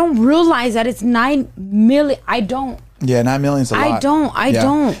 100K. I don't realize that it's 9 million. I don't. Yeah, 9 million is a lot. I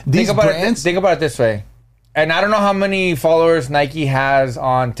don't. Think about it this way. And I don't know how many followers Nike has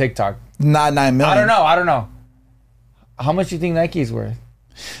on TikTok. Not 9 million. I don't know. How much do you think Nike is worth?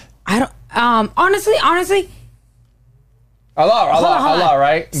 I don't. Honestly. A lot,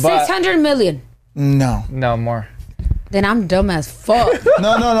 right? 600 million. No, more. Then I'm dumb as fuck.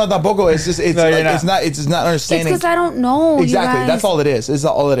 no, tampoco. It's just it's not understanding. It's because I don't know. Exactly. That's all it is. It's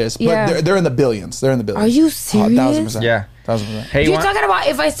all it is. But they're in the billions. Are you serious? 1,000%. Yeah. 1,000%. Hey, you're talking about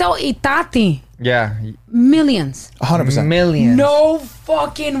if I sell ITATI. Yeah. Millions. 100%. Millions. No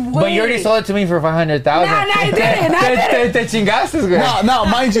fucking way. But you already sold it to me for 500,000. Nah, I didn't. Te chingaste, güey. No,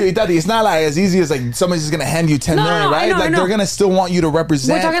 mind you, Itati, it's not like as easy as like somebody's just gonna hand you 10 million, right? I know. They're gonna still want you to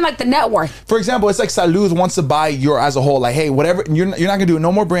represent. We're talking like the net worth. For example, it's like Salud wants to buy your as a whole. Like, hey, whatever, you're not gonna do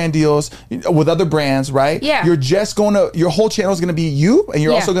no more brand deals with other brands, right? Yeah. You're just your whole channel is gonna be you, and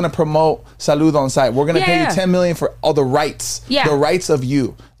you're also gonna promote Salud on site. We're gonna pay you 10 million for all the rights. Yeah. The rights of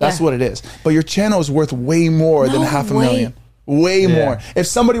you. That's what it is. But your channel is worth way more than $500,000. Way more. If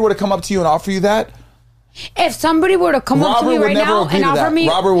somebody were to come up to you and offer you that. If somebody were to come up to me right now and offer me.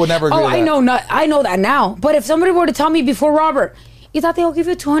 Robert would never agree to that. I know that now. But if somebody were to tell me before Robert, Itati, I'll give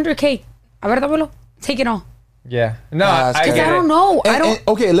you 200K. A ver, dámelo. Take it all. Yeah. No, I don't know.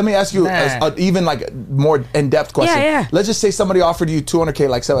 Okay, let me ask you even like more in-depth question. Yeah. Let's just say somebody offered you 200K,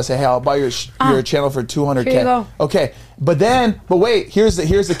 like I say, hey, I'll buy your channel for 200K. Here you go. Okay, but wait, here's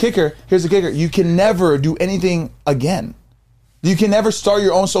the kicker. Here's the kicker. You can never do anything again. You can never start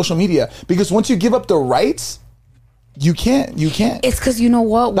your own social media because once you give up the rights, you can't. It's because you know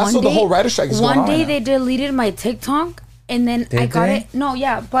what? That's what the whole writer strike is going on. One day they deleted my TikTok. And then I got it. No,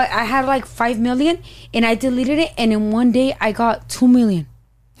 yeah, but I had like 5 million and I deleted it. And in one day I got 2 million.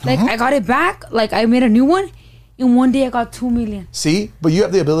 Like I got it back. Like I made a new one. In one day I got 2 million. See? But you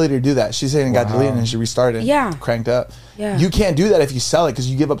have the ability to do that. She's saying it got deleted and she restarted. Yeah. Cranked up. Yeah. You can't do that if you sell it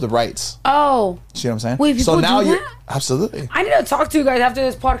because you give up the rights. Oh. See what I'm saying? Wait, people do that? Absolutely. I need to talk to you guys after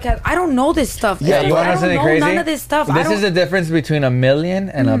this podcast. I don't know this stuff. Yeah, you want to know something crazy? None of this stuff. This is the difference between $1 million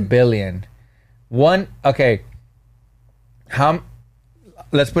and $1 billion.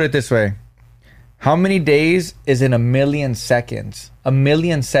 Let's put it this way. How many days is in 1 million seconds? 1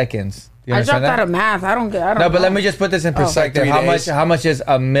 million seconds. Do I dropped out of math. I don't know. No, but let me just put this in perspective. How much is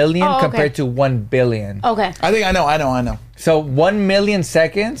a million compared to 1 billion? Okay. I think I know. So 1 million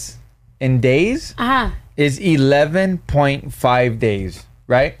seconds in days is 11.5 days,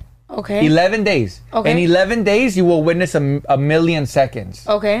 right? Okay. 11 days. Okay. In 11 days, you will witness a million seconds.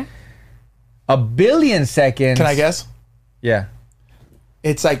 Okay. A billion seconds. Can I guess? Yeah.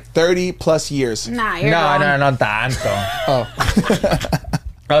 It's like 30 plus years. Nah, you're wrong. No tanto. Oh.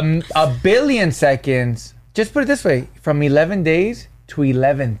 A billion seconds, just put it this way, from 11 days to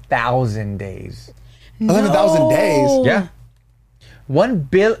 11,000 days. 11,000 days? Yeah. 1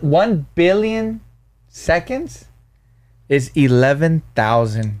 billion seconds is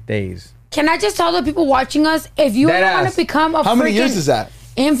 11,000 days. Can I just tell the people watching us, if you want to become a How many years is that?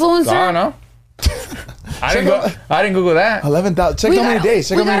 Influencer? I don't know. I didn't Google that. 11,000. Check how many days.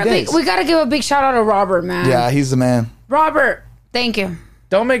 Check how many days. We got to give a big shout out to Robert, man. Yeah, he's the man. Robert, thank you.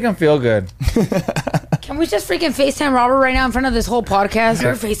 Don't make him feel good. Can we just freaking FaceTime Robert right now in front of this whole podcast?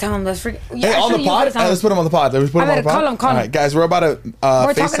 Or FaceTime him. Let's freaking... Hey, on the pod? Let's put him on the pod. Let's put him on the pod. Call him. All right, guys, we're about to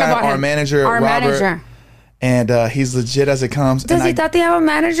FaceTime our manager, Robert. And he's legit as it comes. Does ITATI have a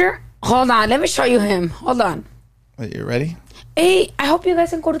manager? Hold on. Let me show you him. Hold on. Wait, you ready? Hey, I hope you guys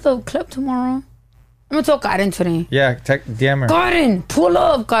can go to the club tomorrow. I'm going to tell Karen today. Yeah, DM her. Karen, pull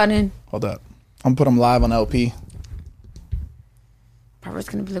up, Karen. Hold up. I'm going to put him live on LP. Robert's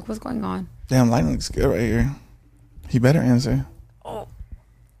going to be like, what's going on? Damn, lighting looks good right here. He better answer. Oh.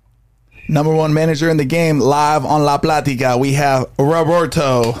 Number one manager in the game, live on La Platica. We have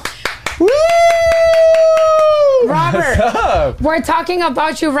Roberto. Woo! Robert, we're talking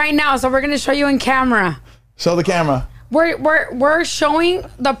about you right now, so we're going to show you in camera. Show the camera. We're showing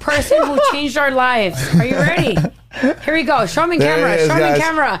the person who changed our lives. Are you ready? Here we go. Show me in camera. Show me in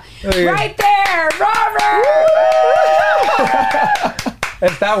camera. Right there, Robert.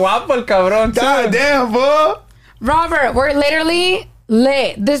 Está guapo el cabrón. God damn, boy. Robert, we're literally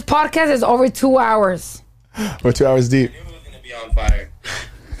lit. This podcast is over 2 hours. We're 2 hours deep. It was gonna be on fire.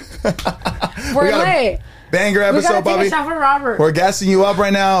 We're lit. Banger episode, Bobby. We're gassing you up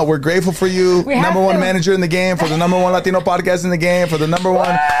right now. We're grateful for you. Number one manager in the game, for the number one Latino podcast in the game, for the number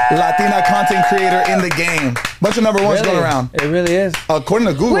one Latina content creator in the game. Bunch of number ones going around. It really is. According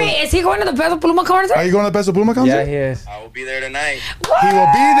to Google. Wait, is he going to the Peso Pluma concert? Are you going to the Peso Pluma concert? Yeah, he is. I will be there tonight. He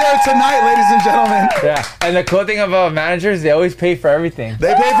will be there tonight, ladies and gentlemen. Yeah, and the cool thing about managers, they always pay for everything.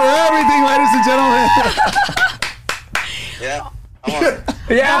 They pay for everything, ladies and gentlemen. Yeah.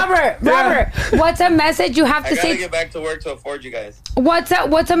 Robert, what's a message you have to say? I gotta get back to work to afford you guys. What's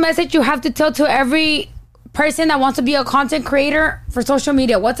a message you have to tell to every person that wants to be a content creator for social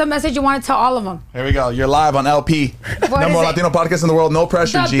media? What's a message you want to tell all of them? Here we go. You're live on LP. Number one Latino podcast in the world. No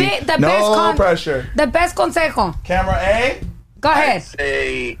pressure, G. No pressure. The best consejo. Camera A. Go ahead.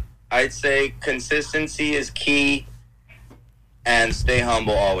 I'd say consistency is key, and stay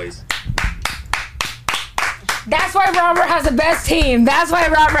humble always. That's why Robert has the best team.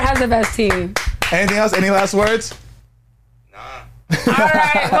 Anything else? Any last words? Nah. All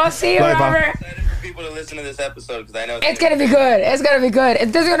right. We'll see you, Robert. I'm excited for people to listen to this episode because I know it's going to be good. There's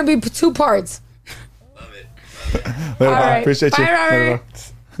going to be 2 parts. Love it. Later, right. Appreciate you. Bye,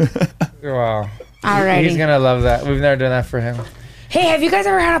 Robert. Wow. All right. He's going to love that. We've never done that for him. Hey, have you guys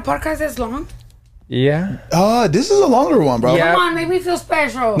ever had a podcast this long? Yeah. This is a longer one, bro. Yeah. Come on, make me feel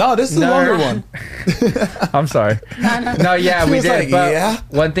special. No, this is a longer one. I'm sorry. No, yeah, we did. But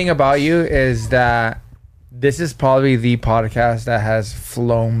one thing about you is that this is probably the podcast that has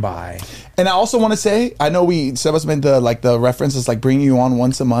flown by. And I also want to say, I know Sebas made the references like bringing you on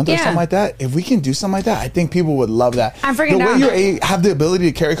once a month or something like that. If we can do something like that, I think people would love that. I'm freaking down. The way you have the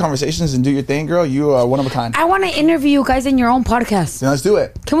ability to carry conversations and do your thing, girl, you are one of a kind. I want to interview you guys in your own podcast. Then let's do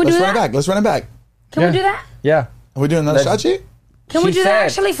it. Can we do that? Let's run it back. Can we do that? Yeah. Are we doing another shot, G? Can we do that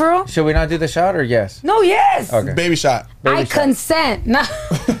actually, for real? Should we not do the shot or yes? No, yes. Okay. Baby shot. I consent. No.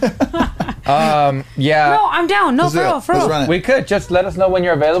 Yeah. No, I'm down. No, for real. We could. Just let us know when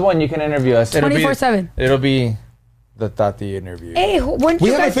you're available and you can interview us. 24/7. It'll be the Tati interview. Hey,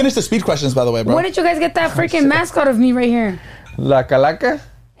 we haven't finished the speed questions, by the way, bro. When did you guys get that freaking mascot of me right here? La Calaca?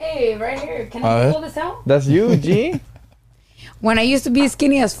 Hey, right here. Can I pull this out? That's you, G. When I used to be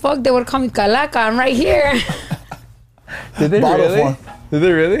skinny as fuck, they would call me Calaca. I'm right here. Did they really? Did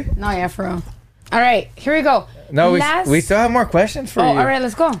they really? No, yeah, for real. All right, here we go. No, we still have more questions for you. All right,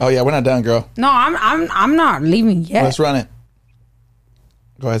 let's go. Oh yeah, we're not done, girl. No, I'm not leaving yet. Let's run it.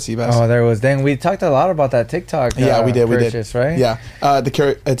 Go ahead, Seabass. Oh, there was. Dang, we talked a lot about that TikTok. Yeah, we did. Purchase, right? Yeah.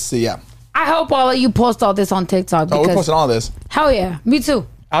 Yeah. I hope all of you post all this on TikTok. Oh, we're posting all this. Hell yeah, me too.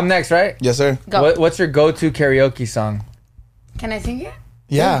 I'm next, right? Yes, sir. Go. What's your go-to karaoke song? Can I sing it?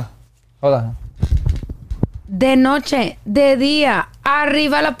 Yeah. Hold on. De noche, de día,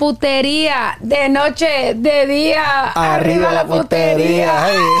 arriba la putería. De noche, de día, arriba la putería.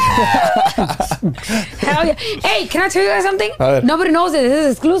 Hell yeah. Hey, can I tell you guys something? Nobody knows it. This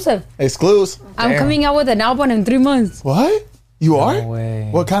is exclusive. Exclusive. I'm coming out with an album in 3 months. What? You are? No way.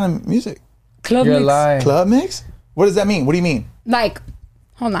 What kind of music? Club You're mix. lying. Club mix? What does that mean? What do you mean? Like,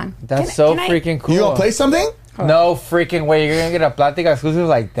 hold on. That's so freaking cool. You gonna play something? No freaking way. You're gonna get a Plática exclusive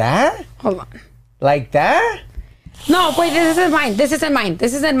like that? Hold on. Like that? No, wait, this isn't mine. This isn't mine.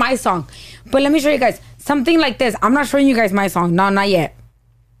 This isn't my song. But let me show you guys. Something like this. I'm not showing you guys my song. No, not yet.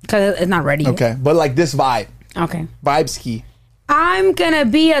 Because it's not ready yet. Okay, but like this vibe. Okay. Vibe ski. I'm going to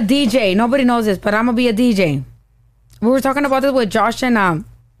be a DJ. Nobody knows this, but I'm going to be a DJ. We were talking about this with Josh and...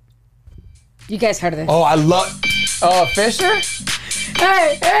 You guys heard of this. Oh, I love... Oh, Fisher?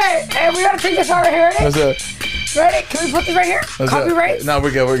 Hey, we got to take this out right here. Ready? Ready? Can we put this right here? Copyright? No,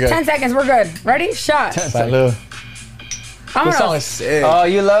 we're good. 10 seconds. We're good. Ready? Shot. Salud. This song is sick. Oh,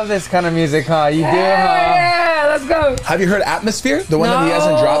 you love this kind of music, huh? You do, huh? Yeah, let's go. Have you heard Atmosphere? The one that he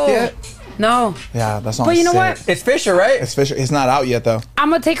hasn't dropped yet? No. Yeah, that song But is you know sick. what? It's Fisher, right? It's Fisher. It's not out yet, though. I'm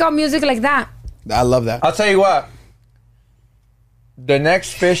going to take out music like that. I love that. I'll tell you what. The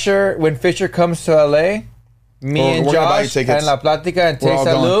next Fisher, when Fisher comes to LA, me and Josh and La Plática and Tay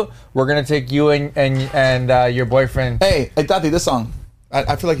Salud, we're going to take you and your boyfriend. Hey, Tati, this song.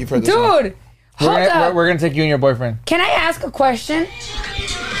 I feel like you've heard this song. Dude. We're gonna take you and your boyfriend. Can I ask a question?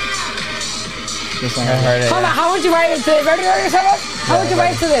 This song. Hold on, how would you write it to this? Ready? How would you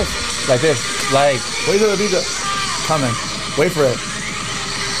write it to this? Like this. Like. Wait till the beat goes. Coming. Wait for it.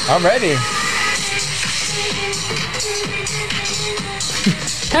 I'm ready.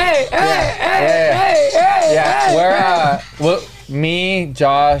 Hey. We're me,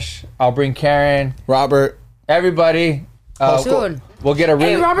 Josh. I'll bring Karen, Robert, everybody. Dude. We'll get a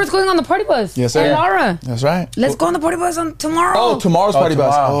really. Hey, Robert's going on the party bus. Yes, sir. And Laura. That's right. Let's go on the party bus on tomorrow. Oh, tomorrow's party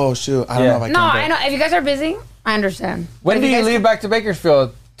bus. tomorrow. Oh, shoot. I don't know if I can. No, I know. If you guys are busy, I understand. When do you leave back to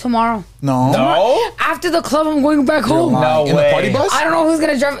Bakersfield? Tomorrow. No. After the club, I'm going back home. No In way. the party bus? I don't know who's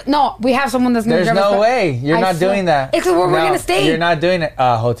gonna drive. No, we have someone that's gonna drive. There's us no back. way. You're not doing that. It's where we're gonna stay. You're not doing it.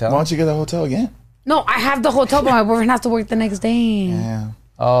 Hotel. Why don't you get a hotel again? No, I have the hotel, but my boyfriend has to work the next day. Yeah.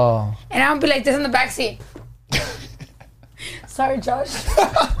 Oh. And I'll be like this in the backseat. Sorry, Josh.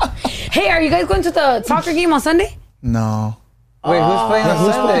 Hey, are you guys going to the soccer game on Sunday? No. Wait, who's playing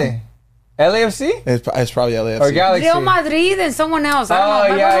on Sunday? LAFC? It's probably LAFC. Or Galaxy? Real Madrid and someone else. I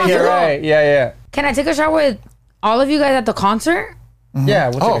don't know. Yeah, you're right. Yeah. Can I take a shot with all of you guys at the concert? Mm-hmm. Yeah,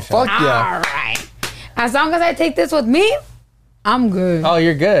 we'll take a shot. Fuck yeah. All right. As long as I take this with me, I'm good. Oh,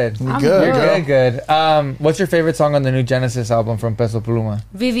 you're good. I'm good. You're good. What's your favorite song on the new Genesis album from Peso Pluma?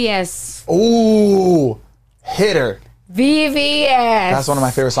 VVS. Ooh. Hitter. VVS. That's one of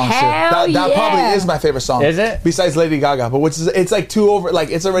my favorite songs too. Hell That probably is my favorite song. Is it? Besides Lady Gaga, but it's like too over. Like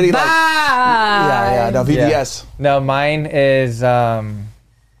it's already like. Yeah. No, VVS. Yeah. No, mine is. Damn,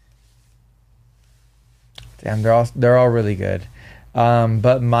 they're all really good.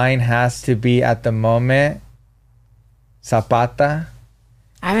 But mine has to be at the moment. Zapata.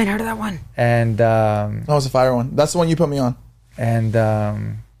 I haven't heard of that one. And That was a fire one. That's the one you put me on. And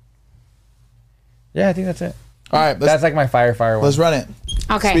yeah, I think that's it. All right, that's like my fire one. Let's run it.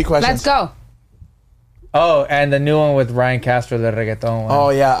 Okay, Speed questions. let's go. Oh, and the new one with Ryan Castro, the reggaeton one. Oh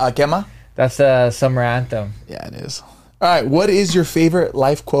yeah, Quema. That's a summer anthem. Yeah, it is. All right, what is your favorite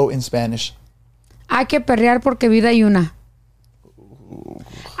life quote in Spanish? Hay que perrear porque vida hay una.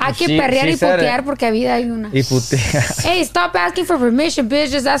 Hay que perrear y putear porque vida hay una. Y putear. Hey, stop asking for permission,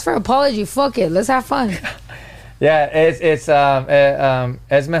 bitch. Just ask for apology. Fuck it. Let's have fun. Yeah,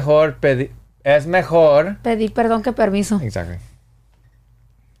 es mejor pedir. Es mejor. Pedir perdón que permiso. Exactly.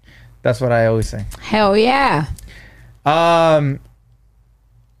 That's what I always say. Hell yeah.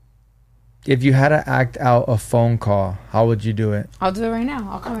 If you had to act out a phone call, how would you do it? I'll do it right now.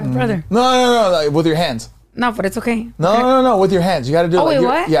 I'll call my brother. No, like, with your hands. No, but it's okay. No, with your hands. You got to do it. Oh, like wait,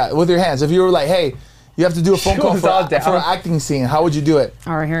 what? Yeah, with your hands. If you were like, hey, you have to do a phone call for an acting scene, how would you do it?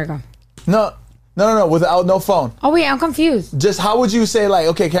 All right, here we go. No, without no phone. Oh, wait, I'm confused. Just how would you say, like,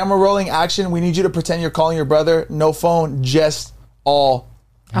 okay, camera rolling, action, we need you to pretend you're calling your brother, no phone, just all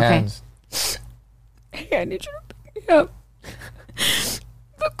hands. Okay. Hey, I need you to pick me up.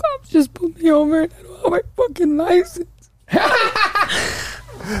 The cops just pulled me over and I don't have my fucking license.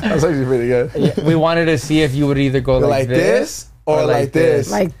 That's actually pretty good. Yeah, we wanted to see if you would either go like this or like this.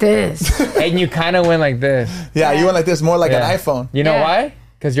 Like this. And you kind of went like this. Yeah, you went like this, more like an iPhone. You know why?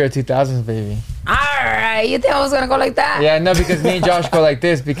 Because you're a 2000s baby. All right. You think I was going to go like that? Yeah, no, because me and Josh go like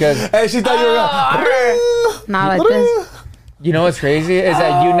this because... Hey, she thought you were going... Not like this. You know what's crazy is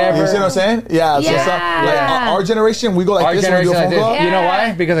that you never. You see what I'm saying? Yeah. So like our generation, we go like this when we do a phone call. You know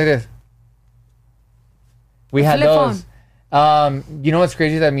why? Because like this. We had those. You know what's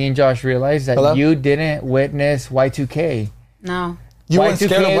crazy that me and Josh realized that you didn't witness Y2K. No. You weren't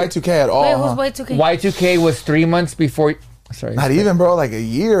scared of Y2K at all. Wait, who's Y2K? Y2K was 3 months before. Sorry. Not even, bro. Like a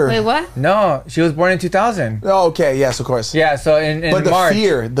year. Wait, what? No, she was born in 2000. Oh, okay. Yes, of course. Yeah. So in but March.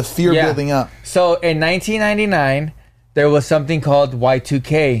 the fear building up. So in 1999, there was something called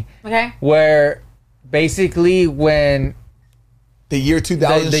Y2K. Okay. Where basically when the year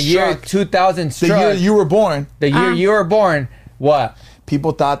 2000 the year 2000 struck, the year you were born. The year you were born. What?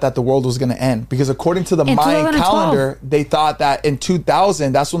 People thought that the world was going to end because according to the Mayan calendar, they thought that in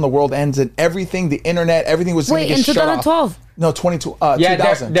 2000, that's when the world ends and everything, the internet, everything was going to get shut off. Wait, in 2012? No,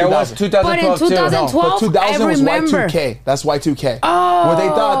 2000. There was 2012 But in 2012, but 2000 was remember. Y2K. That's Y2K. Oh. Where they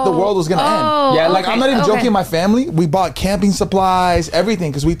thought the world was going to end. Yeah, like I'm not even joking. My family, we bought camping supplies,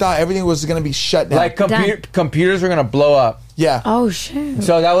 everything, because we thought everything was going to be shut down. Like computers were going to blow up. Yeah. Oh, shit.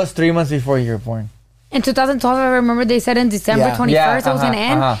 So that was 3 months before you were born. In 2012, I remember they said in December 21st it was going to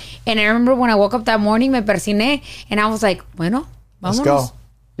end. And I remember when I woke up that morning, me persiné, and I was like, bueno, vámonos. Let's go.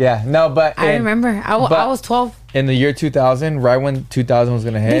 Yeah, no, but... I remember. I was 12. In the year 2000, right when 2000 was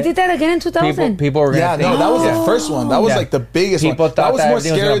going to hit... They did that again in 2000. People were going to think... that was the first one. That was like the biggest one. That was more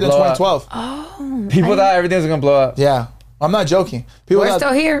scary than 2012. Oh. People thought everything was going to blow up. Yeah. I'm not joking. We're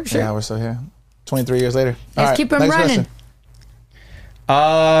still here. Sure. Yeah, we're still here. 23 years later. Let's keep them running.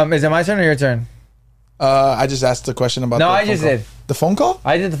 Is it my turn or your turn? I just asked the question about. No, I just did the phone call.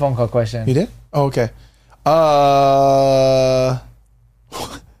 I did the phone call question. You did? Oh, okay.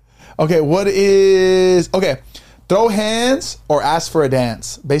 Okay. What is okay? Throw hands or ask for a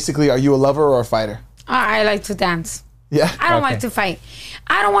dance. Basically, are you a lover or a fighter? I like to dance. Yeah. I don't like to fight.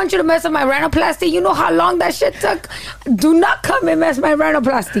 I don't want you to mess up my rhinoplasty. You know how long that shit took. Do not come and mess my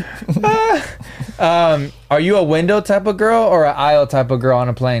rhinoplasty. Are you a window type of girl or an aisle type of girl on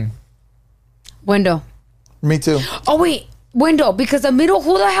a plane? Window. Me too. Oh wait, window, because the middle.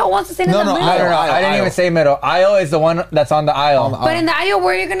 Who the hell wants to sit in the middle? I didn't even say middle. Aisle is the one that's on the aisle. But in the aisle,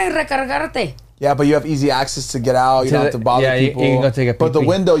 where are you gonna recargarte? Yeah, but you have easy access to get out. You don't have to bother people. You can go take a pee-pee. But the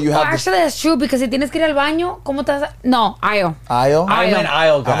window, you have. Actually, that's true because si tienes que ir al baño, ¿cómo te vas? No, aisle. Aisle. I'm an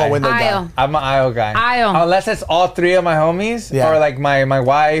aisle guy. I'm a window guy. I'm an aisle guy. Aisle. Unless it's all three of my homies or like my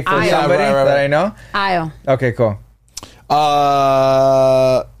wife or somebody that I know. Aisle. Okay, cool.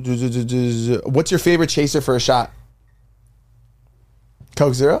 What's your favorite chaser for a shot?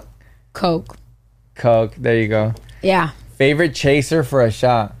 Coke Zero? Coke. There you go. Yeah. Favorite chaser for a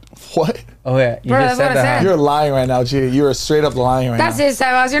shot? What? Oh yeah, you just said that. You're lying right now, G. You are straight up lying right now. That's it,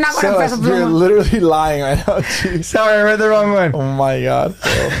 Sebas. You're not going to press a blue You're one. literally lying right now, G. Sorry, I read the wrong one. Oh my God.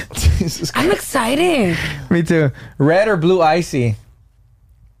 Oh, Jesus Christ. I'm excited. Me too. Red or blue icy?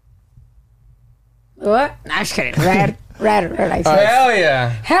 What? Nah, I'm just kidding. Red ice. Hell yeah.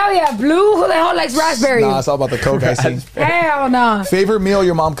 Hell yeah. Blue? Who the hell likes raspberry? Nah, it's all about the Coke icing. Hell no. Favorite meal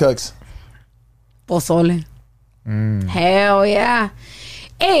your mom cooks? Pozole. Hell yeah.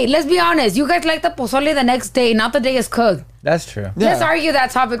 Hey, let's be honest. You guys like the pozole the next day, not the day it's cooked. That's true. Yeah. Let's argue that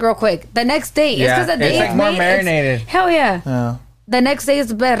topic real quick. The next day. Yeah. It's because the day it's like more marinated. Hell yeah. Yeah. The next day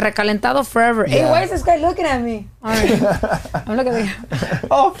is better. Recalentado forever. Yeah. Hey, why is this guy looking at me? All right. I'm looking at him.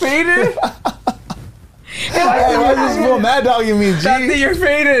 Oh, faded? Hey, why is this fool mad dogging me, G? Tati, you're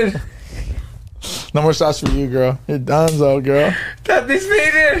faded. No more shots for you, girl. You're done, girl. Tati's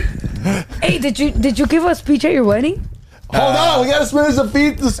faded. Hey, did you give a speech at your wedding? Hold on, we gotta finish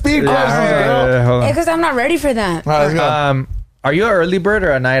the speed questions, girl. Hold on. Because I'm not ready for that. All right, let's go. Are you an early bird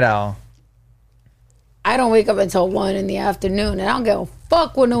or a night owl? I don't wake up until 1 in the afternoon, and I don't give a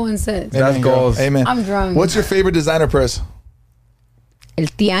fuck what no one says. That's Amen, goals. Girl. Amen. I'm drunk. What's your favorite designer purse? El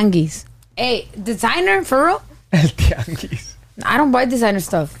Tianguis. Hey, designer for real? El Tianguis. I don't buy designer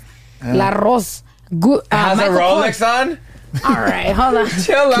stuff. La Rose. Good. Has a Rolex on? All right, hold on.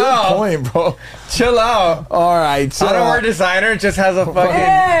 Chill out. Good point, bro. Chill out. All right. I don't wear designer. It just has a fucking...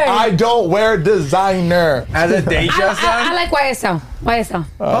 Hey. I don't wear designer. Has a day dress on? I like YSL. YSL.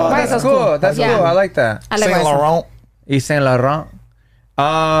 That's cool. That's cool. I like that. I like Saint YSL. Laurent. Yves Saint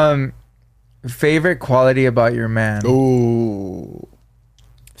Laurent. Favorite quality about your man? Ooh.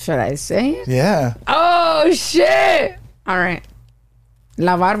 Should I say it? Yeah. Oh, shit. All right.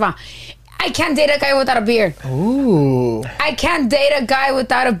 La barba. I can't date a guy without a beard. Ooh. I can't date a guy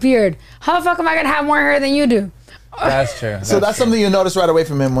without a beard. How the fuck am I going to have more hair than you do? That's true. So that's something you notice right away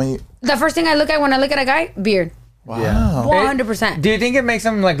from him when you... The first thing I look at when I look at a guy, beard. Wow. 100%. Do you think it makes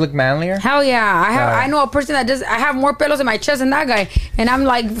him like look manlier? Hell yeah. I know a person that does. I have more pillows in my chest than that guy. And I'm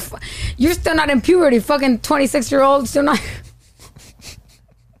like, you're still not in puberty. Fucking 26-year-old. Still not...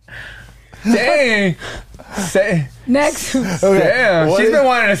 Dang. Next. Okay. Damn. She's been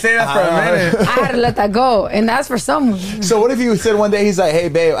wanting to say that for a minute. I had to let that go, and that's for someone. So what if you said one day, he's like, hey,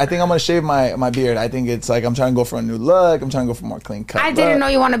 babe, I think I'm going to shave my beard. I think it's like I'm trying to go for a new look. I'm trying to go for more clean cut. I didn't know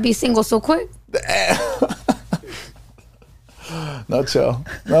you want to be single so quick. No chill.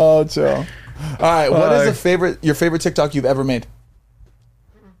 All right, what is your favorite TikTok you've ever made?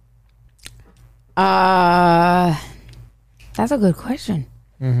 That's a good question.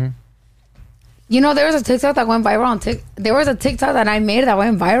 Mm-hmm. You know, there was a TikTok that went viral on there was a TikTok that I made that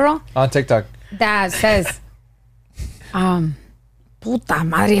went viral on TikTok that says, "Puta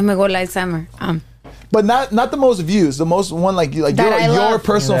madre, me go like summer." But not the most views. The most one like your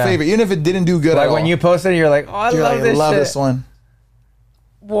personal favorite, even if it didn't do good. Like at all. when you posted, you're like, "Oh, I love this one."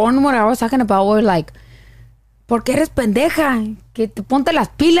 One what I was talking about was like, ¿por qué eres pendeja? Que te ponte las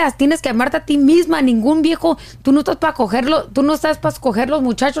pilas, tienes que amarte a ti misma. Ningún viejo, tú no estás para escoger los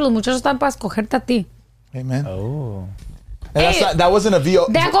muchachos están para escogerte a ti. Amen. Oh. And that wasn't a VO.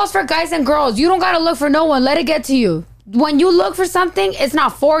 That goes for guys and girls. You don't gotta look for no one. Let it get to you. When you look for something, it's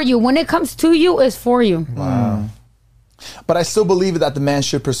not for you. When it comes to you, it's for you. Wow. But I still believe that the man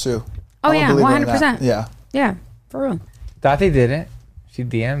should pursue. Oh yeah, 100%. Yeah, for real. Tati didn't. She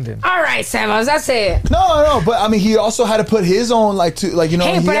DM'd him. All right, Sebas, that's it. No, but I mean, he also had to put his own he had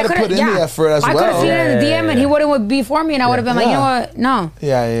to put in the effort as well. I could have seen it in the DM and he wouldn't be for me, and I would have been like, you know what? No.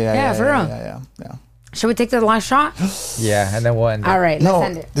 Yeah, for real. Yeah. Should we take the last shot? Yeah, and then we'll end it. All right, let's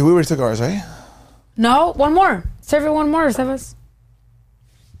end it. We already took ours, right? No, one more. Serve it one more, Sebas.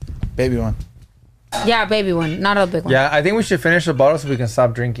 Baby one. Yeah, baby one, not a big one. Yeah, I think we should finish the bottle so we can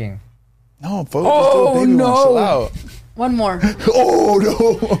stop drinking. No, folks, let's do a baby one. Chill out. One more. Oh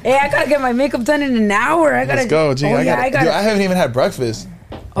no! Hey, I gotta get my makeup done in an hour. Let's go, G. I haven't even had breakfast.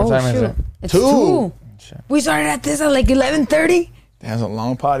 Oh shoot! It's 2. We started at this at like 11:30. That's a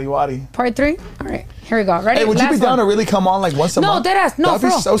long potty waddy. Part 3. All right, here we go. Ready? Hey, would you be down to really come on like once a month? No, deadass. No, that'd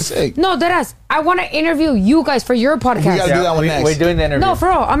be so sick. No, deadass. I want to interview you guys for your podcast. We gotta do that one next. We're doing the interview. No, for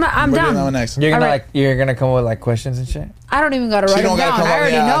real. I'm down. Doing that one next. You're gonna come with like questions and shit. I don't even gotta write them down. I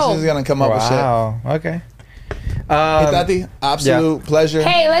already know. She's gonna come up with shit. Wow. Okay. Hey, Tati, absolute pleasure.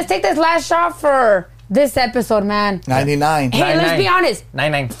 Hey, let's take this last shot for this episode, man. 99. Hey, let's be honest.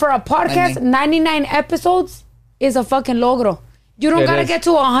 99. For a podcast, 99 episodes is a fucking logro. You don't gotta get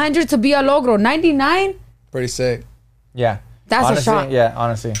to 100 to be a logro. 99? Pretty sick. Yeah. That's honestly, a shot. Yeah,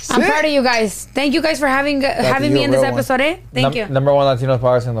 honestly. I'm proud of you guys. Thank you guys for having me in this episode, Thank you. Number 1 Latino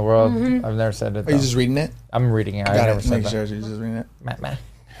podcast in the world. Mm-hmm. I've never said it. Are you just reading it? I'm reading it. I never said that. Sure you're just reading it. Man.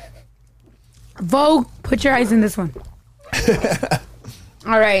 Vogue, put your eyes in this one.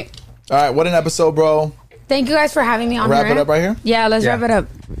 All right. What an episode, bro. Thank you guys for having me on Wrap it up right here? Yeah, let's wrap it up.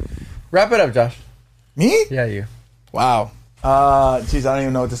 Wrap it up, Josh. Me? Yeah, you. Wow. Geez, I don't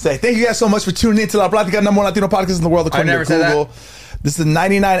even know what to say. Thank you guys so much for tuning in to La Platica, number 1 Latino podcast in the world, according to Google. This is the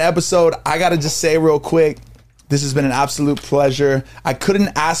 99th episode. I gotta just say real quick, this has been an absolute pleasure. I couldn't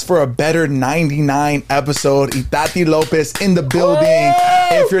ask for a better 99 episode. ITATI Lopez in the building.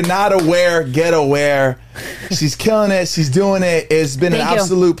 If you're not aware, get aware. She's killing it. She's doing it. It's been an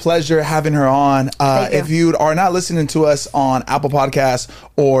absolute pleasure having her on. If you are not listening to us on Apple Podcasts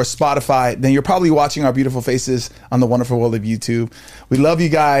or Spotify, then you're probably watching our beautiful faces on the wonderful world of YouTube. We love you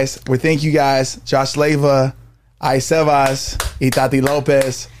guys. We thank you guys. Josh Leyva, Sebas, ITATI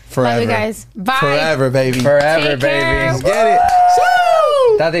Lopez. Forever. Love you guys. Bye. Forever, baby. Forever, baby. Let's get it.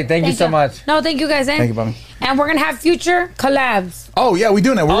 Tati, thank you so much. No, thank you guys. Thank you, Bobby. And we're going to have future collabs. Oh, yeah, we're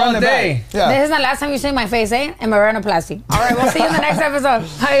doing it. We're running it back. Yeah. This is the last time you see my face, And Marinoplasty. All right, we'll see you in the next episode.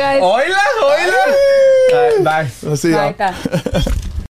 Bye, guys. Hola. Bye. We'll see y'all.